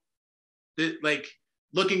don't, like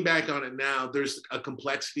looking back on it now, there's a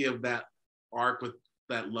complexity of that arc with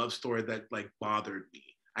that love story that like bothered me.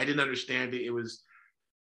 I didn't understand it. It was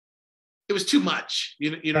it was too much.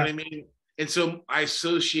 You know what I mean? And so I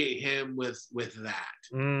associate him with that.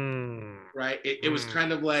 Right? It was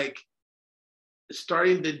kind of like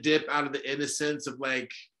starting to dip out of the innocence of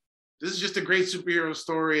like, this is just a great superhero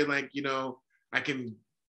story, and like, you know, I can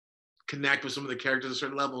connect with some of the characters at a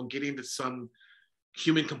certain level and getting to some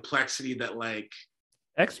human complexity that like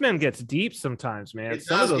X-Men gets deep sometimes, man. It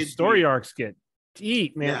Some does of those get story deep. arcs get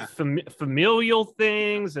deep, man. Yeah. Familial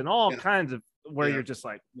things and all Yeah. kinds of where Yeah. you're just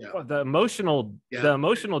like, Yeah. well, the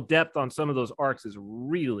emotional depth on some of those arcs is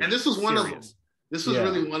really, and this was one of them. serious. This was Yeah.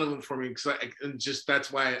 really one of them for me, because and just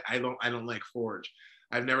that's why I don't like Forge.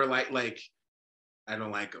 I've never liked I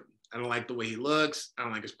don't like him. I don't like the way he looks. I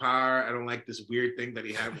don't like his power. I don't like this weird thing that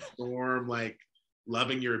he had with Storm, like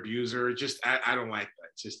loving your abuser. Just I don't like that.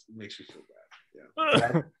 It just makes me feel bad.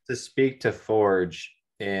 Yeah. To speak to Forge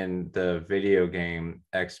in the video game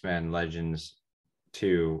X-Men Legends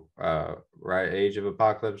 2, Age of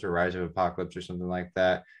Apocalypse or Rise of Apocalypse or something like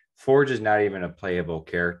that, Forge is not even a playable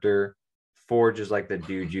character. Forge is like the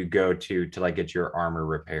dude you go to like get your armor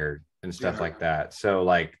repaired and stuff like that. So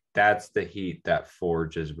like that's the heat that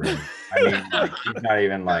Forge is bringing. I mean, like, he's not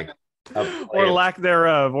even like or lack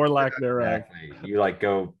thereof. Exactly. You like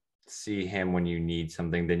go see him when you need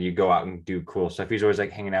something, then you go out and do cool stuff. He's always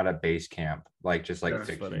like hanging out at base camp, like just like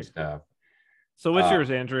fixing stuff. So what's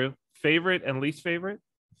yours, Andrew? Favorite and least favorite?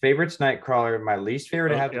 Favorite's Nightcrawler. My least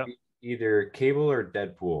favorite had to be either Cable or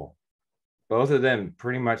Deadpool. Both of them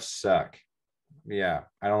pretty much suck. Yeah,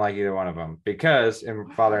 I don't like either one of them because,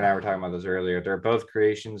 and Father and I were talking about this earlier, they're both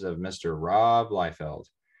creations of Mr. Rob Liefeld.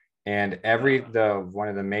 And one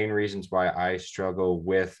of the main reasons why I struggle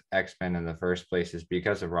with X-Men in the first place is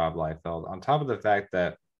because of Rob Liefeld. On top of the fact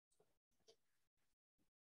that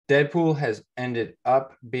Deadpool has ended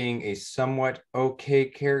up being a somewhat okay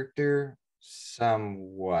character,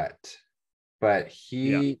 but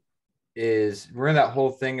he is, we're in that whole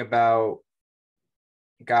thing about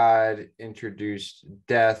God introduced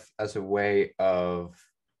death as a way of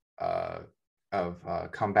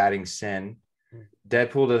combating sin.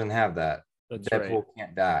 Deadpool doesn't have that. Deadpool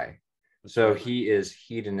can't die. He is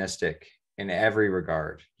hedonistic in every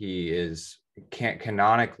regard. He is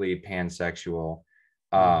canonically pansexual,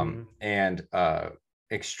 and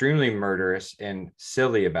extremely murderous and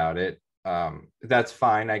silly about it. That's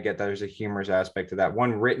fine. I get that there's a humorous aspect to that.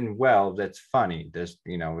 One written well, that's funny. There's,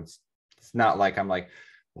 it's not like I'm like,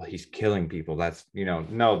 well, he's killing people. That's,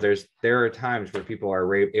 no, there are times where people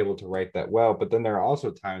are able to write that well, but then there are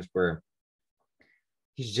also times where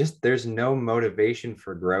there's no motivation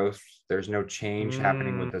for growth. There's no change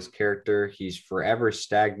happening with this character. He's forever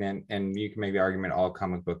stagnant, and you can make the argument all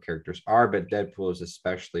comic book characters are, but Deadpool is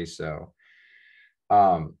especially so.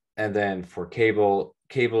 And then for Cable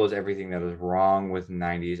is everything that is wrong with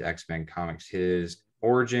 90s X-Men comics. His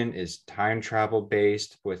origin is time travel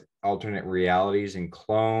based with alternate realities and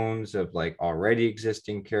clones of like already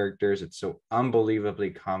existing characters. It's so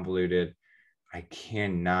unbelievably convoluted. I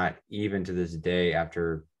cannot, even to this day,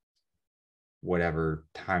 after whatever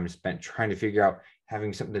time spent trying to figure out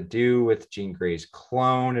having something to do with Jean Grey's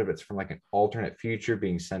clone, if it's from like an alternate future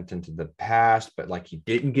being sent into the past, but like he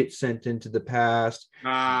didn't get sent into the past.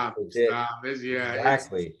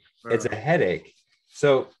 Exactly. It's a headache.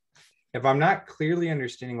 So if I'm not clearly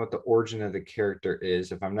understanding what the origin of the character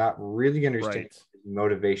is, if I'm not really understanding what his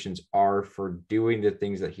motivations are for doing the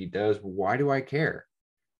things that he does, why do I care?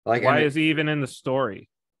 Like, why is he even in the story?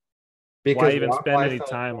 Because why even spend any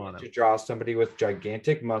time on him? To draw somebody with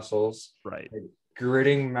gigantic muscles, right,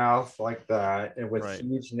 gritting mouth like that, and with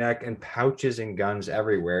huge neck and pouches and guns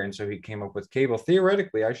everywhere, and so he came up with Cable.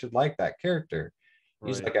 Theoretically, I should like that character.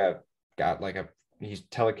 He's he's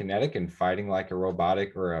telekinetic and fighting like a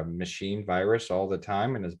robotic or a machine virus all the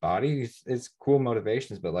time in his body. It's cool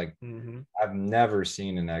motivations, but like I've never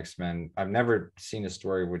seen an X-Men. I've never seen a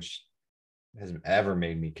story which has ever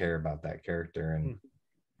made me care about that character. And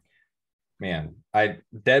man,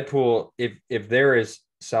 Deadpool, if there is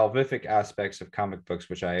salvific aspects of comic books,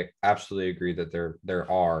 which I absolutely agree that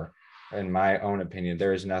there are, in my own opinion,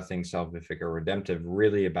 there is nothing salvific or redemptive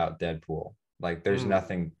really about Deadpool. Like there's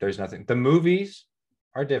nothing. The movies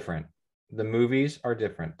are different.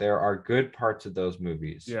 There are good parts of those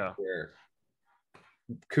movies. Yeah.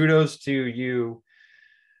 Kudos to you,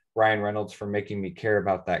 Ryan Reynolds, for making me care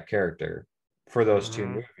about that character for those two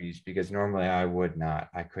movies, because normally I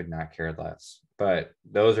could not care less, but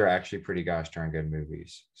those are actually pretty gosh darn good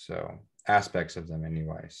movies. So aspects of them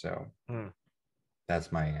anyway. So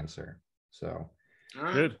that's my answer. So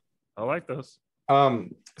good. I like those.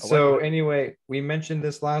 So anyway, we mentioned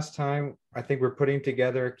this last time. I think we're putting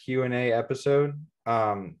together a Q&A episode.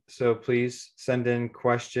 So please send in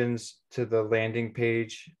questions to the landing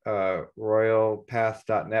page,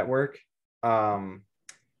 royalpath.network. And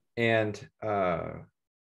I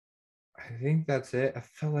think that's it. I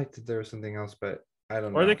felt like there was something else, but I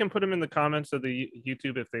don't know. Or they can put them in the comments of the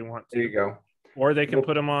YouTube if they want to. There you go. Or they can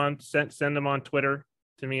put them on, send them on Twitter,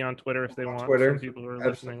 to me on Twitter if they want. Twitter. Some people are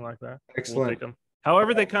listening like that. Excellent. We'll take them.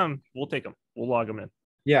 However they come, we'll take them. We'll log them in.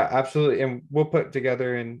 Yeah, absolutely. And we'll put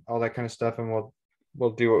together and all that kind of stuff, and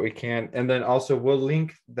we'll do what we can. And then also we'll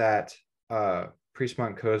link that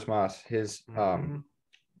Priestmont Cosmos, his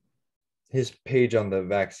page on the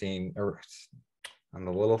vaccine, or on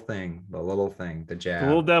the little thing, the jab. The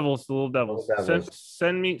little devils.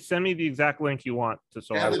 Send me the exact link you want to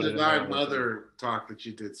so and the Divine Mother talk that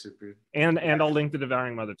you did, Cyprian. And I'll link the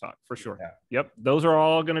Devouring Mother talk for sure. Yeah. Yep. Those are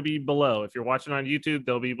all going to be below. If you're watching on YouTube,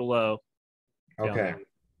 they'll be below. Okay.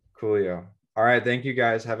 Coolio. All right. Thank you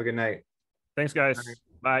guys. Have a good night. Thanks, guys.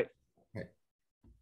 Bye.